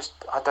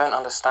 I don't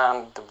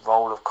understand the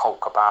role of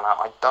Colt Cabana.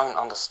 I don't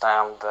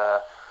understand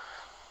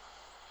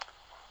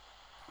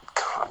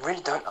I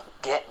really don't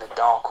get the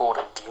Dark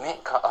Order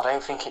gimmick. I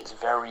don't think it's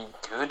very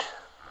good.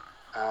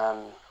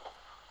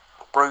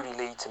 Brody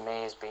Lee to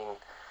me has been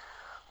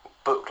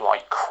booked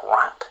like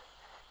crap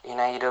in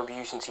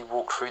AEW since he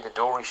walked through the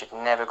door. He should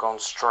never gone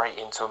straight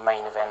into a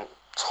main event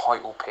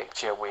title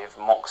picture with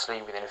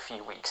Moxley within a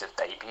few weeks of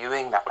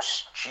debuting. That was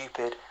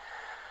stupid.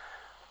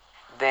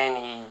 Then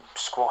he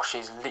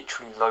squashes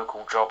literally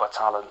local jobber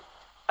talent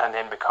and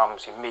then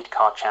becomes a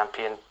mid-card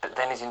champion, but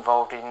then is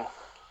involved in,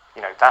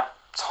 that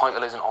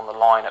title isn't on the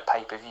line at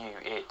pay-per-view.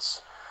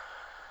 It's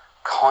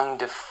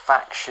kind of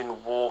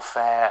faction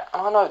warfare.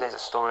 And I know there's a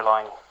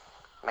storyline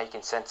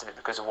making sense of it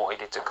because of what he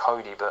did to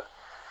Cody, but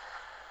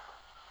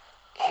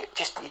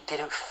it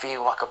didn't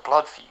feel like a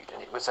blood feud,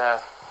 and it was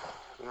a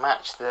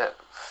match that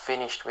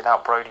finished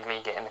without Brody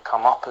Lee getting the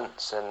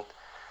comeuppance, and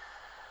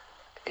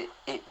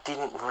it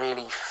didn't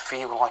really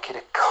feel like it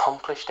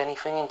accomplished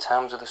anything in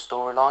terms of the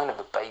storyline of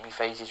the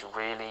babyfaces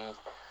really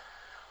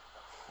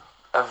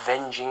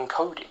avenging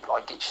Cody.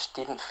 Like, it just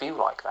didn't feel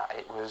like that.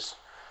 It was,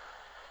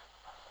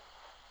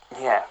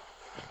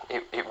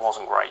 it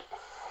wasn't great,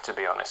 to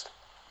be honest.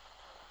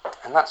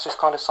 And that's just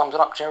kind of sums it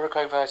up.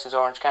 Jericho versus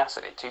Orange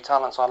Cassidy, two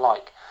talents I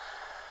like.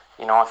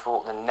 I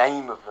thought the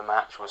name of the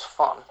match was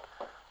fun,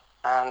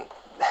 and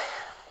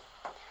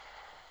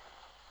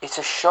it's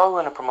a show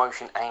and a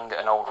promotion aimed at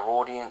an older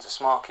audience, a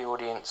smarky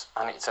audience,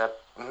 and it's a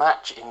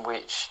match in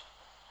which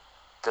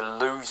the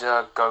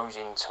loser goes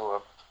into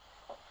a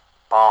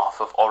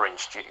bath of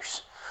orange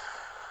juice.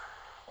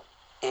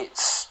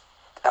 It's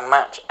a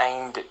match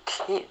aimed at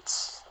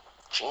kids.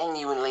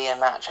 Genuinely a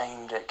match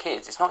aimed at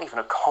kids. It's not even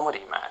a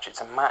comedy match,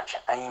 it's a match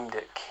aimed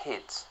at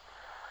kids.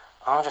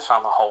 I just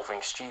found the whole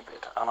thing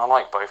stupid, and I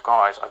like both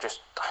guys. I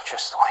just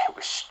thought it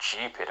was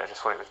stupid. I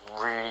just thought it was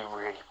really,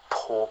 really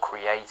poor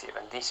creative,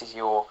 and this is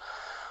your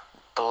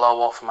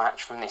blow-off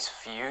match from this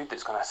feud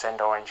that's going to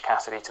send Orange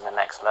Cassidy to the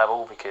next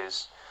level,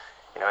 because,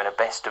 in a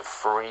best of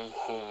 3,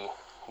 he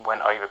went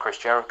over Chris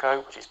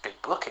Jericho, which is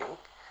good booking,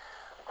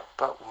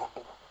 but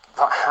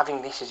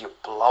having this as your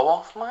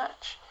blow-off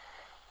match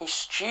is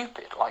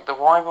stupid. Like, the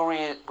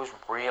rivalry was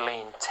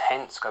really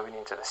intense going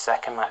into the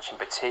second match in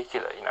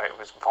particular. It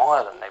was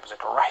violent, it was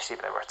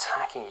aggressive, they were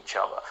attacking each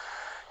other.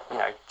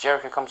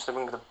 Jericho comes to the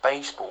ring with a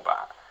baseball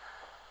bat,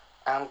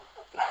 and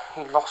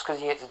he lost because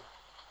he gets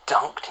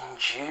dunked in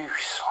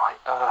juice.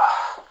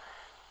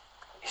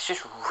 It's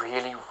just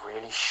really,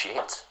 really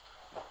shit.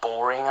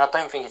 Boring. I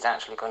don't think it's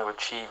actually going to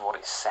achieve what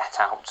it set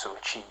out to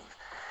achieve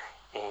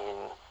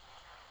in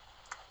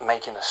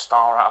making a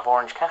star out of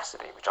Orange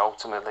Cassidy, which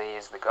ultimately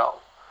is the goal.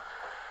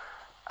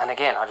 And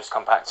again, I just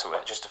come back to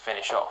it just to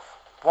finish off.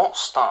 What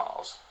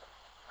stars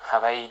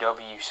have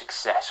AEW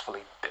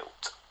successfully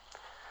built?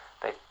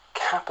 They've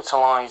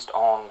capitalised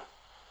on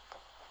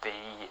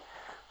the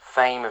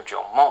fame of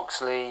Jon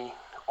Moxley,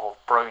 of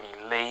Brody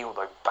Lee,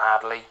 although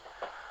badly,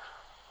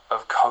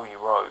 of Cody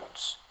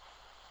Rhodes.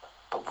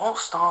 But what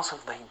stars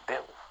have they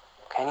built?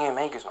 Kenny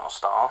Omega's not a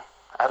star.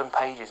 Adam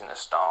Page isn't a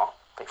star.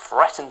 They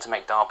threatened to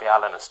make Darby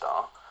Allin a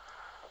star,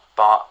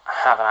 but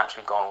haven't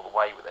actually gone all the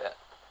way with it.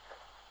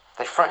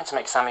 They threatened to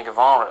make Sammy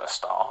Guevara a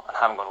star and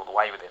haven't gone all the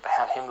way with it. They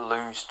had him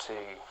lose to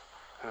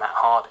Matt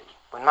Hardy.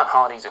 When Matt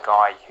Hardy's a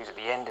guy who's at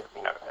the end of,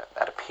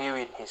 at a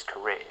period in his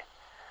career,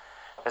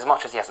 as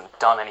much as he hasn't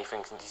done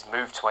anything since he's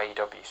moved to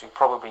AEW, so he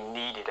probably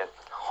needed a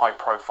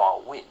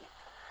high-profile win,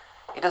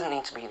 it doesn't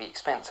need to be at the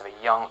expense of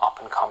a young,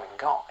 up-and-coming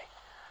guy.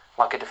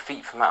 Like, a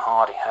defeat for Matt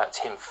Hardy hurts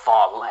him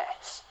far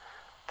less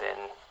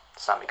than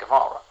Sammy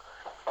Guevara.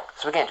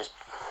 So again, just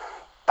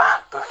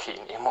bad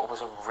booking in what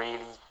was a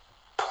really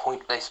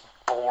pointless,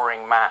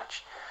 boring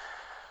match.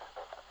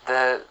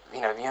 The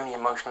only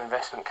emotional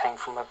investment came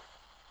from a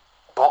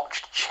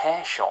botched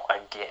chair shot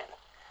again.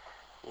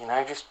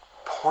 Just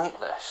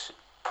pointless,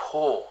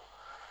 poor.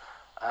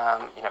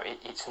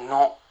 It's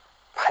not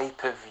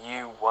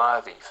pay-per-view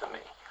worthy for me.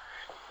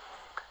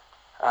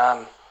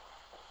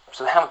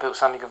 So they haven't built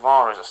Sammy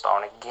Guevara as a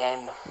star, and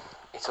again,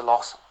 it's a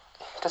loss.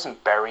 It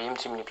doesn't bury him.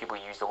 Too many people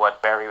use the word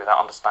bury without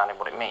understanding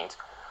what it means.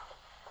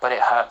 but it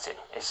hurts him.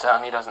 It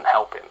certainly doesn't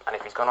help him. And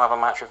if he's going to have a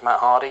match with Matt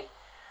Hardy,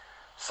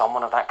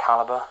 someone of that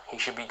caliber, he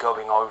should be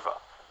going over.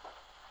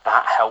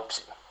 That helps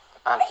him.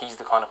 And he's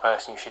the kind of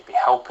person you should be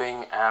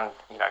helping and,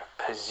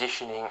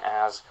 positioning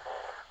as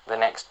the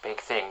next big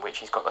thing, which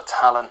he's got the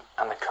talent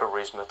and the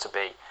charisma to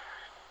be.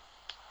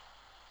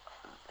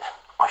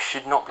 I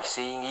should not be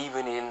seeing,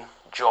 even in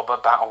Jobber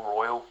Battle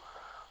Royal,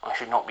 I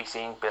should not be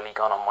seeing Billy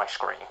Gunn on my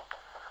screen.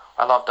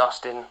 I love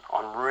Dustin.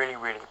 I'm really,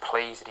 really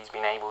pleased that he's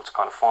been able to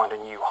kind of find a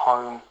new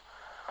home.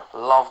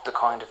 Love the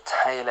kind of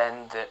tail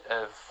end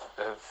of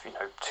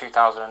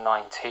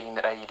 2019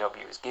 that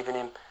AEW has given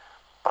him,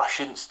 but I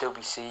shouldn't still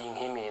be seeing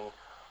him in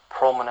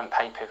prominent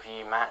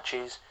pay-per-view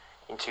matches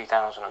in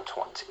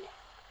 2020.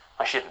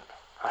 I shouldn't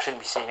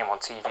be seeing him on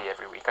TV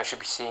every week. I should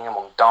be seeing him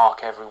on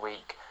Dark every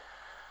week,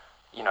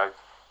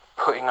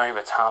 putting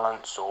over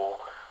talents or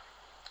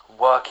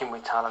working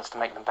with talents to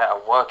make them better,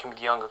 working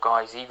with younger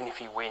guys, even if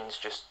he wins,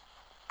 just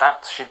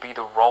that should be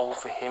the role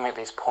for him at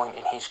this point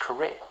in his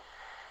career.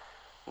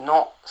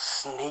 Not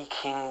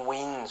sneaking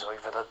wins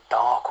over the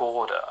Dark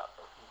Order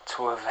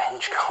to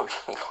avenge Cody.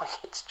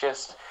 It's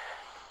just,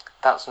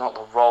 that's not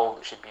the role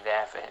that should be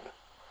there for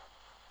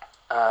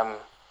him.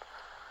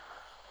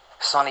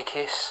 Sonny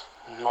Kiss,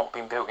 not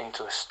been built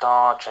into a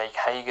star. Jake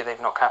Hager, they've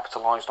not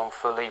capitalised on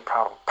fully.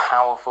 Proud and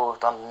Powerful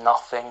have done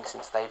nothing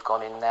since they've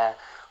gone in there.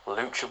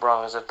 Lucha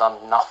Brothers have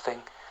done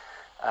nothing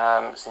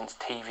since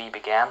TV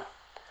began.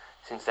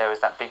 Since there was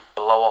that big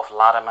blow-off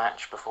ladder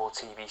match before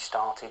TV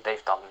started,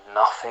 they've done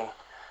nothing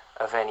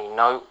of any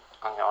note.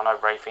 I know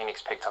Ray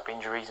Phoenix picked up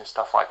injuries and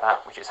stuff like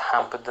that, which has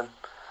hampered them.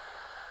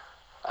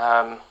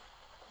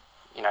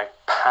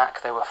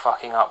 Pac, they were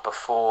fucking up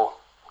before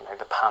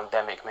the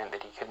pandemic meant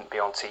that he couldn't be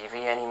on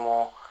TV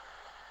anymore.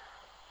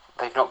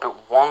 They've not built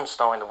one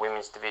star in the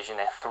women's division.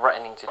 They're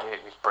threatening to do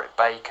it with Britt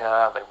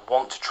Baker. They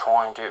want to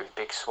try and do it with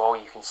Big Swole.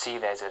 You can see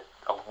there's a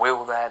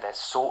will there. They're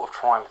sort of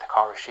trying with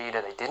Hikaru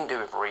Shida. They didn't do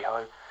it with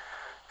Riho.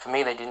 For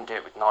me, they didn't do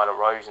it with Nyla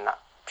Rose, and that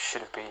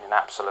should have been an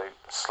absolute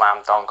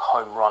slam dunk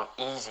home run,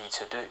 easy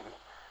to do.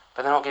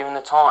 But they're not giving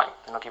the time.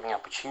 They're not giving the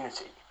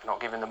opportunity. They're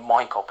not giving the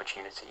mic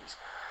opportunities.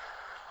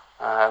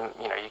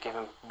 You give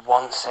them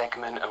one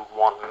segment and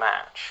one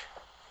match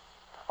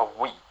a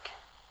week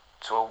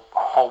to a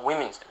whole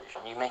women's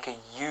division. You make a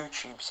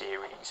YouTube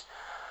series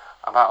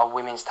about a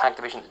women's tag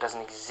division that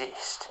doesn't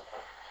exist.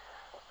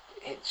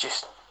 It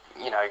just,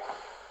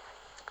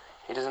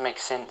 it doesn't make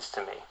sense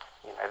to me.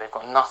 They've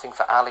got nothing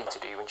for Ali to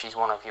do when she's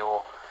one of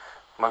your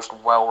most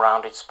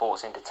well-rounded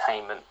sports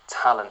entertainment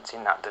talents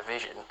in that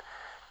division.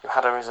 You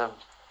had her as a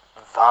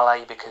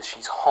valet because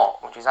she's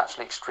hot, which is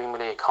actually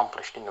extremely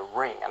accomplished in the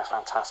ring and a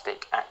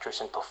fantastic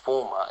actress and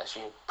performer, as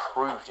she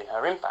proved in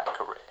her Impact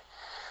career,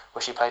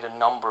 where she played a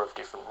number of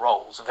different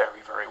roles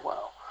very, very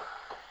well.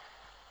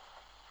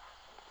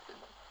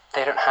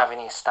 They don't have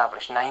any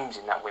established names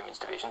in that women's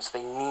division, so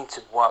they need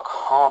to work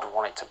harder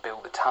on it to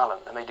build the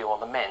talent than they do on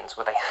the men's,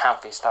 where they have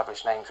the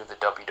established names with the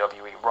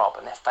WWE rub,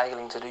 and they're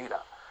failing to do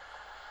that.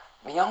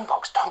 The Young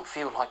Bucks don't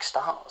feel like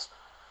stars.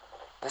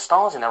 They're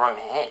stars in their own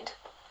head.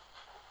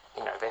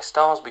 They're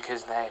stars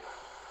because they're,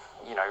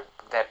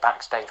 their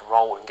backstage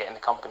role in getting the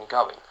company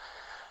going.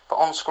 But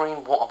on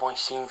screen, what have I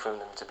seen from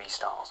them to be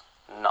stars?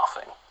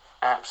 Nothing.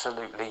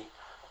 Absolutely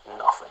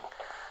nothing.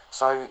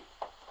 So,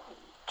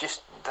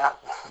 just that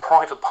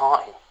Private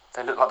Party,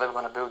 they looked like they were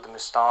going to build them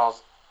as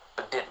stars,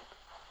 but didn't.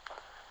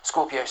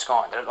 Scorpio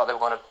Sky, they looked like they were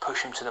going to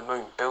push him to the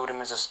moon, build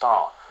him as a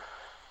star,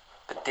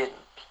 but didn't.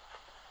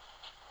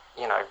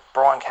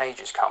 Brian Cage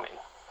is coming,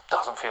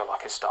 doesn't feel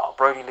like a star.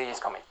 Brody Lee is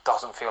coming,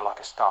 doesn't feel like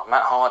a star.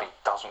 Matt Hardy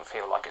doesn't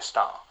feel like a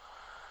star.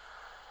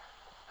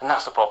 And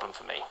that's the problem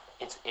for me.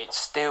 It's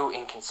still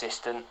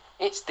inconsistent.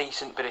 It's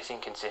decent, but it's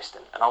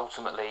inconsistent. And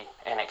ultimately,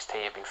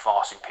 NXT have been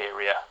far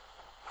superior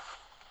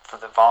for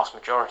the vast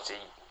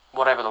majority,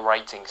 whatever the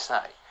ratings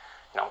say.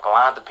 I'm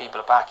glad that people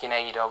are back in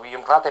AEW.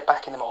 I'm glad they're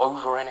backing them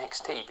over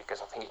NXT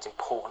because I think it's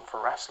important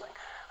for wrestling.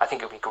 I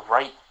think it would be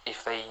great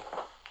if they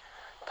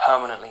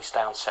permanently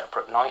stay on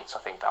separate nights. I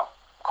think that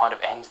kind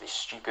of ends this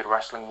stupid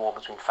wrestling war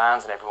between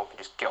fans and everyone can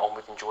just get on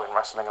with enjoying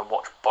wrestling and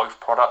watch both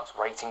products.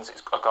 Ratings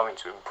are going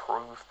to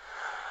improve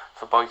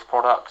for both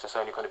products. It's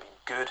only going to be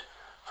good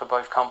for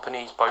both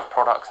companies, both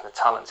products, and the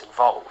talents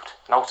involved,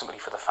 and ultimately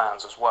for the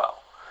fans as well.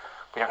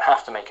 We don't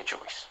have to make a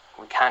choice.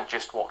 We can't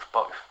just watch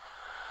both.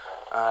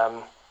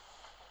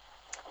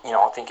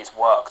 I think it's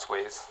worked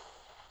with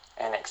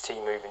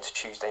NXT moving to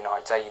Tuesday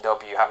nights,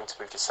 AEW having to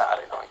move to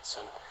Saturday nights,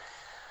 and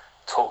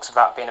talks of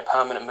that being a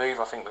permanent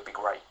move I think would be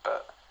great.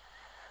 But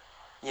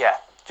yeah,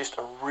 just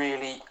a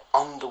really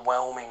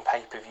underwhelming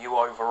pay-per-view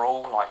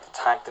overall. Like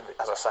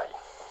as I say,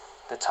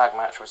 the tag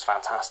match was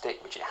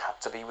fantastic, which it had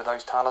to be with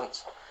those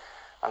talents,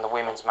 and the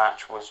women's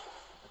match was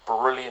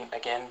brilliant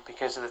again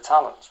because of the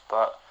talents,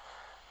 but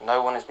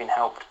no one has been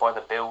helped by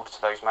the build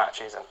to those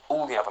matches, and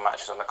all the other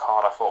matches on the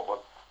card I thought were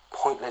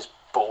pointless,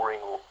 boring,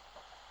 or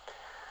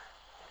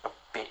a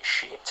bit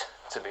shit,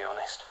 to be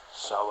honest.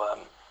 So,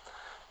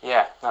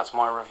 yeah, that's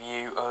my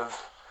review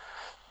of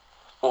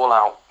All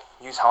Out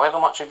use however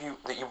much of you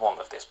that you want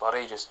of this,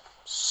 buddy. Just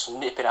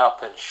snip it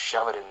up and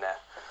shove it in there.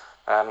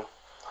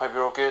 Hope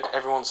you're all good.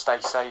 Everyone stay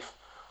safe.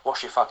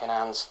 Wash your fucking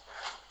hands.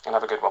 And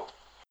have a good one.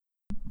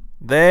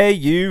 There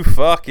you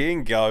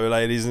fucking go,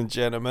 ladies and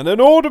gentlemen. An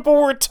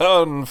audible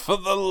return for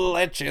the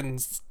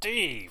legend,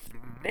 Steve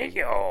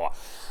Neal.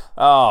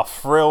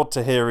 Thrilled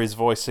to hear his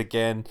voice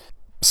again.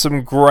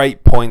 Some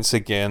great points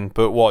again,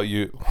 but what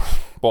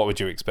would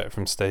you expect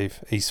from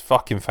Steve? He's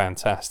fucking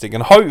fantastic,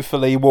 and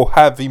hopefully we'll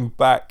have him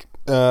back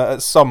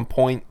at some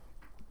point.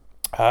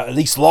 At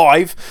least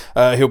live.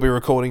 He'll be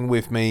recording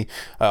with me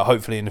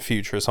hopefully in the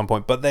future at some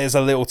point, but there's a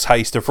little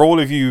taster for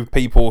all of you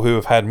people who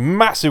have had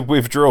massive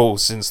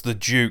withdrawals since the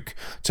Duke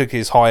took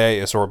his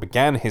hiatus, or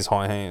began his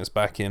hiatus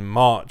back in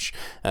March.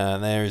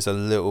 There is a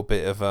little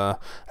bit of a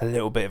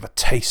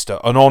taster,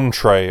 an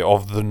entree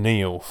of the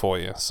Neil for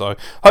you. So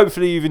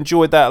hopefully you've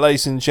enjoyed that,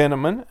 ladies and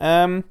gentlemen.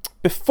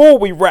 Before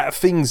we wrap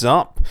things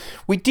up,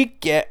 we did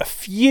get a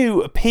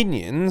few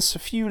opinions, a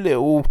few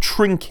little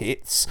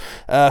trinkets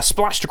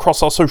splashed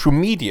across our social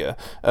media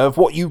of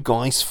what you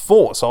guys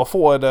thought. So I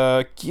thought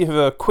I'd give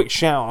a quick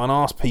shout and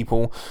ask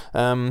people,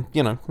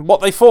 what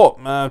they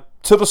thought.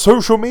 To the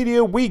social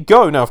media we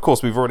go. Now, of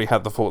course, we've already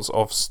had the thoughts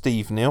of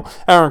Steve Neal.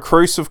 Aaron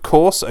Cruz, of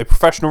course, a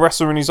professional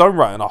wrestler in his own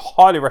right, and I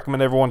highly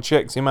recommend everyone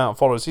checks him out and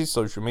follows his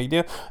social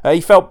media.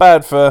 He felt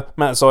bad for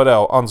Matt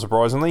Sydal,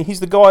 unsurprisingly. He's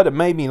the guy that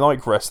made me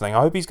like wrestling.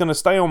 I hope he's going to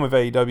stay on with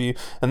AEW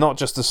and not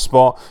just a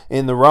spot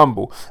in the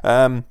Rumble.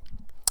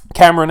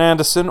 Cameron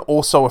Anderson,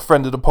 also a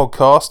friend of the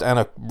podcast and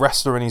a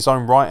wrestler in his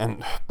own right,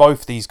 and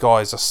both these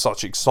guys are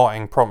such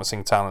exciting,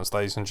 promising talents,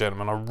 ladies and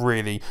gentlemen. I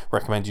really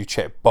recommend you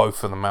check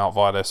both of them out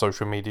via their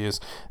social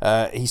medias.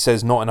 He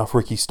says, not enough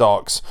Ricky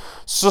Starks.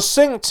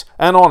 Succinct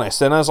and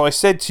honest, and as I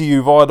said to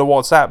you via the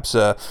WhatsApp,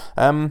 sir,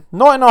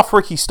 not enough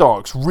Ricky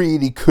Starks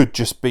really could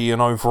just be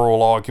an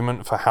overall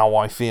argument for how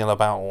I feel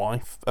about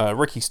life.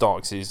 Ricky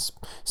Starks is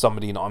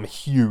somebody that I'm a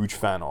huge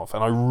fan of,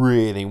 and I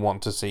really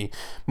want to see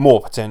more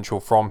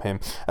potential from him.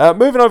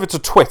 Moving over to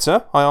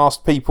Twitter, I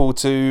asked people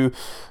to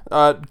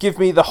give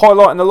me the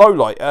highlight and the low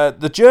light.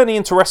 The Journey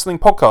into Wrestling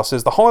podcast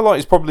says the highlight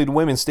is probably the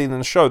women stealing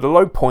the show. The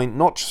low point,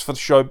 not just for the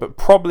show, but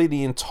probably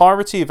the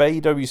entirety of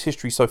AEW's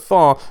history so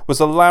far, was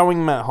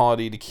allowing Matt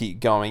Hardy to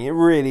keep going. It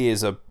really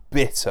is a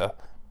bitter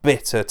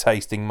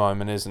tasting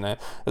moment, isn't it,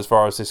 as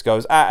far as this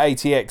goes. At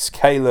ATX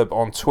Caleb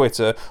on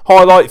Twitter,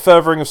 highlight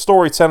furthering of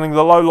storytelling,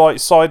 the low light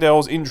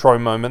Sydal's intro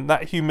moment.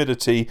 That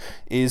humidity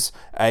is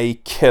a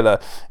killer.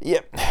 Yeah,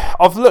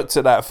 I've looked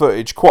at that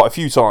footage quite a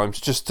few times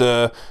just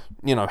to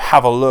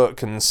have a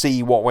look and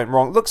see what went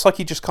wrong. It looks like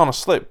he just kind of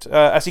slipped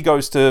as he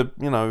goes to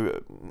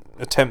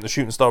attempt the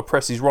shooting star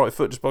press. His right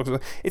foot just boxes.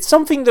 It's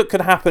something that could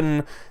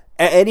happen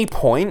at any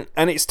point,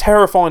 and it's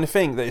terrifying to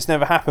think that it's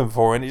never happened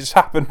before, and it just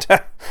happened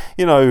to,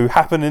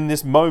 happen in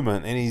this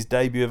moment in his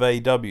debut of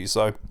AEW.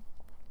 So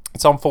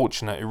it's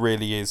unfortunate, it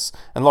really is.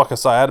 And like I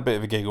say, I had a bit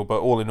of a giggle,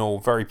 but all in all,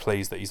 very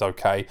pleased that he's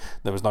okay.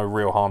 There was no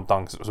real harm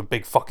done, because it was a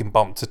big fucking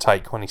bump to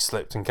take when he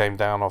slipped and came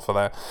down off of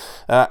that.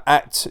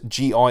 At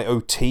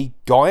GIOT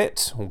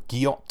Guyot, or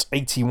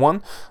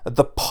Giot81,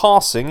 the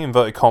passing,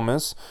 inverted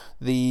commas,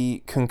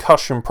 the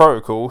concussion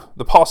protocol,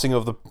 the passing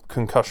of the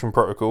concussion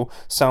protocol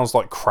sounds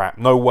like crap.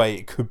 No way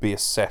it could be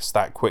assessed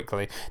that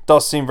quickly.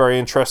 Does seem very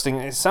interesting.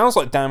 It sounds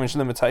like damage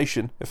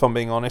limitation, if I'm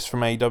being honest,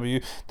 from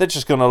AEW. They're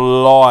just going to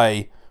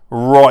lie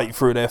right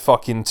through their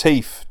fucking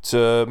teeth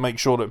to make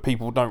sure that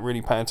people don't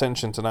really pay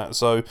attention to that.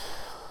 So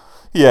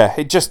yeah,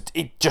 it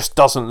just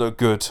doesn't look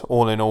good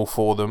all in all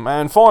for them.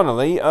 And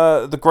finally,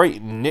 the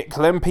great Nick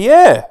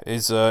Lempierre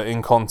is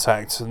in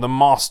contact, the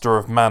master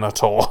of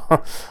Manitor.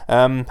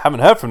 Haven't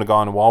heard from the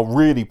guy in a while.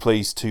 Really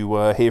pleased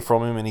to hear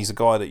from him, and he's a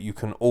guy that you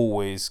can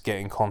always get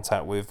in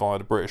contact with via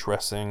the British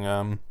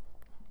wrestling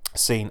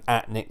scene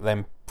at Nick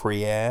Lempierre.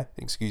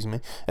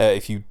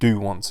 If you do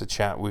want to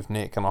chat with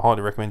Nick, and I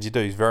highly recommend you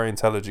do. He's a very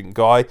intelligent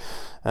guy,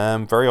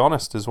 very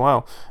honest as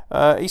well.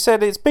 He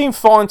said it's been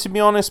fine, to be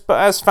honest, but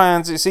as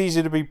fans it's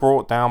easy to be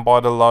brought down by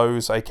the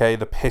lows, aka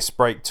the piss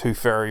break Tooth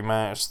Fairy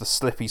match, the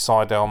slippy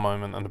Sydal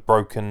moment, and the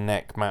broken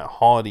neck Matt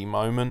Hardy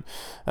moment.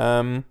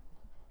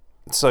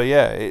 So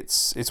yeah,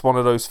 it's one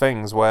of those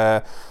things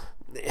where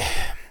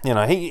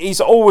he's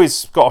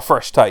always got a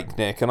fresh take,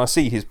 Nick, and I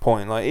see his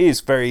point. Like, it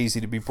is very easy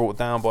to be brought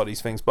down by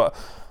these things, but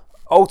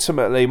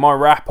ultimately, my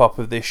wrap-up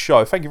of this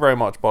show, thank you very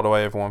much, by the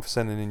way, everyone, for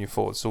sending in your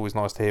thoughts. It's always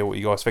nice to hear what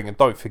you guys think, and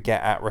don't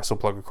forget, at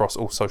WrestlePlug across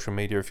all social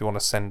media, if you want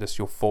to send us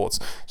your thoughts.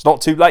 It's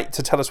not too late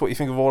to tell us what you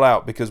think of All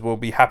Out, because we'll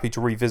be happy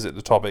to revisit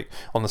the topic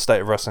on the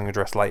State of Wrestling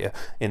address later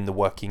in the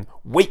working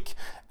week.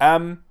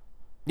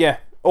 Yeah,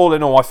 all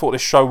in all, I thought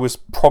this show was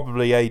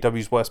probably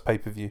AEW's worst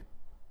pay-per-view.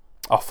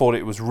 I thought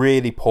it was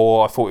really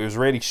poor. I thought it was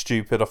really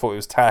stupid. I thought it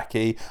was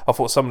tacky. I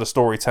thought some of the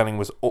storytelling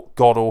was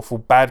god-awful.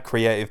 Bad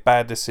creative,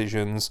 bad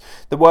decisions.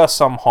 There were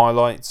some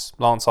highlights.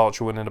 Lance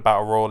Archer winning the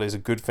Battle Royal is a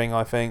good thing,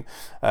 I think.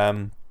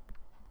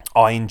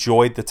 I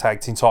enjoyed the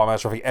tag team title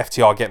match. I think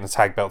FTR getting the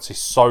tag belts is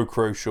so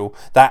crucial.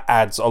 That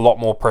adds a lot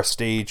more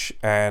prestige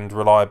and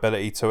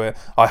reliability to it.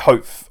 I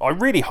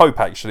really hope,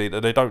 actually, that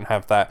they don't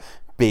have that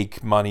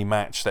big money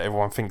match that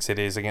everyone thinks it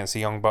is against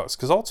the Young Bucks,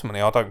 because ultimately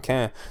I don't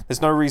care.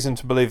 There's no reason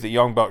to believe that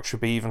Young Bucks should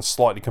be even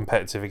slightly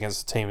competitive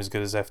against a team as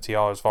good as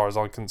FTR, as far as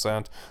I'm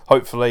concerned.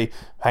 Hopefully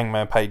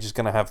Hangman Page is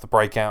going to have the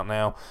breakout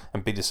now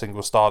and be the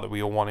single star that we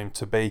all want him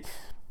to be.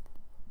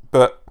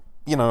 But,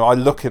 you know, I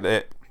look at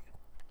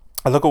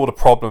all the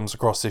problems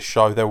across this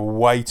show. There were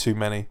way too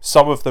many.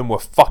 Some of them were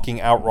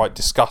fucking outright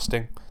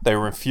disgusting. They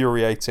were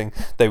infuriating.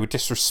 They were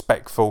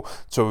disrespectful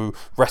to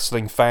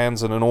wrestling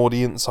fans and an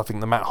audience. I think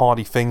the Matt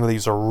Hardy thing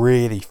leaves a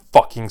really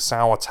fucking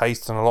sour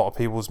taste in a lot of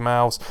people's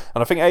mouths.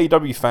 And I think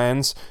AEW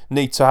fans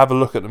need to have a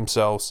look at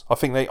themselves. I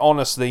think they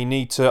honestly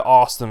need to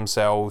ask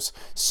themselves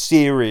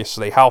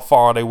seriously, how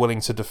far are they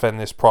willing to defend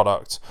this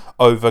product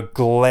over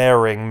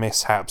glaring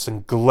mishaps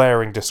and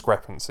glaring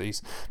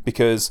discrepancies?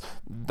 Because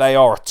they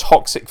are a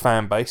toxic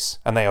fan base,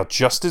 and they are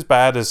just as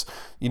bad as,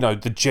 you know,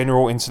 the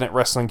general internet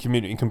wrestling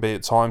community can be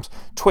at times.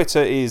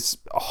 Twitter is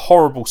a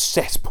horrible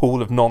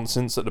cesspool of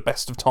nonsense at the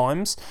best of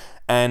times,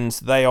 and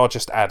they are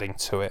just adding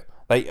to it.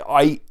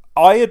 I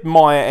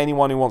admire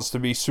anyone who wants to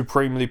be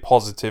supremely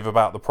positive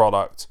about the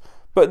product,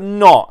 but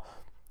not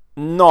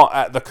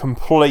at the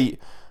complete,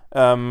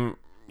 the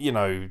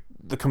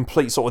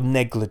complete sort of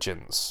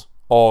negligence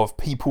of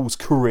people's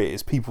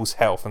careers, people's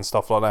health and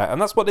stuff like that.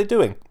 And that's what they're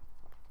doing.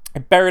 They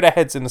bury their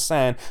heads in the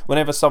sand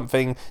whenever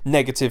something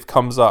negative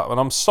comes up. And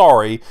I'm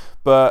sorry,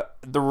 but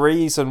the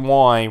reason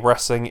why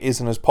wrestling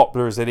isn't as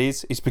popular as it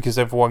is because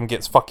everyone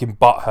gets fucking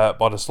butthurt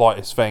by the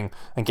slightest thing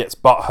and gets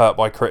butthurt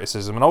by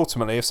criticism. And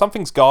ultimately, if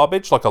something's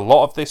garbage, like a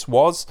lot of this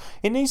was,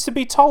 it needs to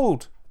be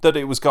told that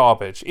it was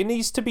garbage. It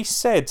needs to be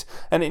said,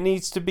 and it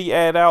needs to be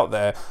aired out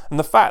there. And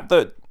the fact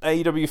that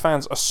AEW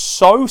fans are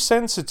so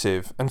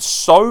sensitive and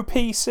so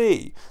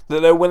PC that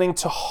they're willing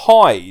to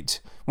hide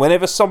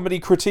whenever somebody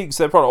critiques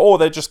their product, or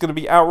they're just going to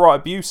be outright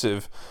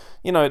abusive,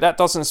 you know, that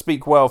doesn't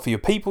speak well for your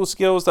people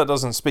skills, that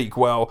doesn't speak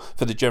well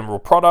for the general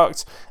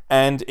product,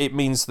 and it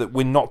means that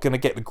we're not going to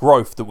get the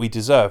growth that we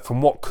deserve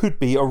from what could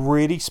be a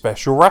really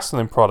special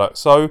wrestling product.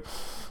 So,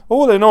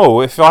 all in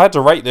all, if I had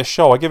to rate this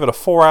show, I give it a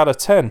 4 out of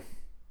 10.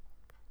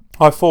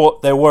 I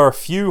thought there were a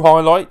few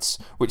highlights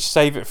which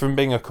save it from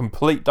being a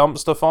complete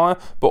dumpster fire,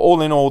 but all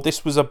in all,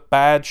 this was a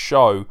bad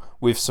show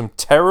with some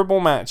terrible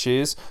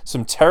matches,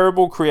 some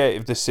terrible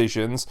creative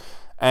decisions,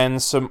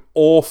 and some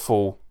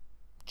awful,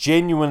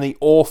 genuinely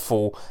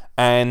awful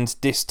and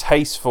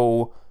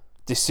distasteful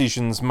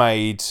decisions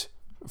made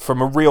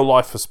from a real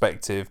life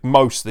perspective,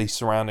 mostly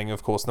surrounding,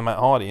 of course, the Matt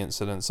Hardy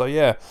incident. So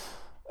yeah,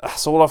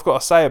 that's all I've got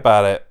to say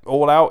about it.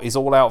 All Out is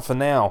all out for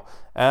now.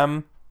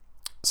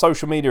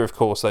 Social media, of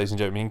course, ladies and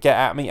gentlemen. Get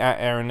at me at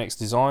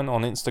AaronNextDesign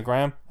on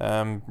Instagram.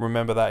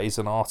 Remember, that is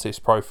an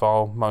artist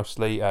profile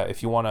mostly.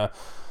 If you want to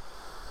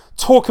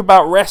talk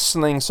about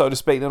wrestling, so to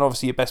speak, then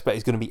obviously your best bet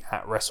is going to be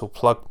at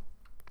WrestlePlug.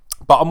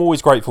 But I'm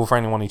always grateful for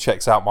anyone who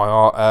checks out my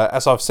art.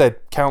 As I've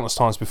said countless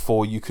times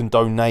before, you can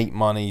donate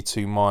money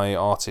to my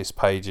artist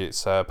page.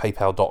 It's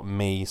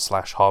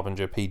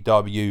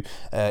paypal.me/HarbingerPW.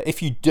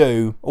 If you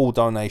do, all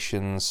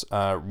donations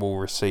will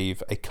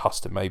receive a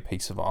custom-made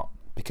piece of art,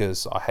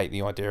 because I hate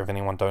the idea of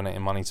anyone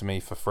donating money to me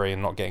for free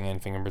and not getting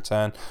anything in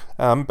return.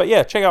 But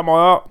yeah, check out my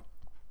art.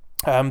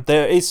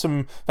 There is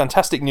some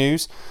fantastic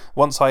news.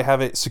 Once I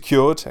have it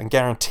secured and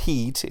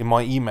guaranteed in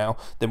my email,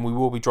 then we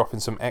will be dropping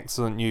some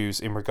excellent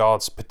news in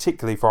regards,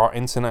 particularly for our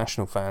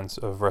international fans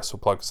of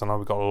WrestlePlug, because I know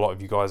we've got a lot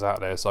of you guys out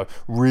there, so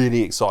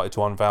really excited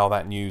to unveil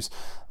that news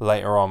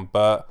later on.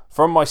 But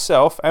from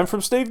myself and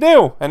from Steve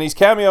Neal and his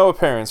cameo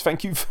appearance,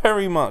 thank you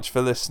very much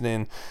for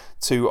listening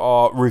to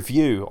our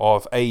review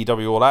of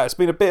AEW All Out. It's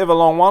been a bit of a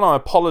long one. I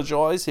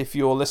apologise if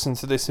you're listening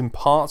to this in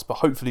parts, but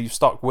hopefully you've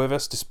stuck with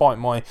us despite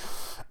my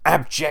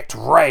abject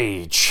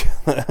rage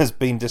that has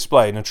been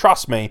displayed. And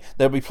trust me,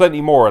 there'll be plenty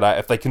more of that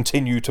if they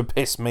continue to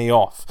piss me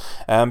off,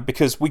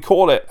 because we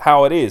call it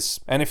how it is.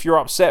 And if you're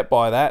upset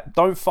by that,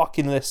 don't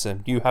fucking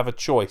listen. You have a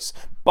choice.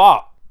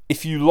 But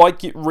if you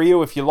like it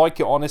real, if you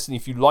like it honest, and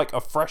if you like a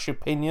fresh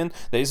opinion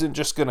that isn't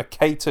just going to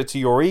cater to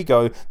your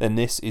ego, then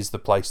this is the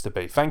place to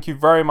be. Thank you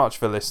very much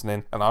for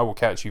listening, and I will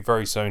catch you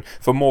very soon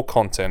for more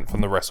content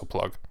from the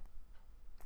WrestlePlug.